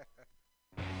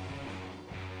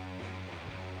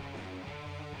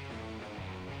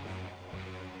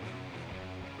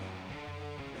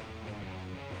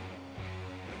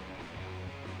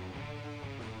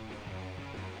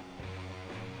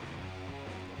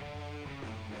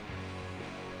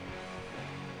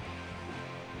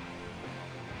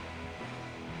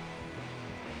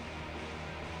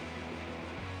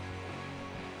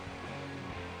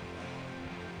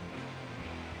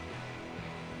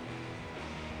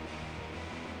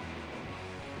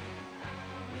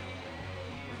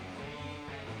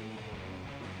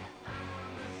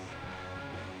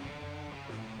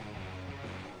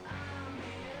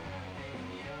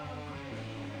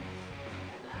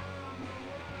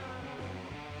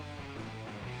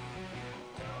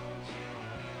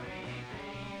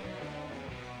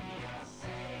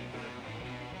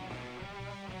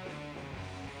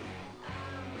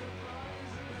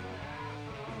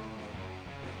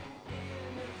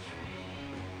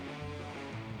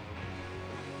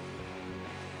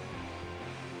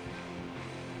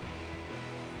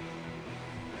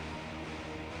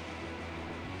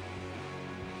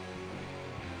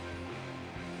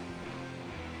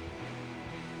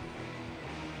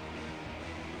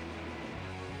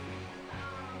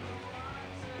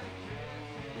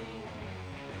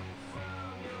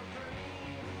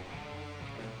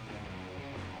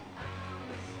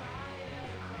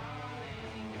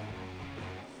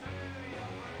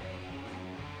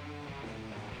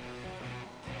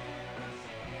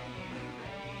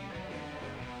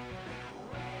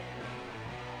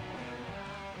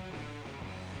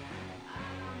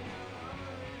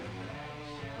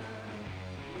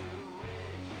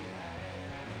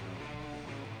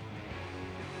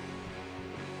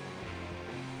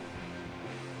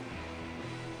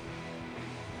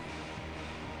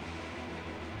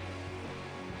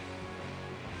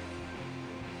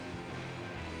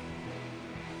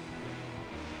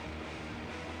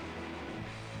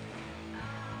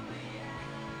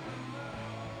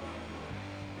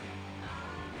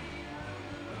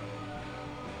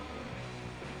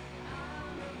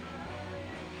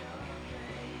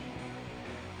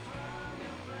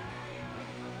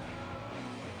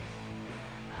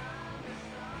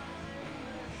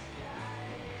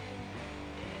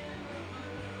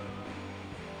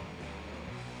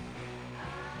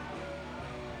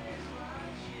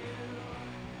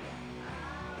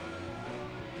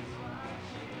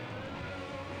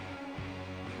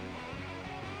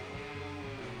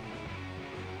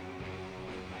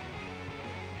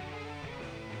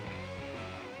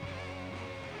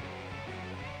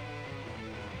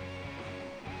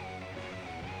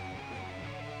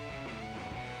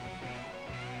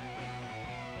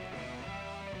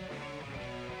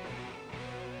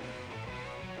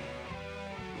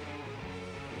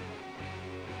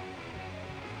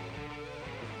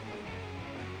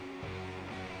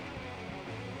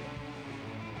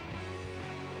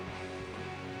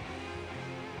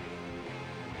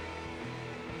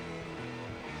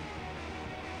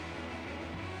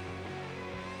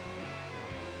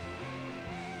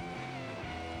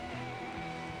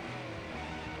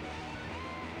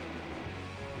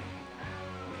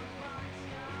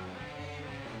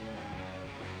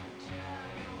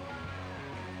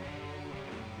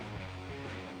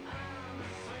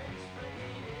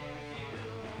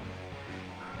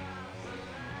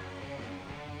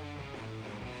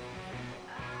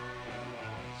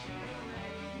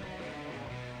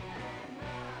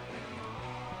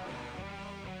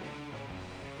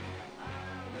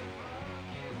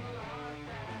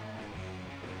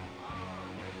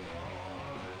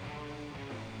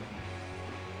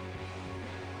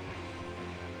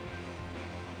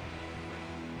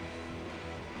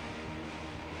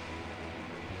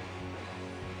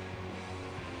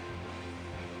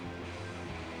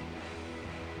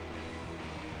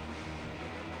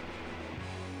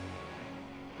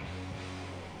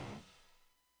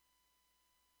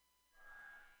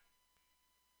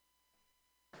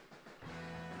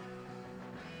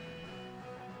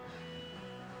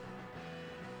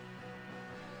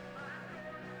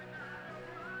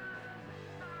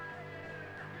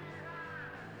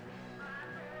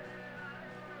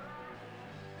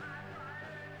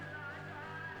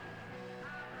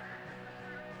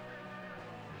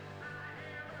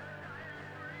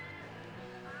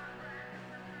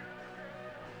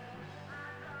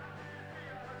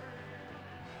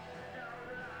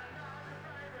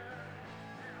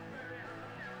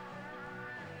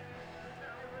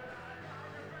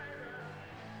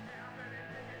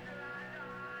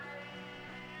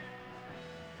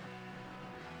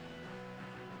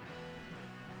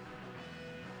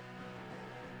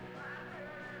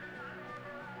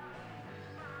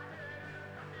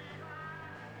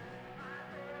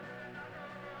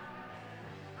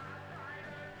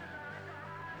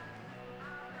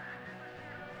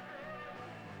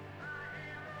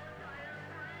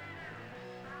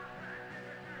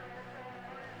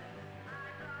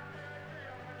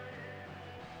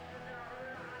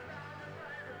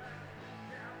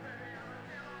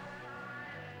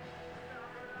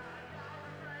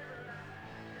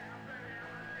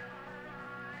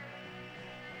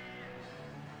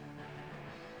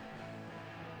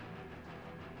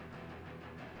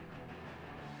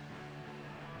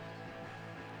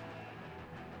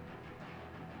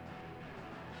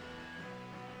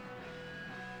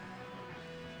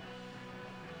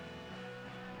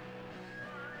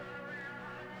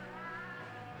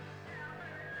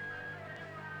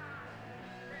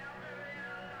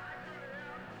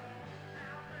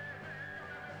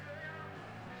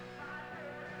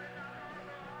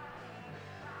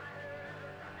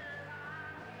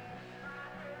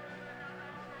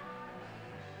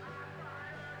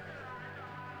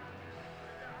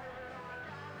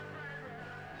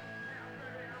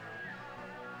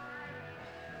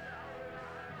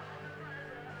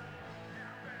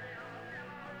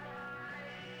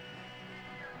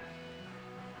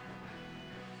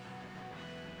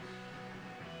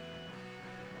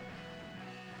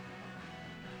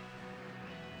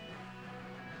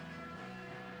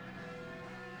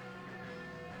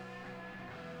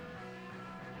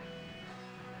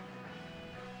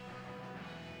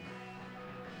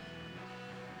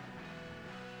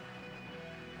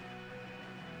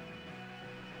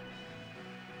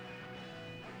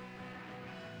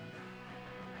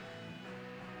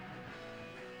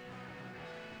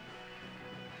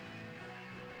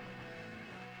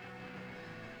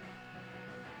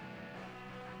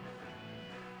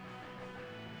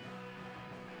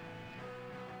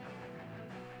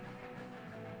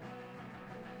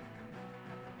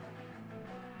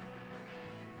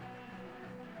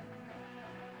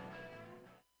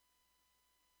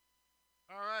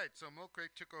 right, so Milk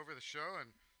Crate took over the show, and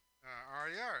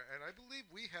RER, and I believe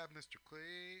we have Mr.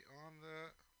 Clay on the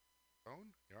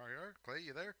phone. RER, Clay,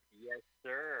 you there? Yes,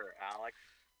 sir, Alex.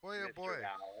 Boy, oh Mr. boy.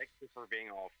 Alex, for being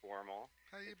all formal.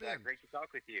 How you It's been? great to talk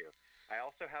with you. I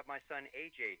also have my son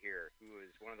AJ here, who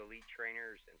is one of the lead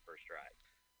trainers in First Ride.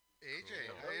 AJ,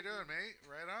 how you doing, mate?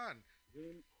 Right on.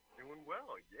 Doing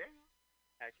well, yeah.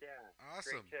 Heck yeah.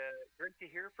 Awesome. Great to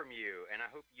hear from you, and I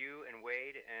hope you and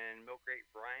Wade and Milk Crate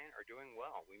Brian are doing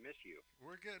well. We miss you.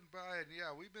 We're getting by, and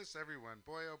yeah, we miss everyone.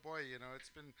 Boy, oh boy,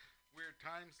 it's been weird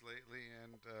times lately,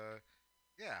 and at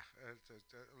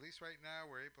least right now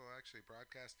we're able to actually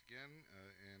broadcast again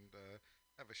and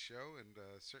have a show, and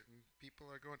certain people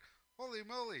are going, holy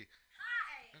moly. Hi!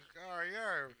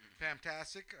 You're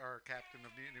fantastic. Our captain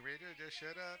of Mutiny Radio just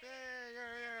showed up. Hey,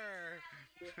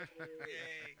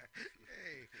 Yay!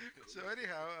 Hey. So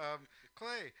anyhow,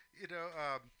 Clay, it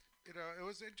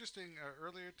was interesting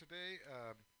earlier today.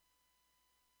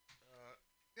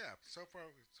 So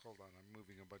far, hold on, I'm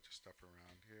moving a bunch of stuff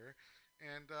around here.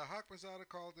 And Hawk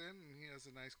Mazzata called in, and he has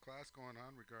a nice class going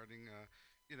on regarding,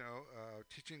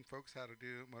 teaching folks how to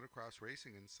do motocross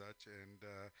racing and such. And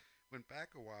went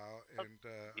back a while, and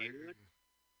I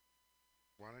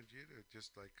wanted you to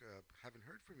just haven't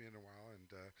heard from you in a while,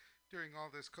 and during all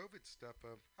this COVID stuff,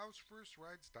 how's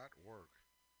FirstRides.org?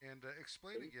 And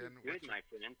explain Things again. are good, my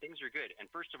friend. Things are good. And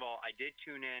first of all, I did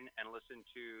tune in and listen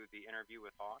to the interview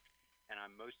with Hawk, and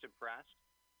I'm most impressed.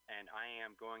 And I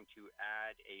am going to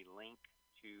add a link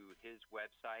to his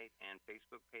website and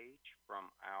Facebook page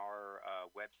from our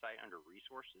website under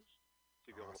resources, so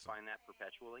you'll be able to find that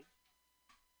perpetually.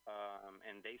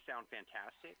 And they sound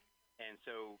fantastic. And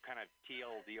so kind of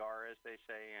TLDR, as they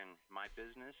say in my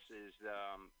business, is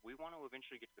we want to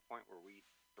eventually get to the point where we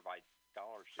provide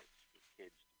scholarships for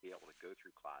kids to be able to go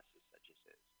through classes such as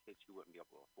this, kids who wouldn't be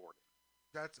able to afford it.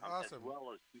 That's awesome. As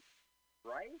well as,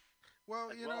 right?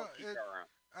 Well, As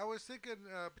I was thinking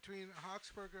between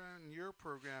Hawk's program and your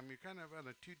program, you're kind of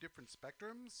on two different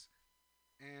spectrums.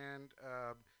 And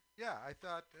I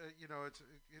thought,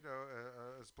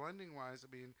 as blending wise, I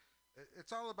mean,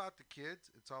 it's all about the kids.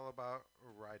 It's all about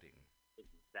riding.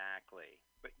 Exactly.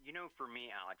 But, for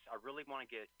me, Alex, I really want to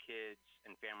get kids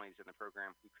and families in the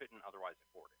program who couldn't otherwise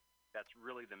afford it. That's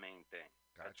really the main thing.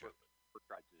 Gotcha. That's what First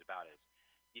Rides is about. Is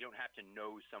you don't have to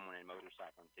know someone in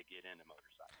motorcycling to get into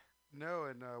motorcycling. No,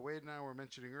 and Wade and I were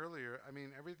mentioning earlier, I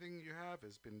mean, everything you have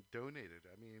has been donated.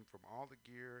 I mean, from all the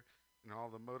gear and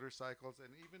all the motorcycles,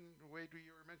 and even, Wade,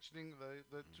 you were mentioning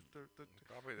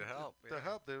probably the help.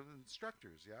 The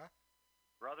instructors, yeah?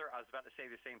 Brother, I was about to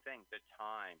say the same thing. The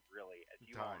time, really, as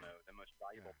you all know, the most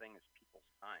valuable thing is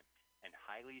people's time. And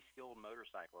highly skilled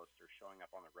motorcyclists are showing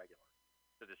up on the regular.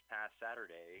 So this past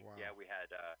Saturday, we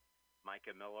had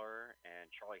Micah Miller and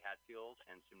Charlie Hatfield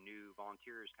and some new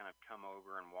volunteers kind of come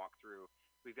over and walk through.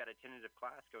 We've got a tentative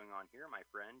class going on here, my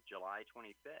friend, July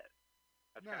 25th.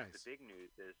 That's kind of the big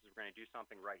news is we're going to do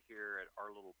something right here at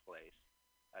our little place,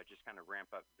 just kind of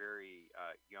ramp up very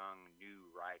young,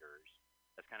 new riders.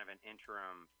 That's kind of an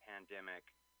interim pandemic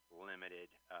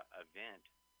limited event.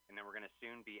 And then we're going to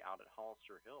soon be out at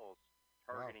Hollister Hills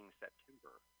targeting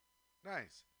September.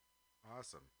 Nice.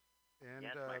 Awesome. And,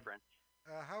 yes, my friend.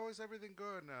 How is everything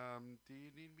going? Do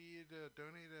you need me to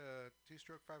donate a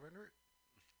two-stroke 500?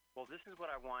 Well, this is what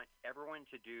I want everyone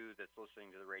to do that's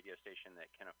listening to the radio station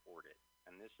that can afford it.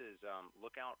 And this is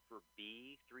look out for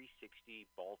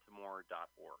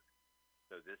B360Baltimore.org.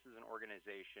 So this is an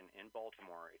organization in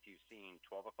Baltimore. If you've seen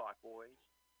 12 O'Clock Boys,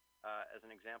 as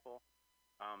an example,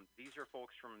 these are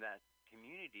folks from that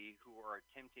community who are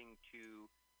attempting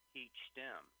to teach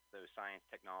STEM, so science,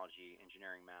 technology,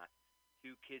 engineering, math,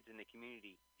 to kids in the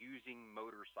community using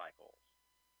motorcycles.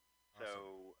 Awesome.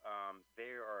 So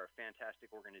they are a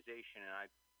fantastic organization, and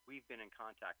we've been in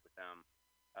contact with them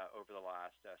over the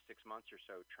last 6 months or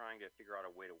so, trying to figure out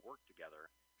a way to work together.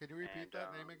 Can you repeat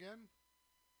that name again?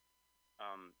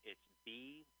 It's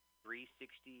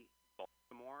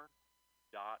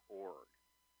B360Baltimore.org,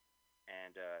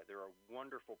 and they're a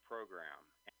wonderful program.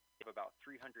 And they have about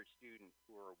 300 students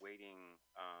who are awaiting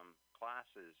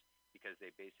classes because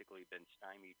they've basically been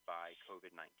stymied by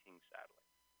COVID-19, sadly.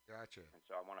 Gotcha. And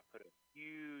so I want to put a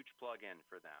huge plug in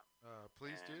for them.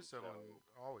 Please do so,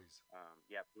 always.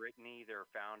 Brittany, their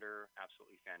founder,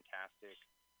 absolutely fantastic.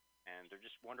 And they're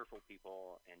just wonderful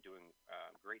people and doing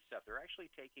great stuff. They're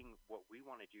actually taking what we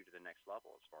want to do to the next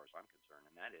level as far as I'm concerned,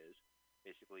 and that is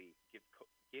basically give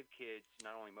kids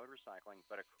not only motorcycling,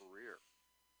 but a career,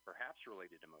 perhaps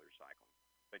related to motorcycling,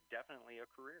 but definitely a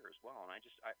career as well. And I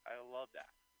love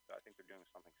that. So I think they're doing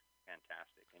something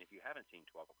fantastic. And if you haven't seen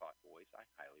 12 O'Clock Boys, I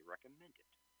highly recommend it.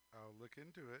 I'll look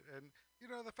into it. And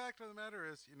the fact of the matter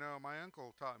is, my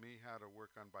uncle taught me how to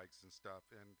work on bikes and stuff.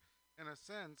 And in a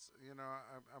sense,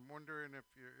 I'm wondering if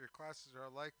your classes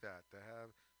are like that, to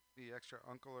have the extra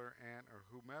uncle or aunt or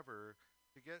whomever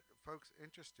to get folks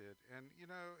interested. And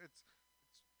it's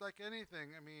like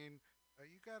anything. I mean,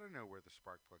 you got to know where the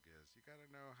spark plug is. You got to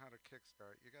know how to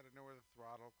kickstart. You got to know where the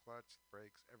throttle, clutch,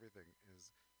 brakes, everything is.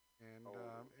 And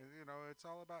it's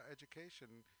all about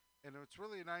education. And what's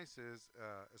really nice is,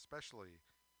 especially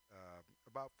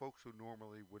about folks who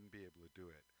normally wouldn't be able to do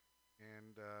it.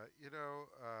 And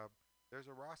there's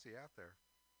a Rossi out there.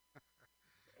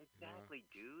 Exactly,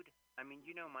 dude. I mean,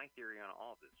 you know my theory on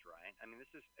all of this, right? I mean,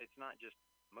 it's not just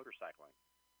motorcycling.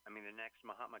 I mean, the next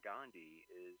Mahatma Gandhi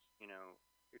is,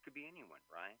 it could be anyone,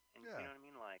 right? And Yeah. you know what I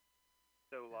mean?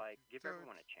 Give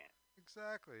everyone a chance.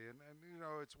 Exactly, and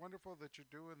it's wonderful that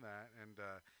you're doing that, and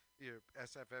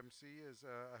SFMC is.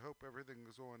 I hope everything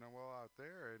is going well out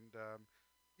there, and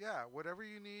whatever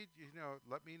you need,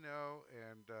 let me know.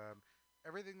 And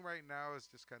everything right now is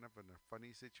just kind of in a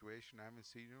funny situation. I haven't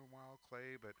seen you in a while,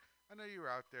 Clay, but I know you're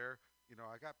out there.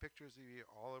 I got pictures of you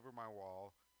all over my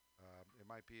wall. It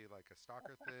might be like a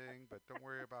stalker thing, but don't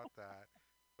worry about that.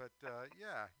 But I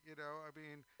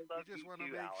mean, you just want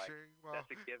to make Alex. sure. Well, that's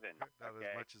a given. not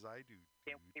okay? as much as I do.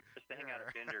 Can't wait for us to hang out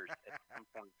at vendors at some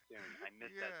point soon. I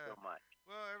miss that so much.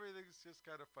 Well, everything's just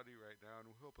kind of funny right now, and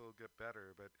we hope it'll get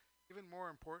better. But even more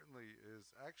importantly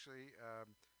is actually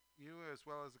you, as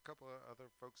well as a couple of other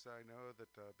folks that I know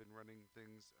that have been running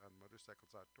things on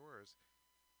Motorcycles Outdoors.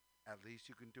 At least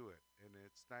you can do it, and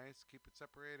it's nice. Keep it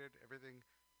separated. Everything.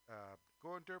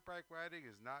 Going dirt bike riding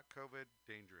is not COVID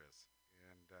dangerous.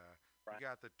 And you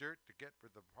got the dirt to get for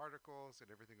the particles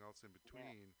and everything else in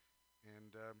between.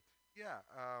 Yeah.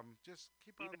 And just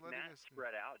keep Even on letting Matt us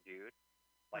spread out, dude.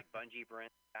 Like Bungee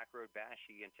Brent Backroad Bash,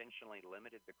 he intentionally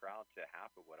limited the crowd to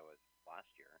half of what it was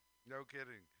last year. No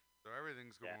kidding. So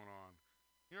everything's going on.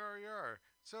 Yar.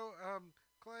 So,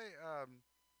 Clay,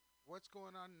 what's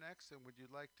going on next? And would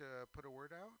you like to put a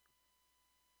word out?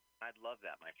 I'd love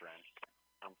that, my friend.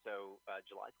 And so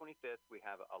July 25th, we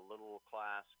have a little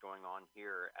class going on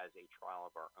here as a trial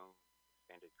of our own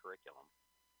expanded curriculum.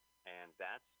 And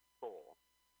that's full.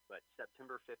 But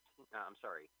September 15th,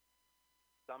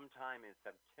 sometime in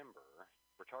September,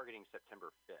 we're targeting September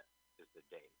 5th is the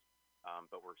date.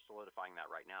 But we're solidifying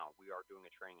that right now. We are doing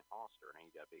a training in Hollister, and I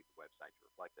need to update the website to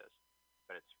reflect this.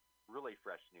 But it's really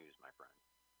fresh news, my friend.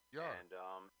 Yeah. And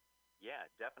yeah,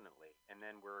 definitely. And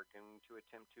then we're going to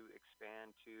attempt to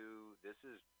expand to, this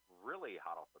is really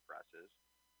hot off the presses,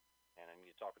 and I need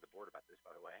to talk with the board about this,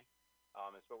 by the way.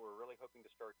 So we're really hoping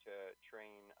to start to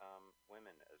train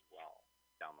women as well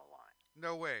down the line.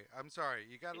 No way. I'm sorry.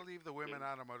 You got to leave the women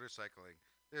out of motorcycling.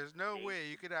 There's no way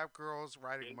you could have girls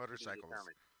riding motorcycles.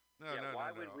 No. Why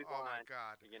would we want, my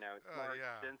God. smart,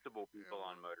 sensible people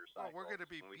on motorcycles? Oh, we're going to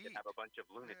be when we beat. could have a bunch of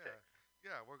lunatics.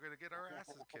 Yeah, we're going to get our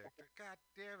asses kicked. God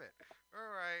damn it.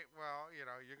 All right, well,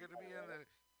 you're going to be in the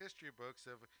history books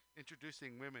of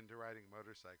introducing women to riding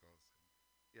motorcycles.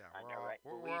 Yeah,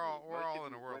 we're all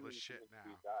in a world of shit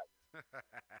now.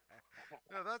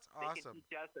 No, that's awesome. They can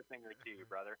teach us a thing or two,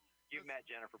 brother. You've met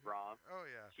Jennifer Braun. Oh,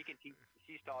 yeah. She can teach.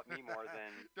 She's taught me more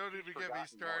than. Don't even get me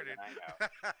started.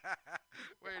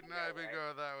 Wait, not even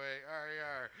go that way.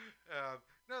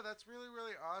 No, that's really,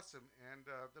 really awesome. And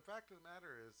the fact of the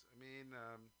matter is, I mean,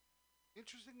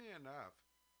 interestingly enough,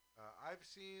 I've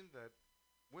seen that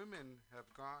women have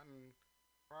gotten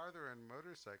farther in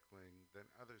motorcycling than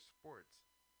other sports.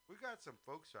 We got some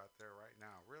folks out there right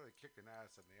now really kicking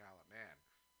ass in the Isle of Man.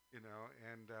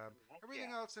 And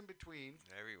everything else in between.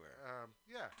 Everywhere.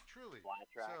 Yeah, truly. Flat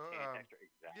track,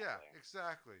 exactly. Yeah,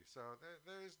 exactly. So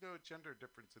there is no gender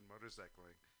difference in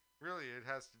motorcycling. Really, it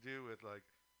has to do with,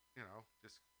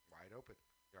 just wide open.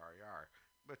 Yar.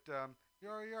 But,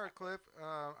 yar, Cliff,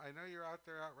 I know you're out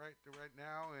there right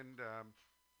now, and, I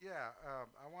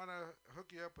want to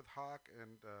hook you up with Hawk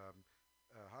and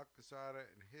Hawk Posada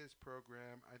and his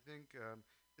program. I think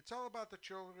it's all about the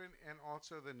children and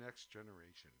also the next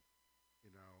generation.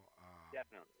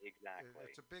 Definitely, exactly.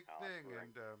 It's a big thing,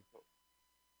 and we're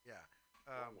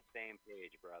on the same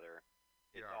page, brother.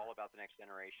 It's all about the next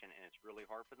generation, and it's really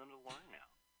hard for them to learn now,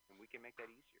 and we can make that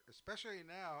easier. Especially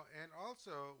now, and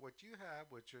also what you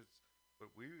have, which is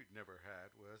what we never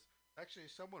had, was actually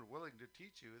someone willing to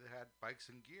teach you that had bikes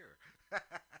and gear.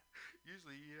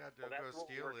 Usually you had to go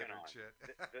steal it and shit.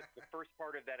 The first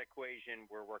part of that equation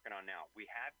we're working on now. We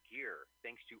have gear,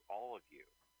 thanks to all of you.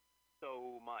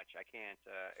 So much. I can't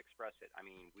express it. I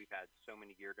mean, we've had so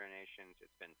many gear donations.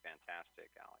 It's been fantastic,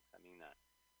 Alex. I mean that.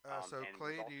 So,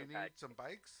 Clay, do you need some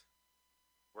bikes?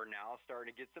 We're now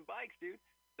starting to get some bikes, dude.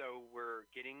 So we're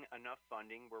getting enough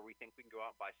funding where we think we can go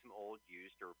out and buy some old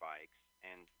used dirt bikes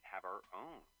and have our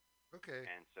own. Okay.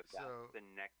 And so that's the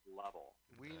next level.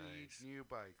 We need new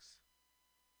bikes.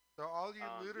 So all you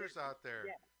looters out there,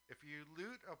 if you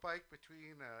loot a bike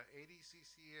between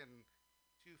 80cc and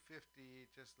 250,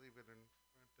 just leave it in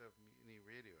front of Mutiny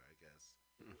Radio, I guess.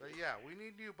 But yeah, we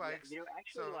need new bikes. Yeah,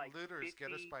 actually, so like looters, 50, get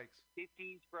us bikes.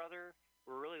 50s, brother.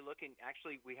 We're really looking.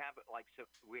 Actually, we have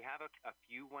we have a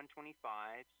few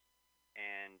 125s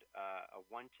and a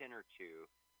 110 or two,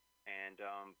 and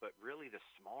but really the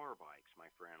smaller bikes, my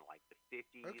friend, like the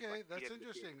 50s. Okay, like that's PW50s,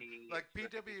 interesting. Like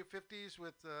PW50s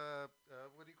with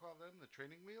what do you call them? The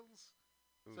training wheels.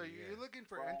 Ooh, So you're looking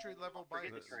for entry level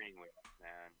forget bikes. the training wheels,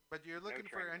 man. But you're looking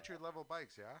for entry level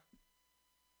bikes, yeah?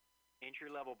 Entry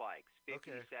level bikes, 50s,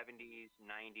 Okay. 70s,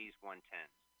 90s,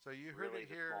 110s. So you heard Really, it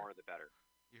here. the smaller the better.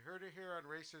 You heard it here on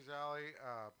Racers Alley.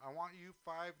 I want you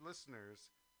 5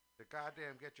 listeners to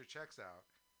goddamn get your checks out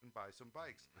and buy some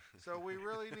bikes. So we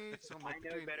really need some I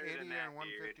know between better 80 than that, and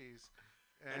 150s.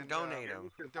 And donate 'em.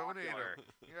 Donate them.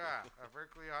 Yeah,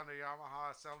 Berkeley on the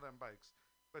Yamaha, sell them bikes.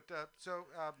 But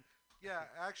yeah,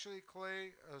 actually,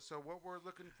 Clay, so what we're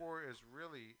looking for is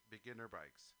really beginner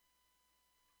bikes.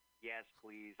 Yes,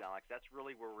 please, Alex. That's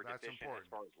really where we're That's deficient important. as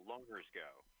far as loaners go.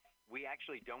 We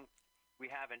actually don't. We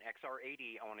have an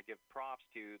XR80. I want to give props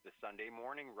to the Sunday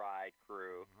morning ride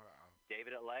crew. Wow.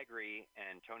 David Allegri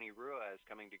and Tony Rua is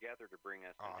coming together to bring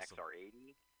us an Awesome.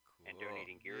 XR80 and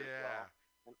donating gear as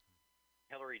well.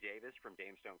 Hillary Davis from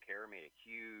Damestone Care made a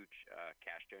huge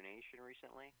cash donation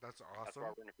recently. That's That's awesome.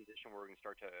 why we're in a position where we can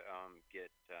start to get.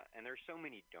 And there's so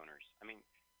many donors. I mean,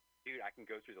 dude, I can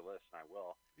go through the list, and I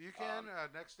will. You can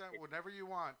next time, whenever you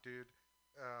want, dude.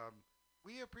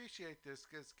 We appreciate this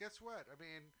because guess what? I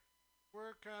mean,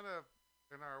 we're kind of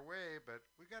in our way, but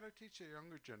we got to teach the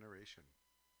younger generation.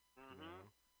 You know?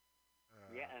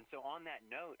 Yeah, and so on that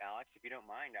note, Alex, if you don't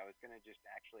mind, I was going to just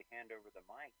actually hand over the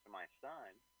mic to my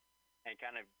son and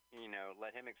kind of,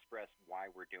 let him express why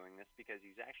we're doing this because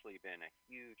he's actually been a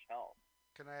huge help.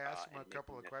 Can I ask him in a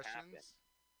couple of making this happen. questions?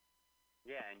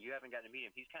 Yeah, and you haven't gotten to meet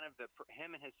him. He's kind of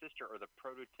him and his sister are the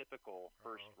prototypical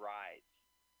first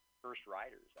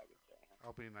riders, I would say.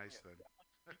 I'll be nice then.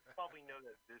 You probably know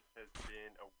that this has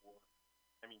been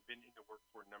been in the work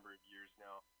for a number of years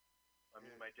now. I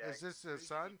mean, my dad. Is this his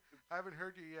son? I haven't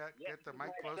heard you yet. Yeah, Get the this is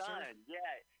mic my closer. son. Yeah,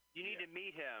 you need to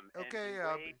meet him. Okay,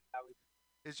 And Wade,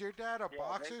 is your dad a Yeah,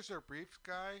 boxers or briefs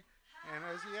guy? And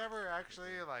has he ever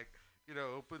actually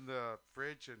open the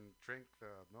fridge and drink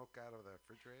the milk out of the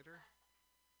refrigerator?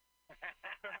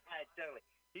 Totally.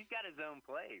 He's got his own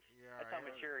place. Yeah, That's how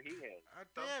mature he is.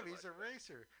 Damn, he's a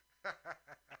racer.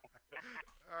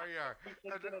 Oh yeah.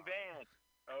 He's in a van.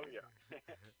 Oh yeah.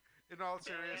 In all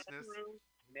seriousness.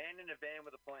 Man in a van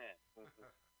with a plan.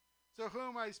 So who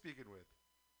am I speaking with?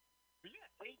 Yeah,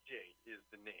 AJ is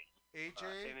the name. AJ?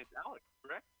 And it's Alex,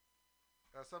 correct?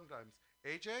 Sometimes.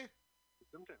 AJ?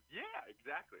 Sometimes. Yeah,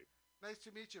 exactly. Nice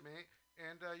to meet you, mate.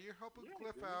 And you're helping Yeah,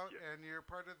 Cliff good to meet out, you. and you're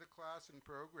part of the class and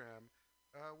program.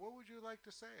 What would you like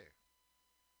to say?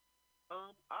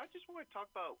 I just want to talk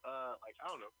about I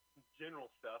don't know, general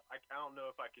stuff. I don't know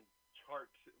if I can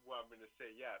chart what I'm going to say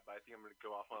yet, but I think I'm going to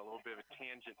go off on a little bit of a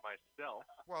tangent myself.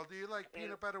 Well, do you like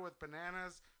peanut butter with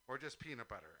bananas or just peanut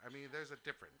butter? I mean, there's a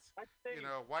difference. I'd say,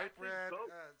 White I'd say bread.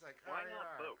 both. It's like Why RR. not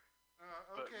both?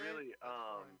 But Okay. really, that's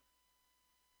fine.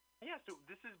 yeah. So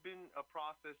this has been a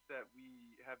process that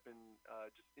we have been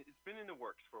it's been in the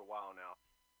works for a while now,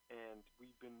 and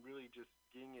we've been really just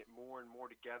getting it more and more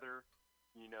together.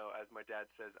 As my dad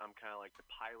says, I'm kind of like the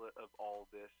pilot of all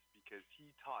this because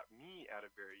he taught me at a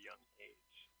very young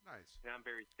age. Nice. And I'm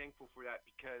very thankful for that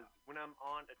because when I'm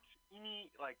on any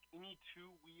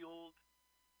two-wheeled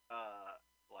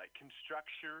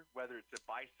construction, whether it's a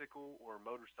bicycle or a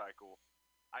motorcycle,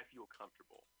 I feel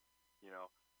comfortable.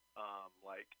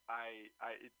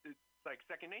 It's like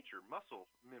second nature, muscle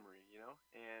memory,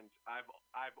 And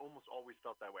I've almost always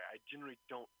felt that way. I generally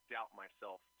don't doubt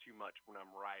myself too much when I'm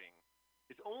riding.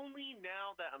 It's only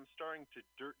now that I'm starting to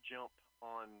dirt jump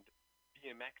on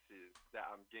BMXs that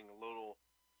I'm getting a little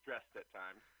stressed at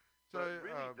times. So, but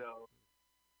really, though,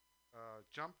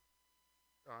 jump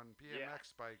on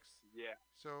BMX bikes. Yeah.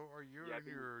 So are you Yeah,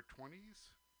 in your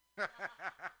 20s?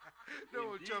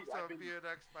 No one Indeed, jumps I've on been-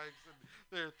 BMX bikes in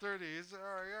their 30s.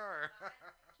 RR.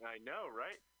 I know,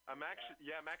 right? I'm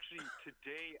actually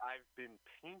today I've been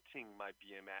painting my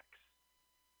BMX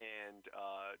and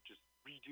just redoing